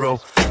Sparrow.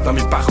 Dans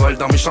mes paroles,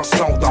 dans mes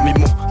chansons, dans mes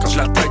mots. Quand je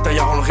la tête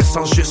ailleurs, on le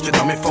ressent juste que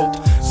dans mes fautes.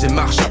 C'est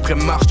marche après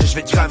marche que je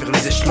vais gravir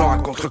les échelons. À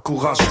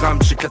contre-courant, je rame,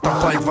 je sais que la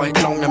tempête va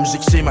être longue. La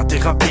musique c'est ma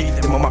thérapie,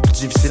 les moments plus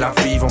difficiles à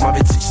vivre. On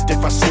m'avait dit que c'était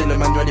facile, le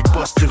manuel est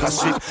pas dur à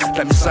suivre.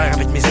 La misère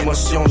avec mes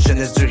émotions, une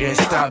jeunesse dure et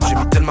instable. J'ai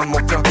mis tellement de mon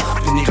temps,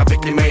 finir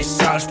avec les mains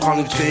sales. Je prends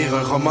écrire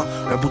un roman,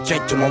 un bouquin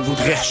que tout le monde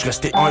voudrait. Je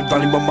restais humble dans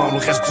les moments où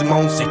le reste du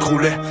monde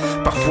s'écroulait.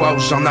 Parfois où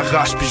j'en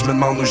arrache, puis je me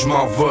demande où je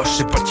m'en vais. Je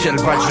sais pas quelle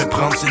vague je vais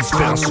prendre, c'est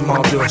différent sous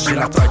mandat. J'ai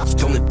la tête qui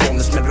tourne et tourne,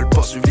 les semelles veulent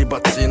pas suivre les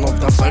bottines. On vit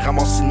dans un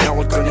ramassinant,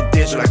 on le connaît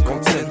déjà la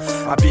comptine.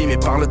 Abîmé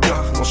par le temps,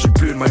 non je suis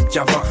plus le même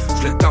qu'avant.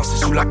 Je le danse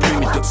sous la pluie,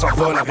 mais tout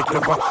s'envole avec le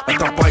vent. La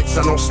tempête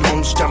s'annonce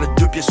longue, je garde les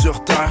deux pieds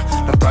sur terre.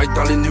 La tête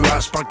dans les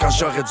nuages, je parle quand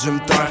j'aurais dû me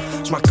taire.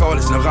 Je m'en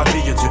calisse le ravi,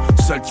 y'a Dieu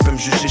seul qui peut me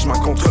juger. Je m'en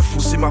contrefous,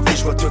 c'est ma vie,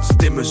 je vois tout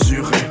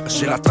démesuré.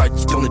 J'ai la tête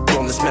qui tourne et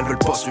tourne, les semelles veulent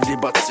pas suivre les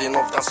bottines.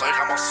 On vit dans un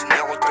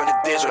ramassinant, on le connaît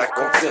déjà la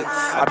comptine.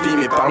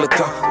 Abîmé par le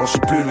temps, non je suis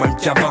plus le même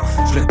qu'avant.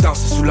 Je le danse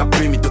sous la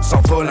pluie, mais tout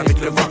s'envole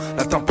avec le vent.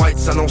 La tempête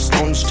s'annonce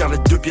longue, je garde les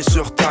deux pieds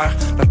sur terre.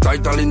 La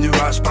tête dans les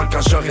nuages, je parle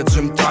quand j'aurais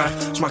dû me taire.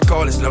 Je m'en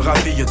calisse le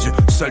ravi, y'a Dieu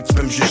seul qui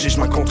peut me juger. Je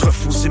m'en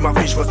contrefous, c'est ma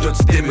vie, je vois tout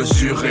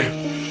démesuré.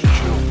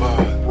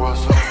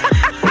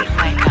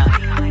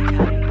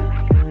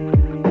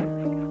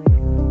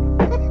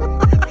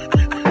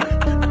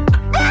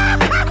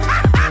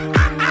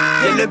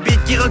 Y'a le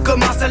beat qui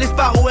recommence à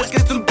l'esparro, est-ce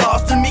que tu me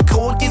passes le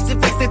micro? Qui s'est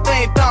fait que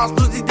c'est intense,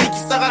 nos idées qui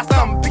se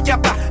rassemblent, plus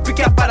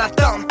capable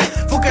d'attendre.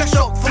 Faut que je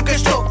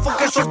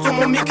choque sur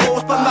mon micro,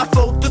 c'est pas de ma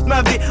faute, toute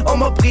ma vie on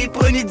m'a pris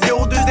pour un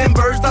idiot. Deuxième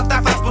burst dans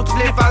ta face pour tous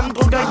les fans,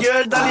 trop de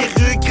gueule dans les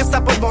rues, Chris ça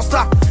a pas de bon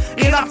sens.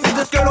 Rien à foutre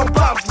de ce que l'on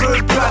parle, je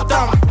veux plus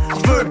attendre.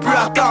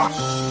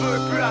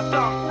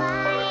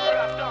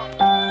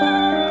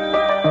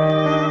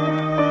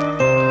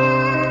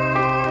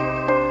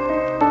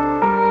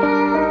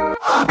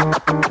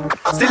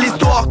 C'est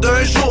l'histoire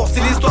d'un jour,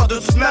 c'est l'histoire de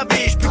toute ma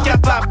vie. J'suis plus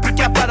capable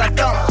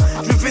d'attendre.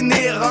 Je veux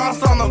finir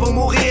ensemble, on va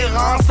mourir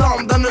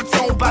ensemble. Dans notre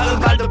son par une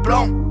balle de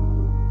plomb.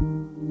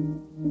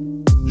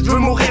 Je veux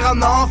mourir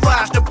en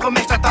enfer, je te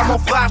promets que j'attends mon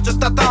frère, je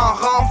t'attends en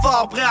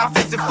renfort, prêt à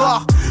faire c'est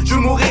fort. Je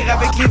veux mourir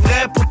avec les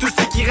vrais pour tous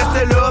ceux qui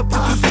restaient là, pour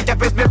tous ceux qui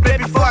apaisent mes plaies.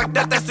 Puis fuck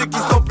date à ceux qui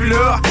sont plus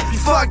là, puis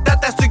fuck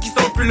date à ceux qui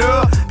sont plus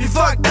là, puis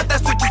fuck date à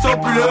ceux qui sont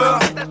plus là.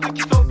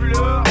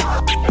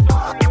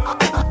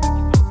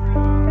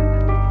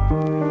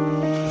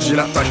 J'ai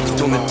la tête qui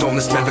tourne et tourne,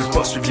 les semelles veulent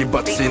pas suivre les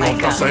bottines. On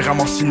danse un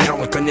ramassinant,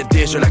 on connaît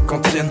déjà la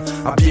comptine.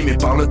 Abîmé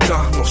par le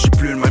temps, non je suis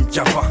plus le même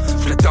qu'avant. Je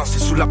voulais danser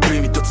sous la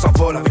pluie, mais tout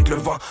s'envole avec le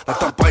vent. La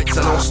tempête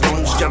s'annonce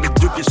longue, je garde les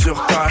deux pieds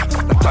sur terre.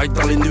 La tête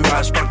dans les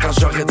nuages, je parle quand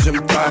j'aurais dû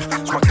me taire.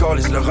 Je m'en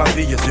calisse le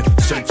ravi, y'a Dieu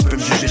seul qui peut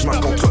me juger. Je m'en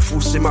contrefous,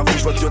 c'est ma vie,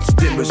 je vois tout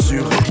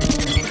démesuré.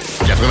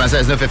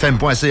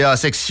 969fm.ca,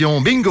 section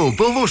bingo,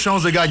 pour vos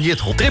chances de gagner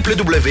trop.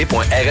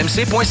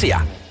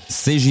 www.rmc.ca.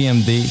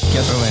 CJMD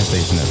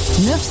 96.9.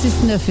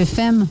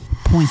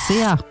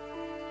 969fm.ca.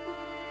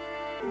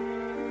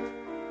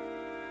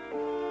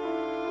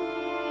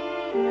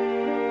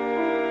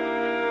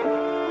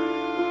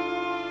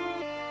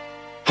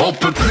 On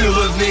peut plus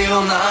revenir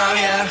en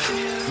arrière.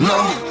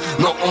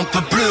 Non, on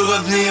peut plus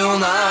revenir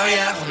en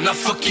arrière. On a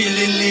fucké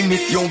les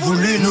limites, ils ont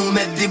voulu nous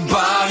mettre des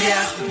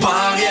barrières.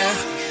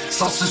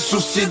 Sans se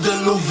soucier de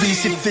nos vies,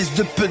 ces fils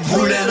de pute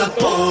voulaient notre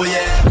peau,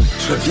 yeah.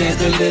 Je reviens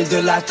de l'île de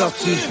la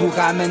tortue, je vous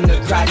ramène le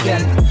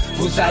Kraken.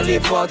 Vous allez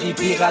voir des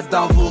pirates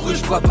dans vos rues,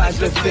 je propage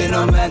le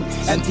phénomène.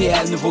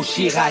 MTL, nouveau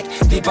Chirac,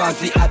 des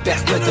bandits à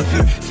perte de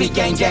vue. C'est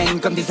gang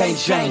comme des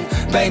indigènes.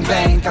 Bang,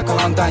 quand on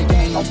rentre dans le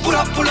gang. On pull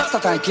up,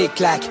 t'entends un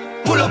clic-clac.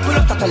 Pull up,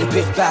 t'entends les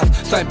pif-paf.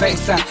 C'est un bain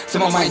c'est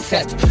mon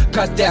mindset.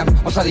 God damn,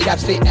 on sort des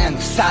gaps, c'est N.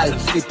 Sale,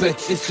 ces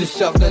petits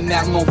suceurs de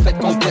merde m'ont fait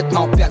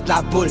complètement perdre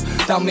la boule.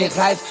 Dans mes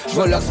rêves, je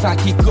vois leur sang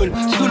qui coule.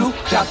 Sous l'eau,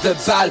 carte de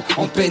balle,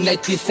 on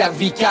pénètre les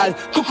cervicales.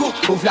 Coucou,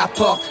 ouvre la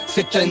porte,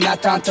 c'est un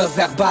attentat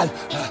verbal.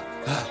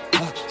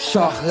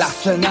 Genre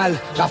l'arsenal,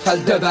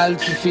 rafale de balles,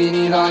 tu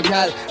finis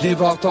l'engale.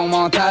 Déborde ton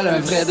mental, un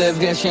vrai de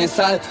vrai chien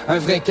sale, un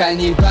vrai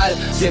cannibale.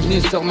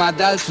 Bienvenue sur ma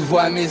dalle, tu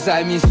vois mes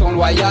amis sont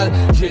loyaux.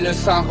 J'ai le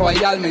sang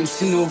royal, même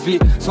si nos vies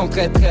sont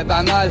très très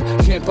banales.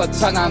 Je viens pas de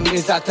Paname,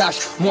 mes attaches,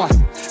 moi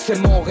c'est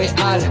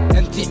Montréal.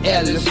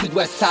 MTL, le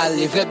sud-ouest sale,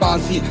 les vrais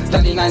bandits.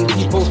 Dans les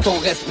 90, pose ton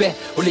respect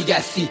au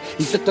legacy.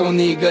 Ici on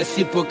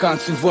négocie pour quand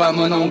tu vois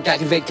mon oncle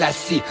arriver avec la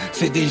scie.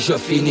 C'est déjà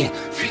fini.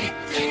 Fini.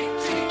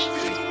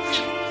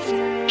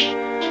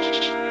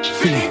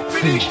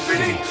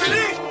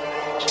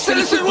 C'est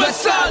le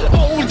sud-ouest sale.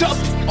 Hold up,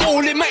 haut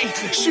les mains.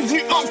 J'suis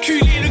venu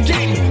enculer le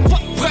game. Pas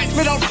de baisse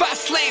mais dans le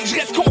fast lane. Je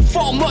reste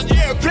conforme, mode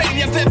airplane.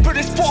 Y'avait peu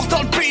d'espoir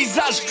dans le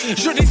paysage.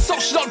 Je descends,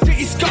 j'suis dans le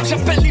périscope.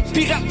 J'appelle les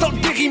pirates dans le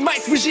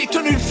périmètre. Mais j'ai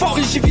tenu le fort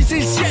et j'ai visé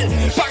le ciel.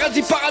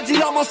 Paradis, paradis,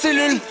 l'âme en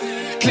cellule.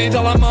 Clé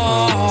dans la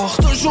mort.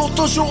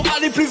 Toujours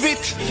aller plus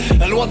vite.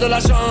 La loi de la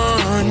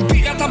jungle.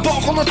 Pirate à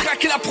bord, on a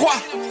traqué la proie.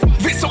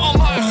 Vaisseau en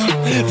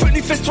mer.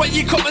 Venus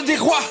festoyer comme des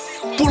rois.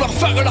 Pour leur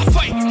faire la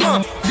fête,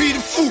 vie de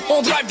fou,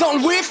 on drive dans le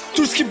whip.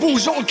 Tout ce qui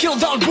bouge, on le kill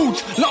dans le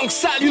boot. Langue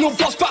sale, une on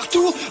passe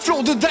partout.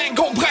 Flow de dingue,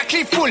 on braque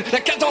les foules. La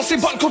cadence est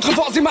bonne contre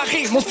vents et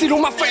marées. Mon stylo,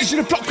 ma feuille, j'ai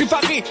le plan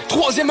préparé.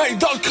 Troisième œil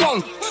dans le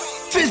crâne.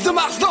 Fils de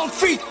Mars dans le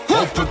feet.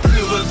 On peut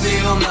plus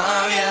revenir en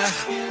arrière.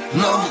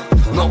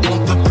 Non, on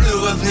peut plus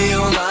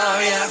revenir en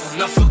arrière.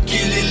 On a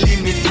fucké les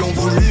limites, ils ont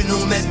voulu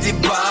nous mettre des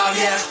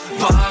barrières.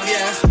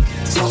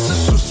 Sans se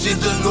soucier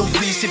de nos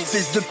vies, ces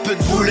fils de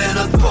pute voulaient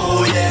notre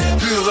peau, yeah.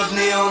 Plus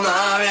revenir en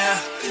arrière.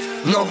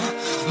 Non,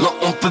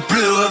 on peut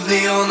plus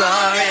revenir en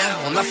arrière.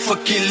 On a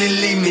fucké les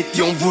limites,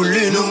 ils ont voulu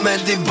nous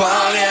mettre des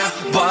barrières.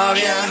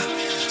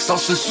 Sans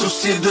se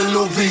soucier de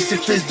nos vies, ces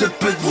fils de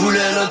pute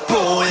voulaient notre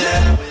peau,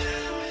 yeah.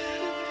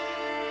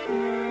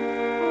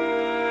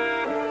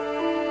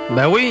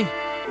 Ben oui.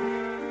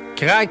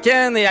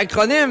 Kraken et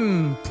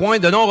acronyme, point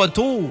de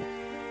non-retour.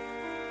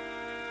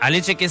 Allez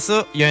checker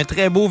ça, il y a un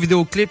très beau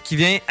vidéoclip qui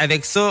vient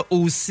avec ça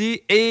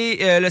aussi. Et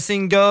le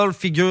single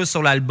figure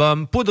sur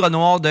l'album Poudre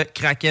Noire de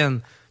Kraken.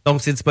 Donc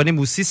c'est disponible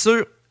aussi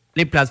sur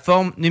les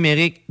plateformes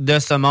numériques de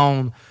ce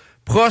monde.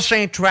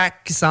 Prochain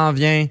track qui s'en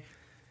vient,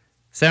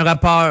 c'est un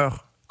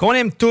rappeur qu'on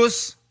aime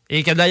tous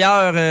et que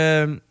d'ailleurs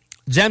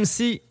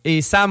Jamsey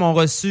et Sam ont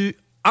reçu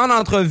en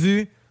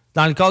entrevue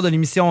dans le cadre de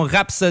l'émission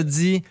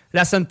Rhapsody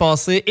la semaine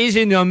passée. Et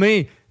j'ai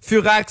nommé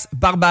Furax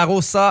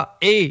Barbarossa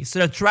et ce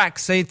track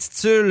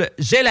s'intitule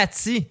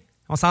Gelati.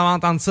 On s'en va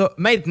entendre ça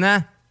maintenant.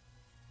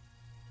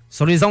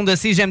 Sur les ondes de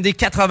CJMD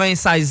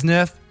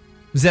 96.9,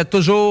 vous êtes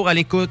toujours à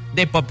l'écoute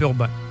des Pop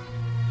Urbains.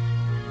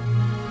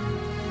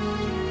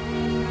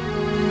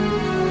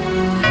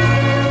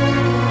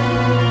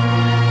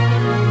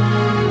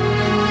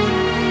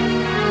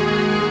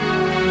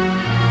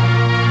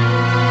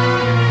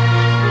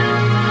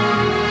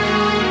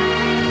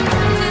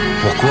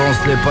 Pourquoi on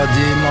se l'est pas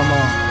dit,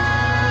 maman?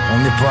 On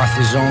n'est pas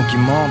ces gens qui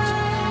mentent.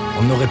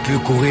 On aurait pu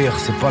courir,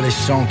 c'est pas les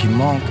champs qui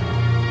manquent.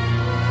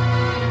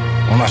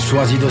 On a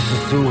choisi de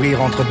se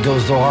sourire entre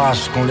deux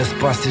orages qu'on laisse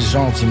passer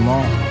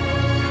gentiment.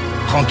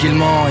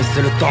 Tranquillement, et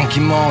c'est le temps qui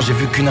mange. J'ai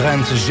vu qu'une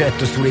reine se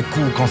jette sous les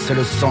coups quand c'est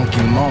le sang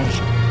qui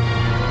mange.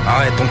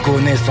 Arrête, on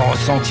connaît sans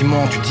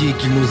ressentiment. Tu dis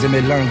qu'il nous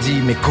aimait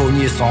lundi, mais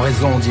cogné sans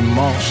raison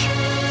dimanche.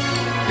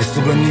 Les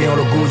souvenirs,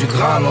 le goût du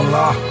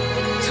granola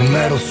se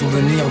mêlent aux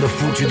souvenirs de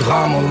foutus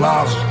drames au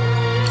large.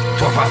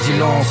 Toi vas-y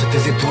lance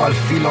tes étoiles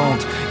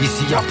filantes.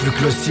 Ici y a plus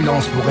que le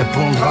silence pour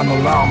répondre à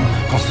nos larmes.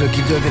 Quand ceux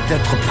qui devaient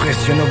être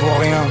précieux ne vaut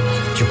rien.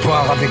 Tu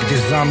pars avec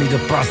des amis de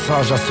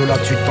passage, à cela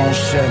tu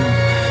t'enchaînes.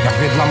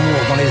 Y'avait de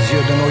l'amour dans les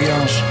yeux de nos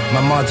yinches.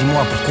 Maman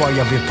dis-moi pourquoi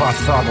y'avait pas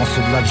ça dans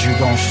ceux de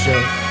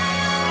l'adjudant-chef.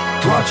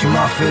 Toi tu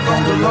m'as fait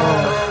dans de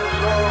l'or.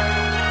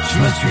 Je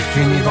me suis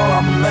fini dans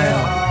la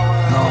merde.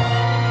 Non,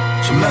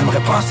 je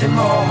m'aimerais pas, c'est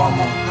mort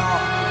maman.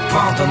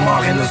 Pardonne-moi,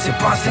 rien ne s'est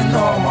passé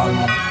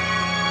normalement.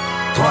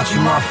 Toi tu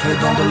m'as fait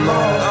dans de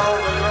l'or.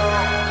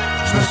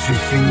 Je me suis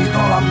fini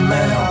dans la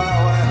merde.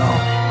 Non,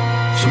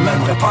 je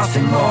m'aimerais pas, c'est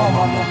mort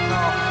maman.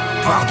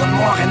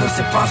 Pardonne-moi, rien ne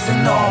s'est passé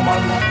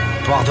normalement.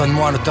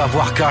 Pardonne-moi de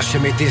t'avoir caché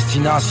mes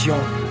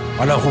destinations.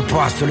 À l'heure où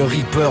passe le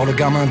Reaper, le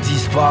gamin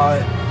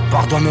disparaît.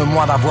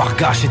 Pardonne-moi d'avoir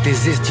gâché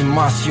tes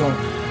estimations.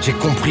 J'ai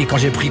compris quand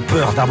j'ai pris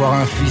peur d'avoir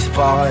un fils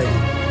pareil.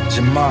 J'ai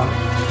mal,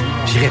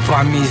 j'irai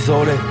pas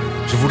m'isoler.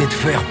 Je voulais te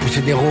faire pousser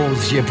des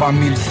roses, j'y ai pas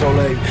mis le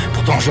soleil.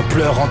 Pourtant je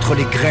pleure entre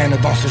les graines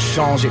dans ce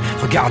change.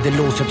 Regardez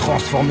l'eau se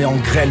transformer en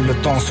grêle, le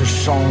temps se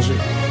change.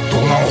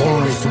 Tourne en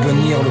rond les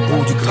souvenirs, le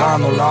goût du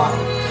granola.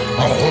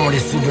 En rond les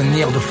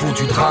souvenirs de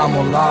foutus drames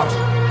au large.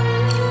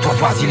 Toi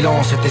vas-y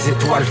lance tes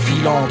étoiles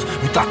filantes.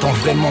 Ou t'attends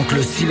vraiment que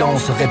le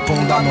silence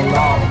réponde à nos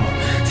larmes.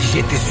 Si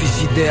j'étais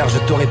suicidaire je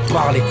t'aurais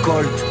parlé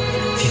colt.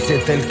 Si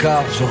c'était le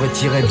cas j'aurais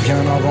tiré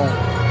bien avant.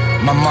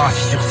 Maman,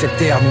 si sur cette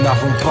terre nous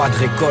n'avons pas de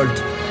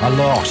récolte,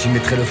 alors j'y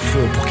mettrai le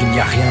feu pour qu'il n'y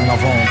a rien à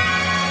vendre.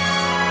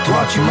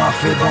 Toi tu m'as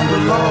fait dans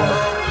de l'or.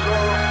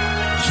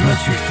 Je me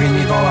suis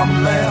fini dans la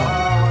merde.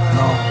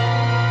 Non,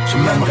 je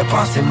m'aimerais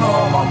pas, c'est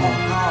mort maman.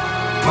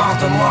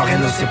 Pardonne-moi, rien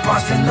ne s'est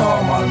passé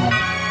normalement.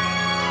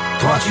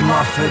 Toi tu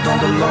m'as fait dans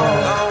de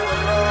l'or.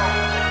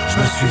 Je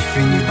me suis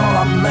fini dans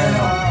la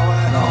merde.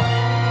 Non,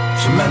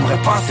 je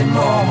m'aimerais pas, c'est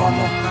mort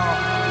maman.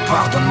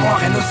 Pardonne-moi,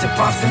 rien ne s'est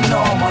passé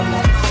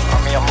normalement. A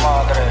mia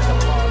madre.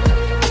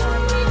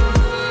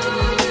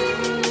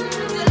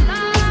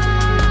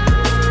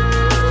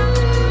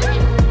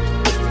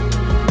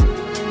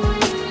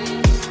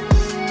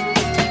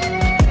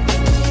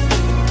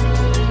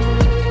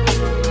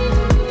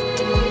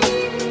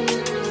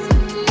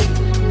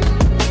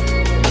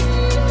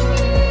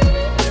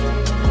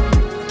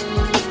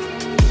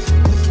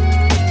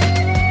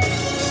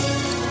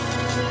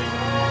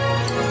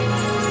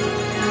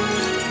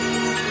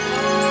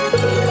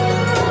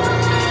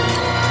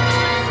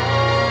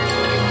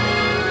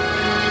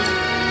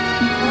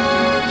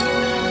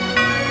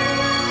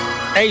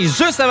 Hey,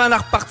 juste avant de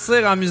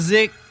repartir en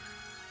musique,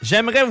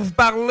 j'aimerais vous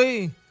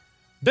parler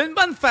d'une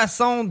bonne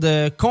façon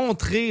de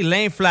contrer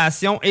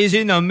l'inflation et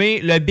j'ai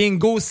nommé le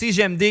bingo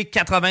CGMD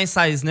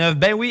 96.9.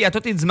 Ben oui, à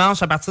tous les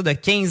dimanches à partir de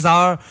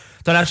 15h,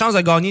 t'as la chance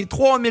de gagner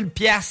 3000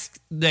 pièces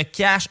de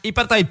cash et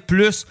peut-être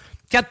plus.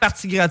 4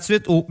 parties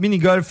gratuites au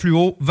mini-golf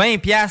fluo, 20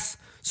 pièces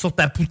sur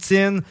ta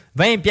poutine,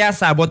 20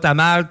 pièces à la boîte à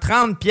mal,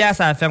 30 pièces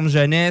à la ferme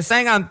jeunesse,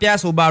 50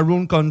 pièces au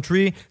Barroom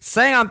Country,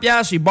 50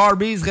 pièces chez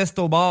Barbies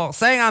Resto Bar,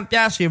 50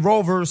 pièces chez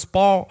Rover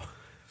Sport.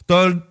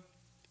 T'as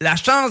la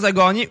chance de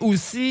gagner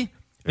aussi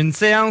une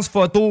séance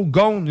photo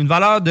Gone, une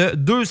valeur de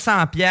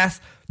 200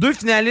 pièces. 2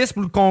 finalistes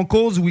pour le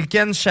concours du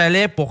week-end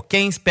chalet pour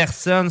 15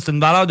 personnes. C'est une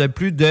valeur de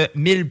plus de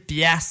 1000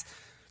 pièces.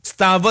 Tu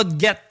t'en vas de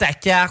get ta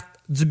carte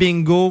du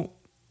bingo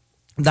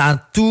dans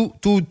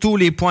tous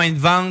les points de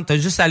vente. Tu as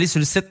juste à aller sur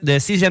le site de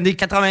CGMD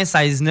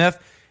 96.9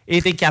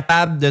 et tu es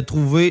capable de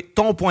trouver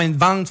ton point de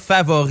vente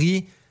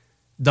favori.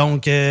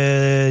 Donc,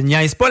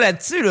 niaise pas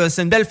là-dessus. Là.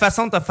 C'est une belle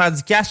façon de te faire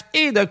du cash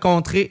et de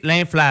contrer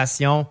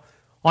l'inflation.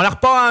 On en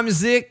repart en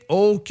musique.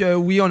 Oh que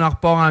oui, on en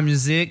repart en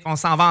musique. On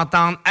s'en va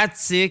entendre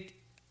Attic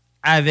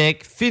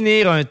avec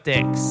Finir un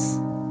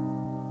texte.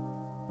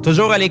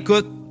 Toujours à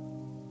l'écoute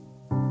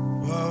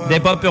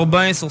des pop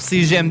urbains sur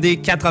CGMD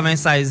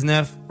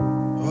 96.9.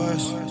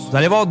 Vous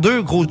allez voir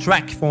 2 gros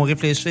tracks qui font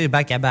réfléchir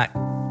back à back.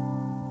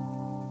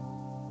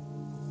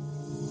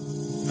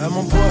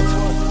 Mon pote,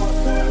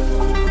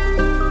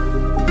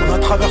 on a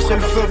traversé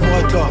le feu pour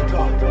être là.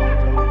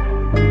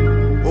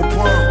 Au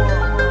point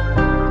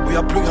où y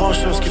a plus grand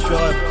chose qui fait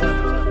rêve.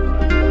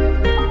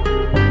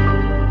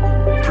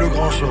 Plus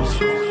grand chose.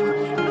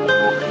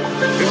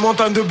 Une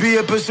montagne de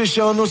billets peut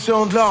sécher un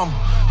océan de larmes.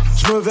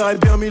 Je me verrais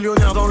bien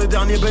millionnaire dans le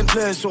dernier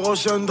Bentley sur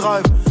Ocean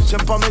Drive.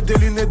 J'aime pas mettre des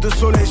lunettes de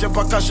soleil, j'aime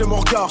pas cacher mon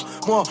regard.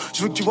 Moi,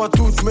 je veux que tu vois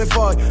toutes mes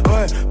failles.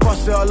 Ouais,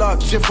 passer à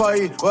l'acte, j'ai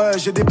failli. Ouais,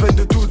 j'ai des peines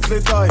de toutes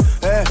les tailles.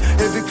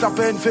 Et vu que la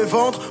peine fait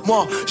vendre,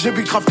 moi, j'ai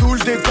grave tout le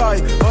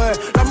détail. Ouais,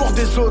 l'amour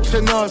des autres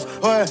c'est naze.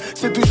 Ouais,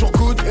 c'est toujours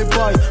good et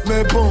paille.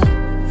 Mais bon,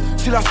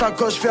 si la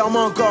sacoche ferme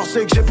encore,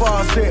 c'est que j'ai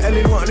pas assez. Elle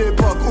est loin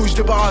l'époque où je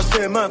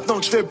débarrassais. Maintenant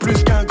que je fais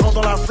plus qu'un grand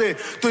dans la C.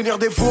 Tenir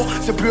des fours,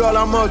 c'est plus à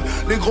la mode.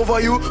 Les gros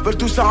voyous veulent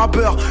tous un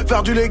rappeur.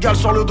 Faire du légal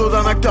sur le dos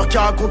d'un acteur qui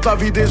raconte la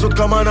vie des autres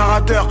comme un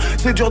narrateur.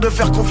 C'est dur de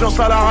faire confiance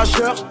à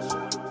l'arracheur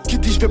qui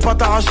dit je vais pas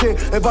t'arracher.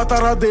 Eh bah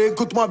taradé,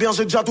 écoute-moi bien,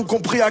 j'ai déjà tout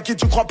compris. À qui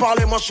tu crois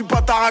parler, moi je suis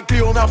pas ta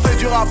raclée. On a fait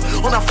du rap,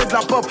 on a fait de la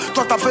pop.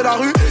 Toi t'as fait la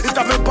rue et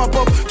t'as même pas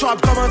pop. Tu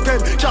rappes comme un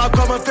tel, tu rappes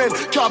comme un tel,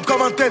 tu rappes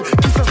comme un tel.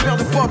 Qui s'inspire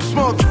de pop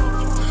smoke.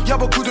 Y'a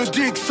beaucoup de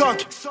dick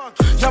sock,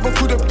 y'a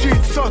beaucoup de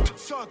petites sautes.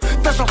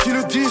 T'as sorti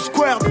le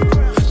Discord,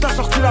 t'as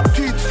sorti la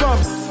petite somme.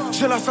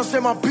 J'ai là, ça c'est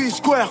ma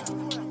P-Square.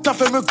 T'as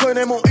fait me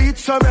connaître mon hit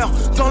summer.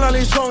 Dans la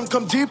légende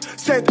comme Deep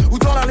Set ou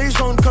dans la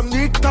légende comme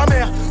Nick ta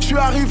mère. J'suis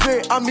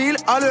arrivé à 1000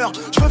 à l'heure.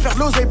 J'veux faire de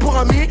l'oseille pour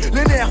un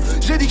millénaire.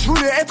 J'ai dit que je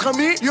voulais être un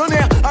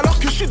millionnaire alors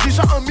que je suis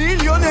déjà un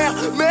millionnaire.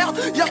 Merde,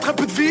 y'a très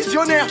peu de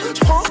visionnaires.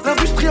 J'prends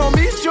l'industrie en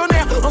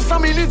missionnaire. En 5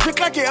 minutes j'ai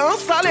claqué un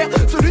salaire,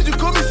 celui du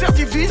commissaire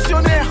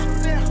divisionnaire.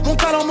 Mon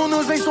talent, mon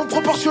oseille sont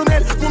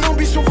proportionnels. Mon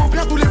ambition vaut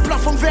bien tous les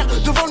plafonds de verre.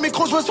 Devant le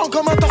micro je me sens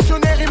comme un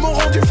tortionnaire. Ils m'ont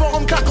rendu fort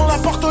en me claquant la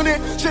porte au nez.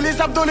 J'ai les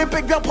abdos, les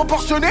pecs bien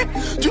proportionnés.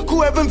 Du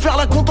coup elle veut me faire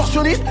la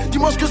contorsionniste.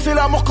 Dis-moi ce que c'est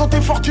l'amour quand t'es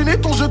fortuné.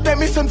 Ton je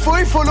t'aime et ça ne faut,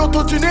 il faut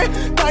l'autotuner.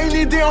 T'as une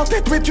idée en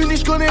tête mais tu n'y.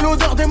 Je connais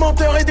l'odeur des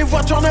menteurs et des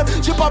voitures neuves.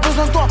 J'ai pas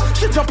besoin de toi,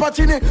 j'ai déjà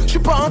patiné. Je suis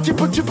pas un type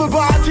que tu peux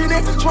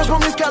baratiner. J'mange mon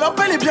escalope,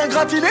 elle est bien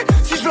gratinée.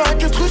 Si je veux un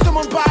queutru, je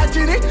demande pas à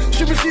dîner. Je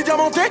suis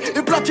multi-diamanté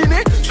et platiné.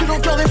 Je suis dans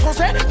le cœur des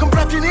Français comme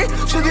Platini.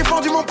 J'ai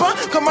défendu mon pain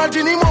comme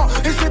Aldini, moi.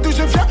 Et c'est d'où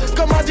je viens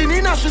comme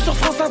Adinina. Je suis sur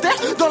France Inter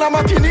dans la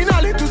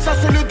matinina. Et tout ça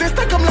c'est le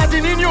destin comme la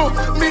Dinigno.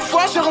 1000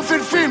 fois j'ai refait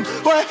le film.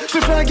 Ouais,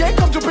 j'ai fait un gay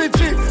comme Joe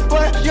Pesci.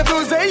 Ouais, y'a de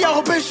l'oseille, y'a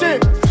repêché.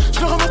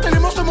 Je remontais les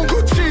manches de mon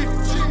Gucci.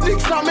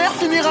 Nique sa mère,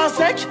 finira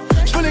sec.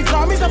 Je veux les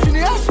Grammys, ça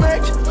finira ce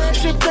mec. Je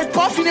sais peut-être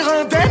pas finir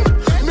indemne,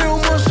 mais au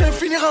moins je sais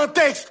finir un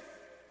texte.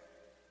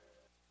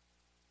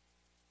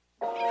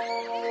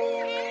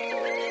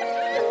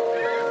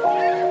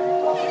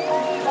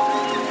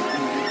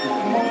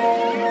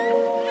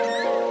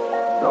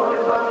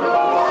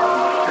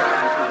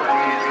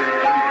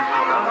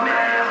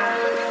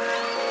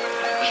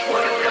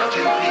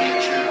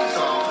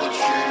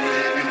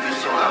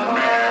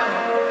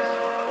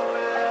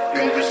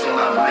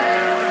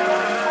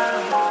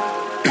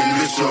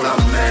 Sur la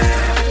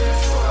mer,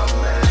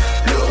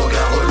 le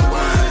regard au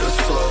loin, le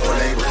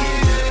soleil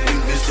brille,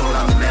 une vue sur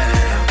la mer.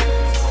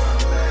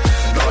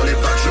 Dans les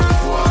vagues je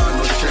vois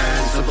nos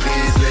chaînes se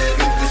briser,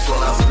 une vue sur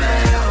la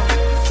mer.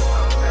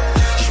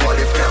 Je vois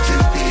les frères du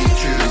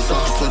bitume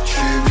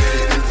s'entretuer,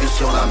 une vue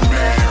sur la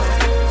mer.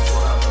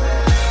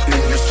 Une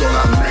vue sur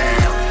la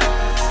mer.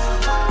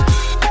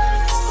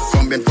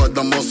 Combien de fois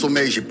dans mon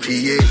sommeil j'ai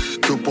prié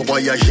que pour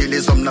voyager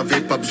les hommes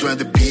n'avaient pas besoin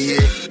de billets.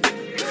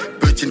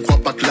 Tu ne crois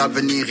pas que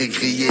l'avenir est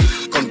grillé,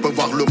 qu'on ne peut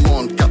voir le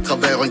monde qu'à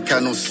travers un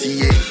canon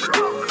scié.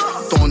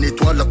 Ton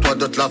étoile à toi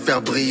de te la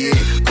faire briller.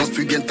 Quand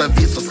tu gagnes ta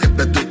vie, ce serait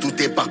bête de tout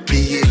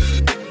éparpiller.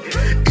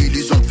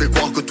 Illusion te fait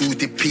croire que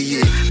tout est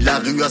pillé. La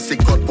rue a ses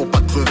codes pour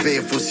pas crever,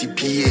 faut s'y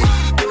piller.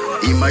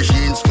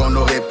 Imagine ce qu'on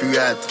aurait pu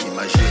être.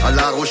 À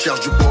la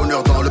recherche du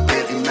bonheur dans le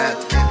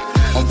périmètre.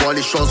 On voit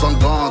les choses en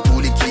grand tous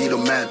les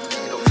kilomètres.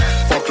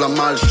 Fuck la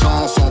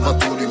malchance, on va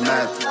tout lui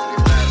mettre.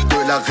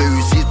 De la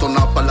réussite, on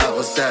n'a pas la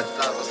recette.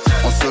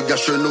 On se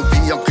gâche nos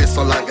vies en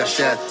pressant la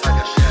gâchette.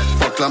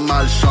 Fuck la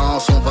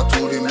malchance, on va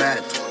tout lui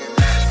mettre.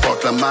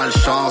 Fuck la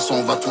malchance,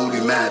 on va tout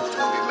lui mettre.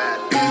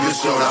 Une vue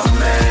sur la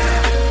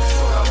mer.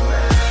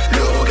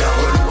 Le regard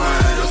au loin,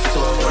 le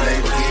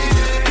soleil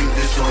brille. Une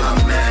vue sur la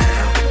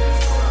mer.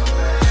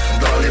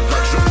 Dans les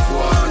vagues je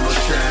vois nos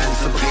chaînes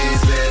se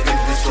briser.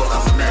 Une vue sur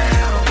la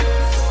mer.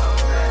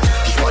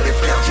 Je vois les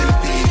frères d'une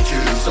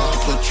bitume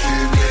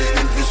s'entretuer.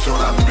 Une vue sur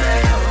la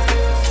mer.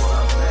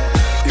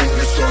 Une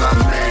vue sur la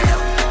mer.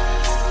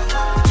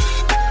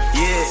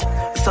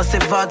 Yeah, ça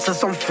s'évade, ça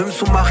s'en fume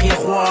sous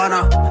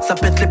marijuana. Ça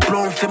pète les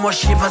plombs, fais-moi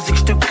chier, vas-y que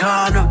je te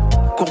canne.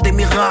 Cours des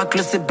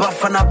miracles, c'est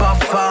Bafana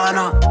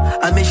Bafana.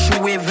 Un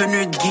échoué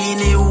venu de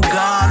Guinée ou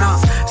Ghana.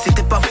 Si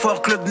t'es pas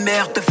fort, club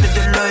mère te fait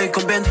de l'œil.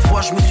 Combien de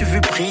fois je me suis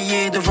vu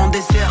prier devant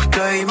des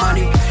cercueils,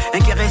 mani. Un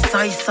guerrier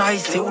saï,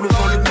 c'est où le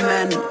vent le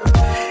mène.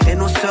 Et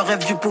nos sœurs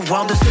rêvent du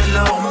pouvoir de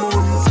Sailor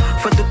Moon.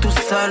 Faites de tout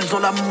seuls, ont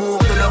l'amour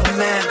de leur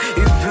mère.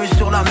 Une vue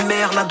sur la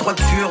mer, la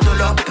droiture de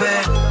leur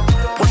père.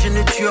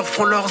 Progéniture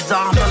font leurs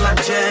armes dans la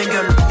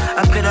jungle.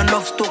 Après la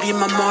love story,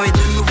 maman est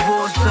de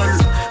nouveau seule.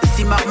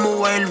 Si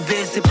Marmot a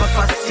élevé, c'est pas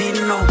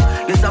facile, non.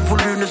 Les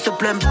involus ne se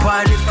plaignent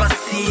pas, elle est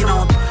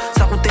fascinante.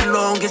 Sa route est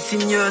longue et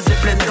sinueuse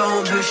et pleine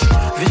d'embûches.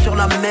 Vue sur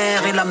la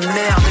mer et la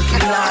merde qui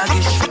la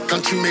guiche.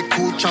 Quand tu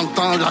m'écoutes,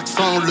 j'entends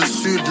l'accent, le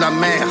sud, la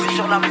mer. Vue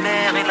sur la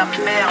mer et la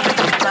merde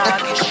qui la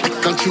guiche.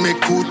 Quand tu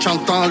m'écoutes,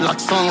 j'entends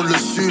l'accent, le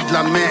sud,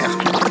 la mer.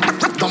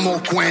 Dans mon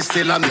coin,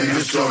 c'est la mer.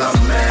 Vue sur la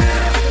mer.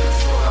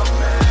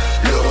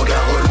 Le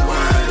regard au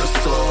loin, le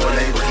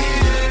soleil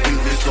brille. Une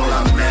vue sur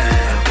la mer.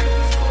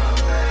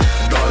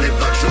 Dans les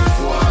vagues je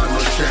vois nos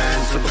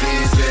chaînes se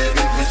briser.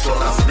 Une vue sur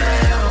la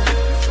mer.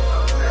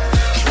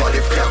 Je vois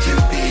les frères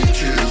d'une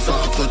bitume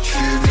s'entretuer.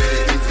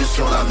 Une vue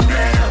sur la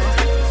mer.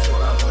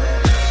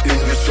 Une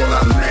vue sur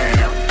la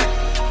mer.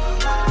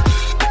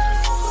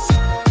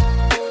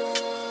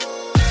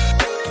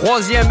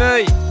 Troisième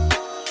œil.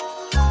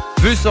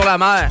 Vue sur la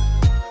mer.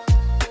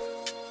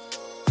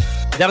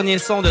 Dernier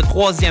son de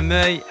Troisième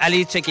œil.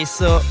 Allez checker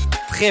ça.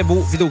 Très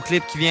beau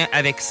vidéoclip qui vient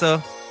avec ça.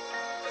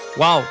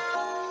 Wow.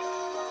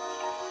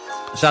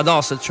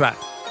 J'adore ce track.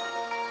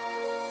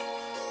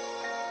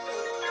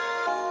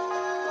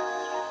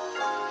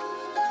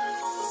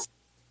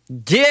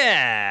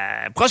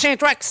 Yeah! Prochain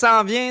track qui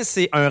s'en vient,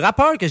 c'est un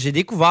rappeur que j'ai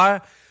découvert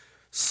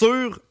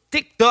sur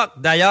TikTok.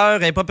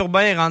 D'ailleurs, Hip Hop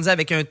Urbain est rendu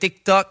avec un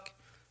TikTok.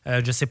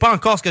 Je sais pas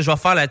encore ce que je vais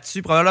faire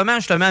là-dessus. Probablement,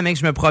 justement, mec,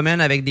 je me promène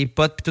avec des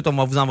potes puis tout, on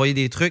va vous envoyer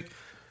des trucs.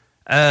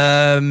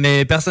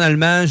 Mais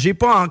personnellement, j'ai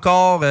pas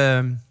encore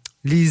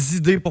les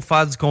idées pour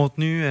faire du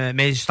contenu,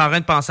 mais je suis en train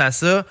de penser à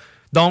ça.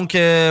 Donc,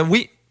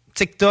 oui,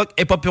 TikTok,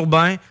 Hip Hop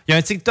Urbain. Il y a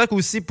un TikTok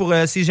aussi pour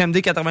CJMD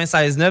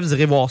 96.9. Vous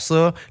irez voir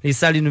ça. Les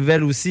salles et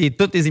nouvelles aussi. Et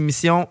toutes les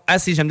émissions à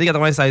CJMD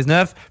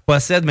 96.9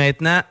 possèdent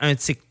maintenant un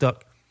TikTok.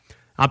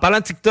 En parlant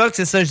de TikTok,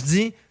 c'est ça que je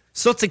dis.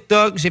 Sur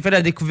TikTok, j'ai fait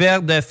la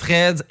découverte de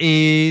Fred.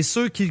 Et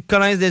ceux qui le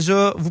connaissent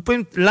déjà, vous pouvez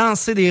me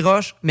lancer des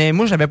rushs. Mais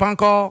moi, j'avais pas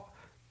encore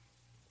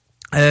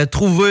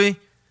trouvé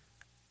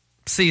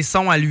ses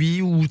sons à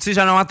lui. Ou, tu sais,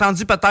 j'en ai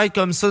entendu peut-être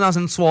comme ça dans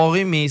une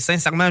soirée. Mais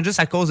sincèrement, juste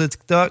à cause de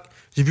TikTok,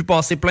 j'ai vu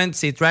passer plein de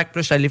ses tracks. Puis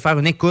là, je suis allé faire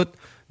une écoute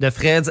de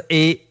Fred.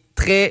 Et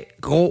très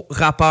gros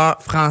rappeur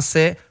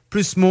français.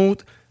 Plus smooth.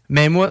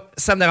 Mais moi,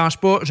 ça me dérange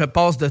pas. Je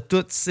passe de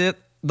tout site.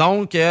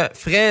 Donc,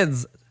 Fred,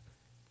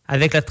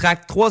 avec le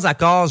track 3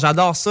 accords,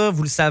 j'adore ça.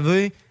 Vous le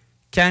savez,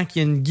 quand il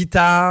y a une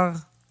guitare,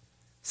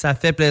 ça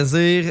fait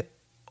plaisir.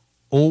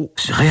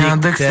 J'ai rien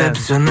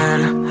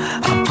d'exceptionnel,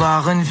 à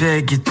part une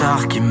vieille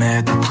guitare qui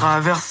m'aide à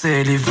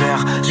traverser l'hiver.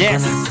 Je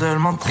connais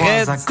seulement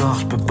 3 accords,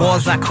 je peux pas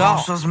jouer grand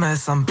chose mais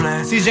ça me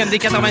plaît. Si j'aime des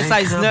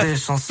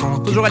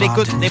 96.9, toujours à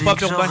l'écoute des pop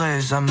urbains.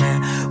 J'aurais jamais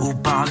ou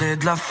parler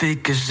de la fille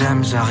que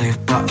j'aime, j'arrive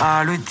pas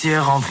à lui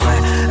dire en vrai.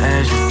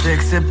 Et je sais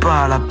que c'est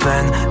pas la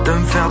peine de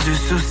me faire du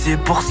souci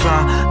pour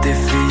ça. Des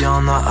filles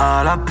y'en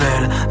a à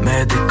l'appel,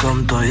 mais des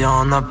comme toi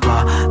y'en a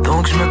pas.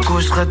 Donc je me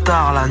coucherai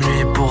tard la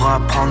nuit pour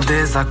apprendre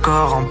des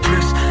accords en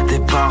plus. Des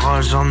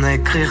paroles j'en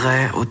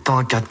écrirai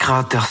autant qu'à de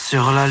cratères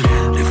sur la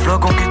lune. Les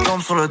flocons qui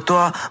tombent sur le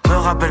toit me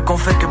rappellent qu'on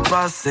fait que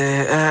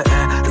passer.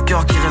 Le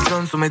cœur qui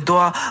résonne sous mes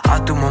doigts à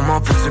tout moment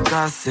peut se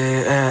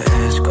casser.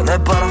 Je connais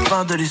pas la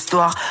fin de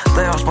l'histoire,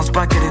 d'ailleurs je pense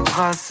pas qu'elle est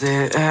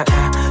tracée.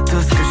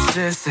 Tout ce que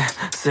je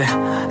sais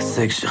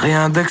c'est que j'ai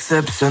rien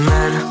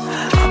d'exceptionnel,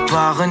 à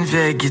part une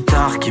vieille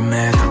guitare qui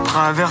m'aide à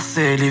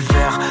traverser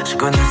l'hiver. Je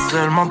connais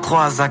seulement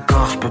 3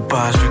 accords, je peux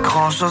pas jouer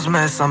grand chose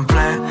mais ça me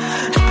plaît.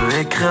 Je peux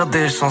écrire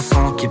des chansons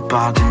qui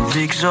parlent d'une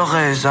vie que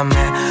j'aurais jamais,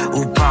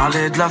 ou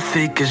parler de la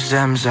fille que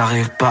j'aime,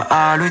 j'arrive pas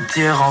à lui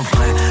dire en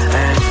vrai.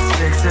 Et je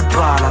sais que c'est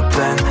pas la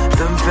peine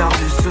de me faire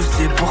du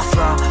souci pour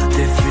ça. Des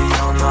filles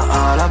y'en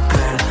a à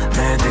l'appel,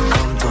 mais des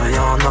comme toi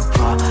y'en a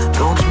pas.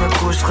 Donc je me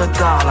couche coucherai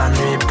tard la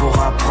nuit pour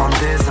apprendre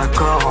des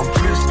accords. En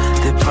plus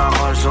des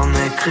paroles j'en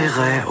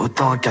écrirai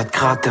autant qu'il y a de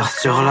cratères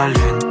sur la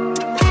lune.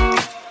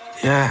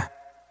 Yeah.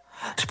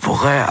 Je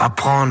pourrais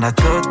apprendre la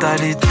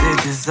totalité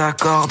des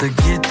accords de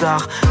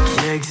guitare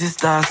qui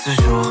existent à ce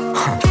jour.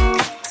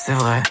 C'est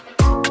vrai.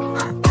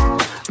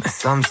 Mais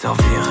ça me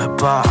servirait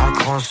pas à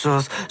grand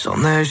chose.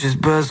 J'en ai juste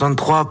besoin de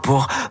 3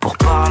 pour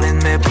parler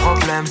de mes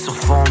problèmes sur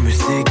fond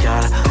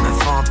musical.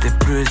 M'inventer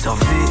plusieurs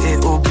vies et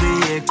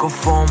oublier qu'au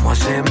fond moi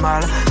j'ai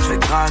mal. Je vais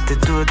gratter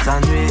toute la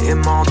nuit et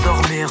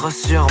m'endormir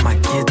sur ma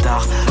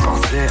guitare.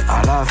 Penser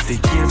à la fille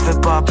qu'il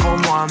fait pas pour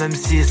moi même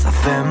si ça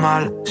fait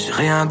mal. J'ai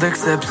rien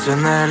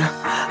d'exceptionnel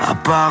à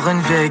part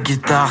une vieille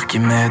guitare qui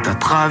m'aide à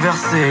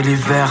traverser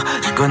l'hiver.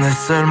 Je connais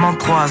seulement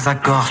 3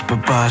 accords. Je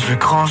peux pas jouer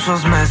grand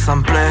chose mais ça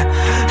me plaît.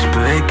 Je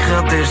peux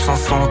écrire des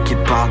chansons qui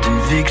parlent d'une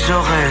vie que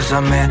j'aurai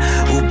jamais.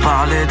 Ou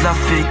parler de la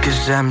fille que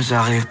j'aime.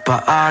 J'arrive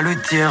pas à lui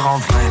dire en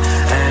vrai.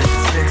 Et je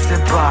sais que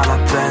c'est pas la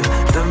peine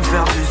de me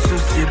faire du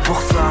souci pour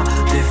ça.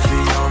 Des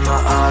filles y'en a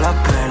à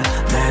l'appel,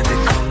 mais des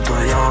comme toi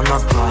y'en a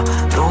pas.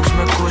 Donc je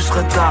me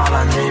coucherai tard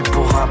la nuit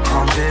pour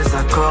apprendre des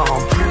accords.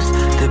 En plus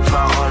des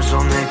paroles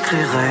j'en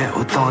écrirai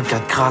autant qu'il y a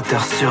de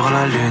cratères sur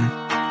la lune.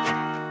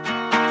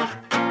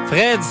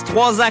 Fred,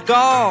 3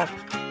 accords.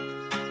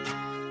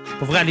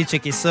 Faut vraiment aller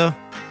checker ça.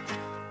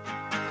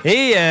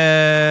 Et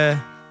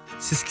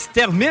c'est ce qui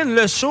termine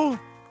le show.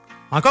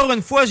 Encore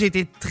une fois, j'ai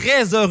été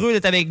très heureux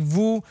d'être avec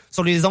vous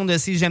sur les ondes de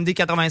CJMD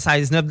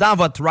 96.9, dans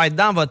votre ride,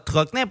 dans votre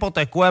truck,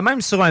 n'importe quoi. Même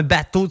sur un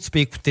bateau, tu peux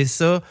écouter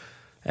ça.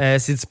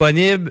 C'est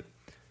disponible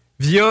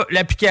via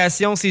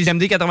l'application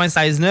CJMD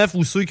 96.9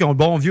 ou ceux qui ont le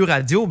bon vieux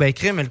radio. Ben,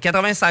 crime, le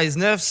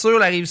 96.9 sur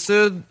la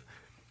Rive-Sud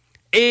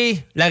et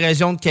la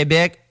région de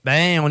Québec,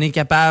 ben, on est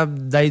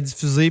capable d'être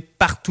diffusé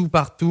partout.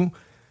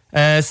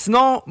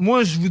 Sinon,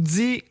 moi, je vous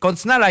dis,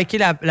 continuez à liker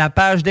la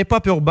page des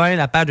Pop Urbain,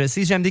 la page de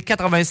CJMD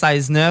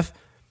 96.9,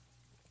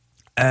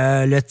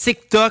 le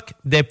TikTok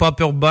des Pop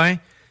Urbain.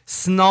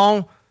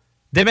 Sinon,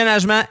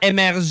 déménagement,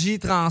 énergie,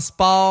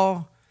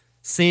 transport,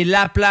 c'est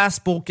la place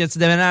pour que tu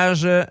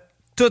déménages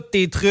tous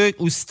tes trucs.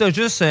 Ou si tu as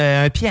juste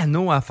un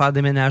piano à faire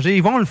déménager,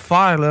 ils vont le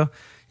faire, là.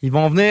 Ils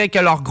vont venir avec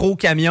leur gros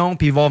camion,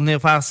 puis ils vont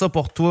venir faire ça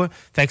pour toi.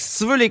 Fait que si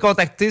tu veux les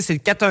contacter, c'est le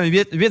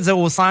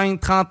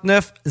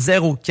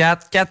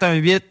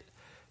 418-805-3904.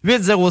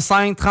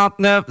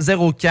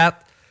 418-805-3904.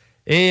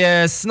 Et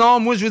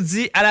sinon, moi, je vous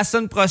dis à la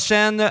semaine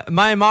prochaine.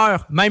 Même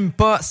heure, même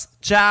poste.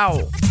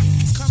 Ciao!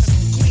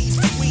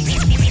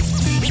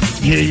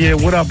 Yeah,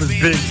 what up? It's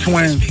Big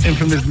Twins,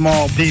 Infamous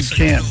Mall, Deep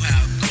Camp,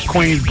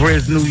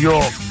 Queensbridge, New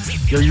York.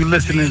 Yo, you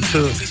listening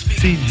to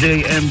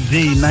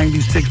CJMD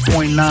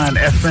 96.9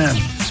 FM,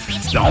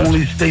 the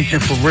only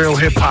station for real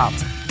hip-hop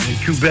in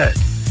Quebec.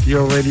 You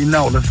already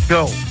know. Let's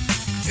go.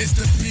 It's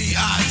the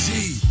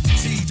BIGTWIN.